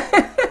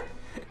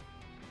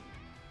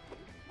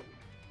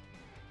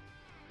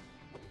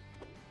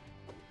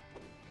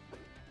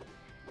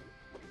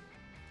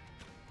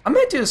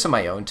 do this on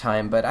my own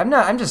time, but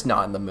I'm just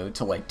not in the mood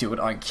to, like, do it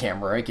on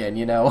camera again,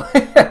 you know?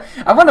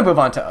 I want to move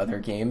on to other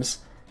games.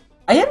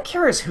 I am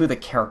curious who the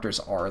characters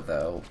are,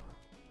 though.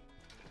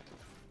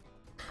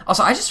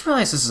 Also, I just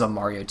realized this is a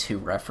Mario 2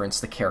 reference,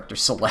 the character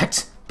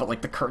select, but,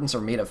 like, the curtains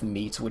are made of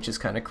meat, which is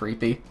kind of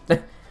creepy.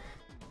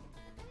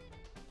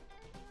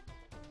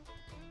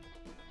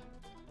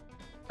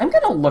 I'm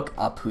gonna look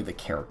up who the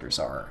characters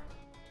are.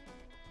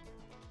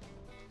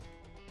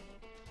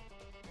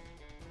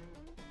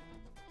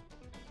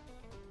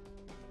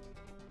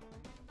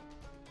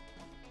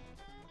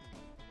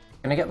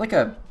 Can I get, like,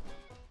 a...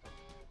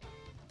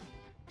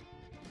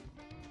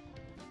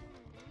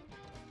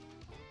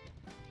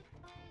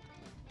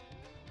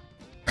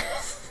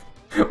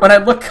 When I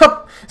look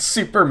up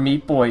Super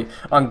Meat Boy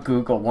on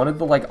Google, one of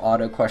the, like,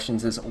 auto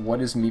questions is,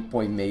 what is Meat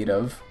Boy made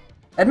of?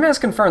 Edmund has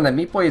confirmed that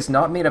Meat Boy is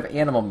not made of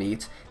animal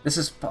meat. This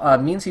is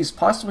means he's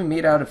possibly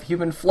made out of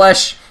human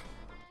flesh.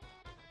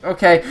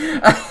 Okay.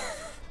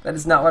 That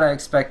is not what I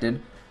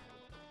expected.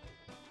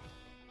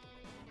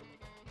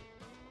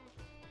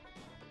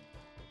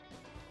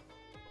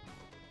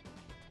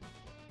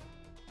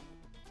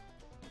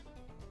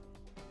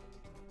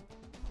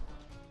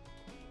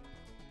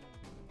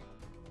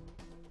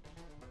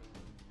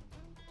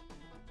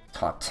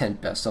 Top 10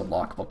 best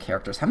unlockable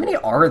characters. How many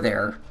are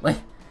there? Like,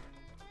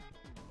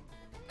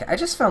 I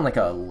just found like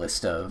a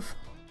list of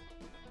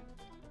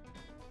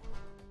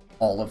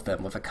all of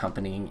them with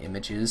accompanying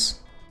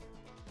images.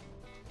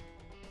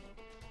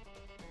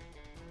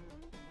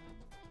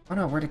 Oh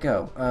no, where'd it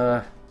go?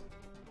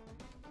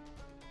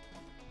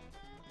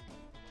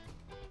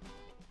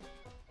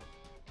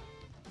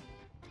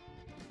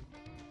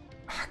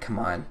 Come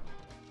on.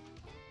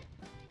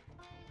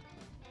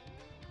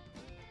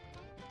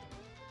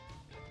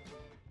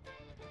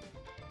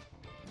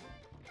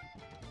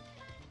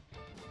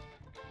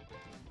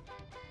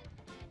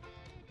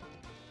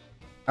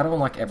 I don't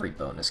unlock every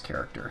bonus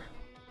character.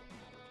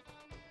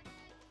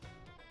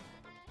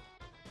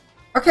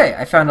 Okay,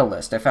 I found a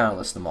list. I found a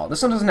list of them all.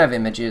 This one doesn't have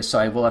images, so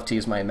I will have to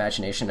use my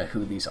imagination of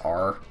who these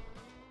are.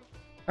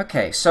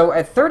 Okay, so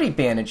at 30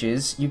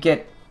 bandages, you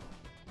get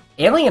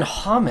Alien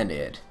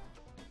Hominid.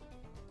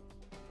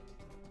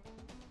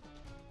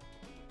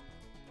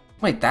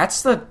 Wait,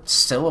 that's the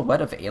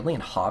silhouette of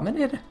Alien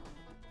Hominid?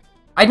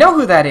 I know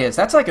who that is.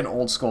 That's like an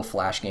old school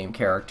Flash game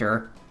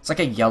character. It's like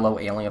a yellow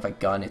alien with a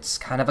gun. It's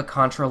kind of a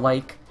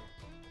Contra-like.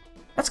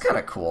 That's kind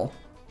of cool.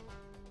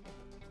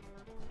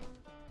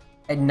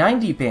 At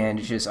 90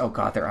 bandages... Oh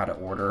god, they're out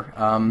of order.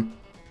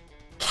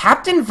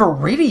 Captain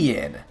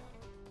Viridian!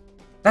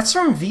 That's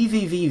from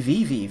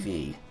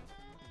VVVVVV.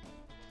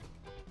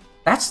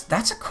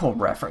 That's a cool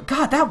reference.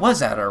 God, that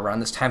was out around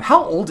this time.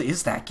 How old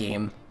is that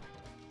game?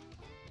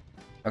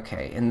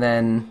 Okay, and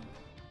then...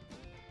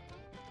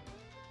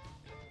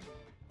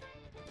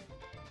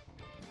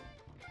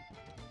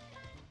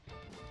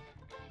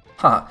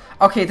 Huh.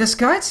 Okay, this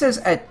guide says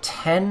at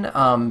 10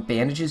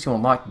 bandages you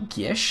unlock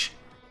Gish,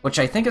 which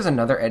I think is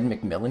another Ed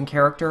McMillan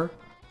character.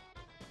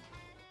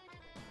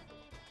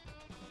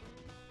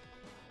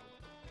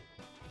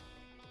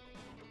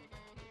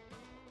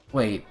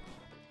 Wait.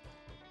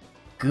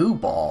 Goo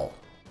Ball.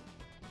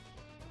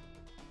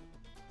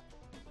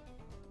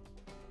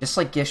 Just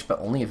like Gish, but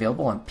only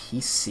available on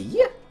PC?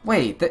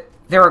 Wait,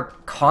 there are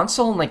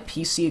console and like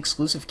PC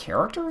exclusive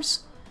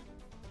characters?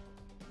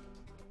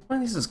 One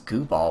of these is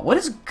Goo Ball. What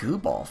is Goo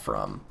Ball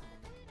from?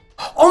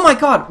 Oh my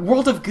god,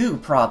 World of Goo,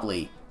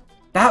 probably.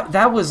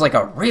 That was like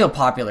a real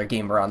popular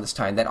game around this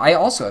time that I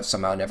also have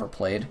somehow never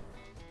played.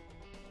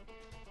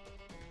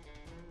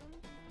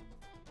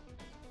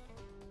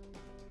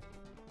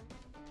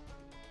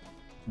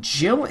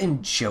 Jill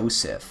and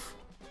Joseph.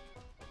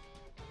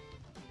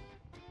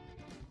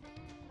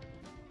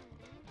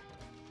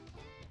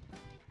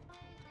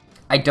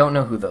 I don't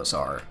know who those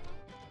are.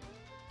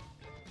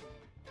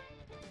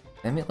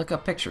 Let me look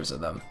up pictures of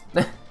them.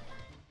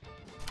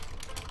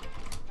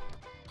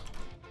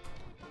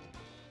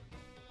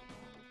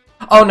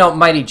 Oh no,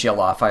 Mighty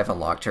Jilloff, I've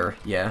unlocked her,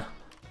 yeah.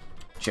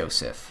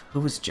 Joseph.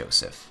 Who was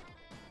Joseph?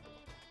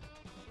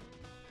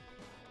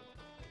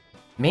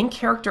 Main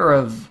character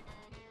of...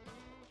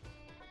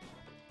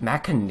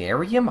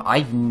 Machinarium?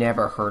 I've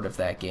never heard of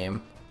that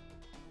game.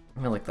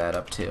 Let me look that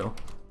up too.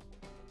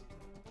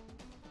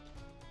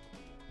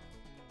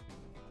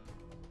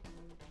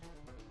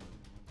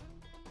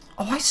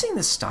 Oh, I've seen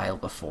this style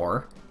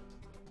before.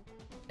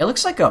 It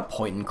looks like a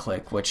point and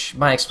click, which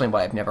might explain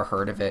why I've never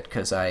heard of it,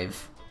 because I'm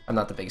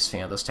not the biggest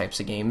fan of those types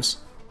of games.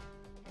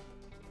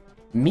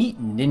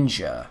 Meat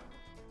Ninja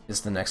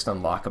is the next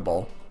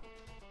unlockable.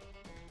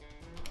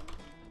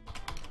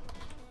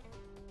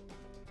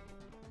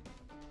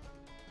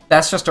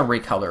 That's just a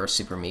recolor of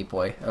Super Meat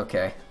Boy.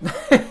 Okay.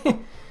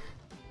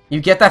 You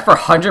get that for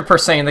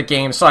 100% in the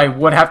game, so I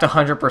would have to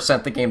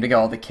 100% the game to get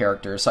all the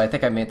characters, so I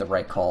think I made the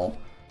right call.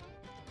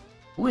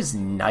 Who is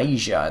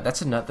Nyjah? That's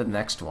the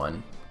next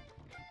one.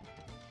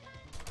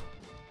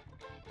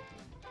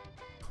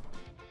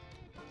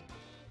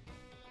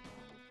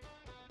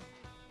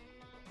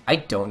 I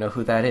don't know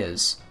who that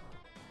is.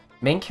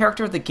 Main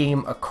character of the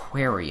game,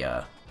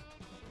 Aquaria.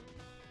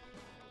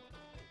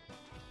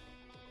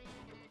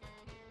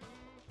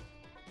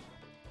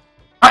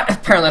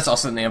 Apparently that's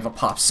also the name of a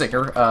pop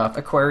singer.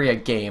 Aquaria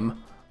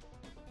game.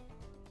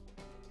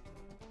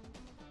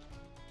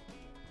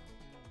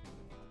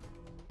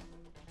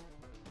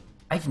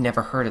 I've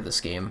never heard of this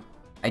game.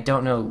 I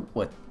don't know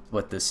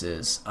what this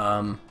is.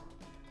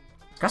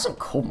 It's got some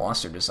cool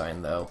monster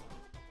design, though.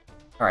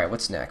 Alright,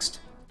 what's next?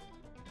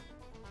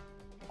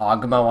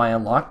 Ogmo I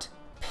unlocked.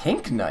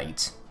 Pink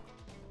Knight.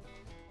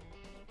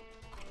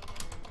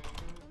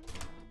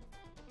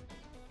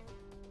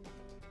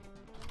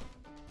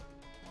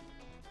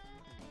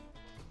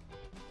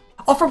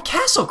 Oh, from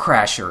Castle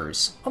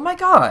Crashers! Oh my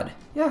god,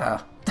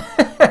 yeah.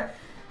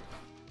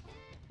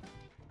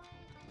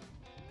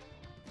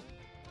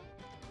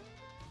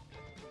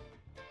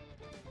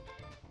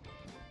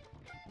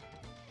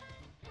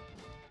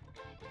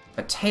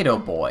 Potato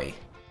Boy.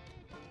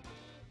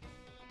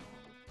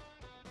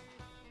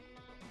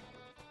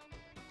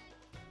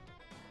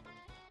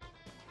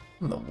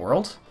 In the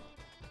world?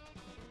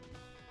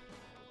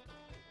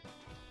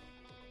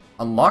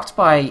 Unlocked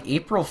by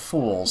April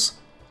Fools,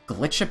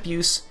 glitch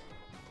abuse,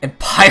 and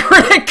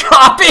pirated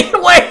copy?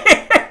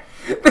 Wait!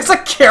 There's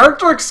a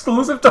character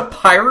exclusive to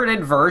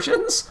pirated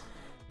versions?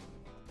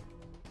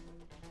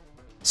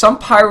 Some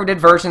pirated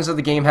versions of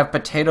the game have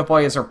Potato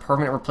Boy as their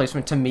permanent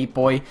replacement to Meat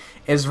Boy.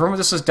 It is rumored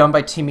this was done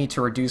by Team Meat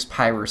to reduce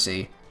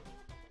piracy.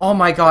 Oh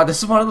my god,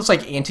 this is one of those,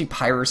 like,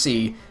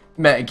 anti-piracy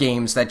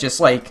games that just,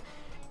 like,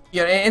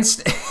 you know,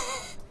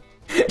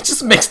 it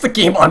just makes the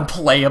game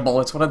unplayable.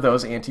 It's one of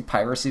those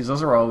anti-piracies.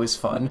 Those are always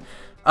fun.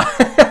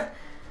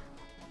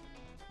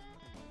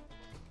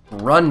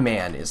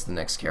 Runman is the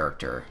next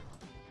character.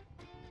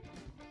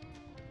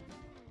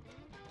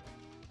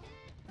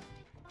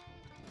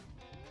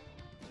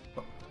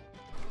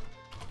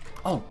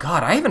 Oh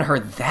god, I haven't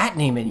heard that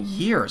name in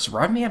years.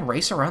 Runman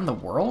Race Around the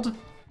World?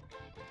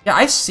 Yeah,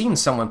 I've seen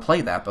someone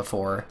play that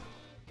before.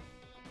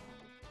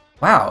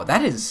 Wow,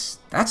 that's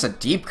a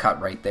deep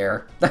cut right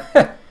there.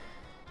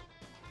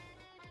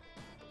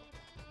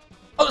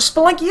 Oh,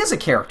 Spelunky is a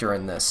character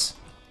in this.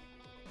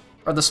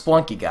 Or the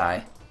Spelunky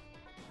guy.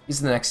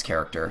 He's the next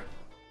character.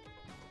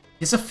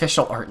 His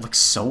official art looks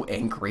so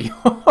angry.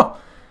 The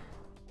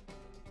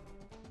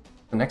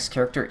next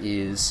character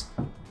is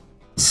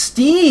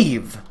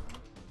Steve!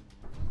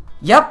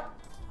 Yep.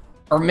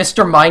 Or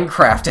Mr.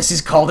 Minecraft, as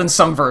he's called in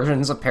some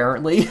versions,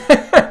 apparently.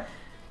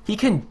 He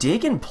can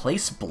dig and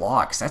place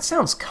blocks. That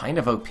sounds kind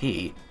of OP.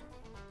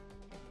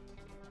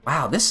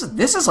 Wow, this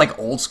is like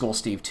old school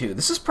Steve too.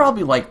 This is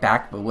probably like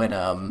back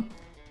when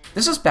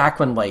this is back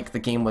when like the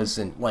game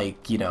wasn't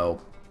like, you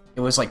know, it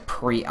was like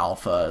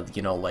pre-alpha,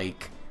 you know,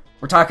 like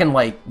we're talking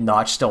like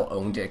Notch still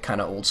owned it, kind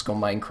of old school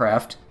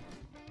Minecraft.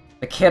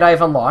 The kid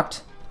I've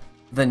unlocked,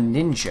 the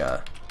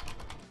Ninja.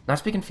 Not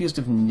to be confused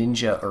with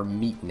Ninja or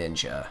Meat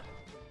Ninja.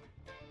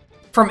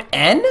 From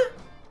N?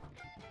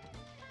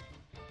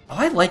 Oh,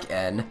 I like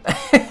N.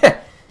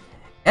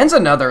 N's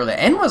another.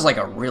 N was like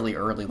a really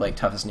early, like,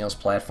 Tough as Nails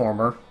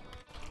platformer.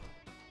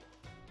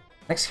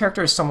 Next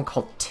character is someone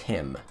called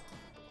Tim.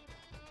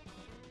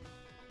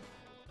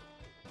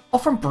 Oh,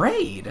 from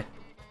Braid!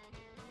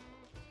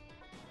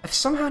 I've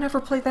somehow never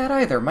played that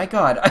either, my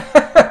god.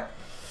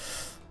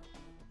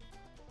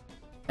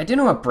 I do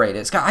know what Braid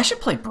is. God, I should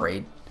play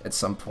Braid at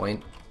some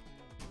point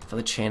for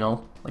the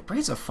channel. Like,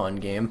 Braid's a fun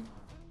game.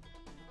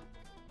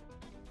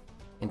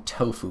 And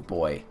Tofu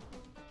Boy.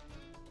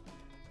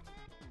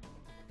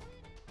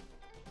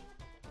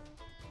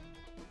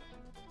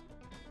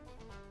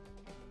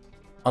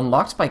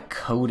 Unlocked by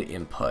code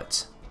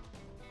input.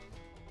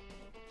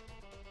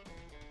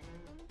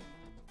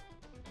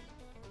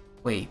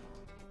 Wait.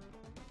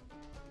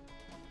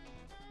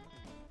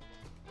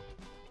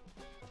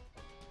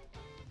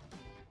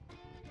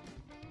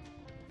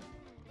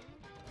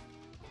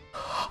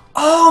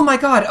 Oh my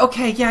god,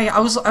 okay, yeah, I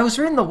was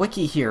reading the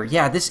wiki here.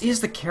 Yeah, this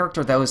is the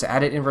character that was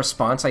added in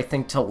response, I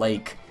think, to,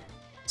 like,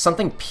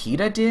 something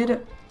PETA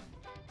did?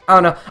 I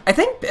don't know. I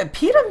think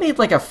PETA made,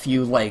 like, a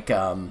few, like,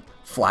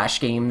 Flash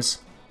games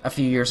a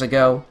few years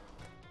ago.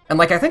 And,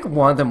 like, I think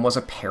one of them was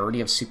a parody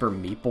of Super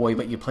Meat Boy,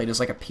 but you played as,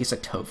 like, a piece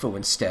of tofu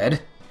instead.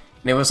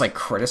 And it was, like,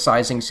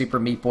 criticizing Super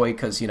Meat Boy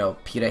because, you know,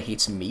 PETA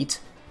hates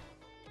meat.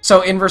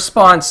 So, in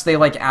response, they,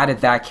 like, added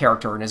that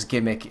character and his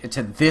gimmick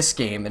to this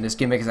game, and his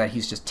gimmick is that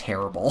he's just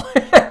terrible.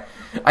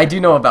 I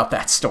do know about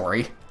that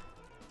story.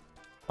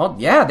 Well,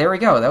 yeah, there we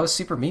go. That was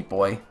Super Meat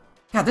Boy.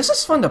 Yeah, this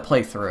is fun to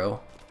play through.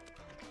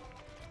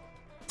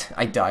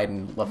 I died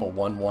in level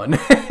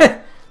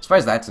 1-1.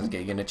 Surprised that doesn't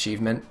get an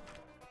achievement.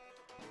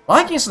 A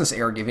lot of games in this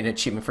era give you an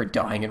achievement for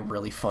dying in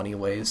really funny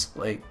ways.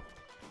 Like,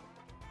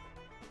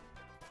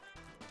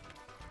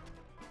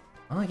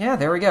 oh yeah,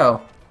 there we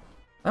go.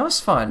 That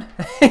was fun.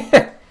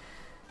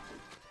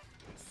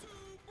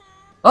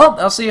 Well,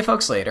 I'll see you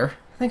folks later.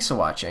 Thanks for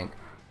watching.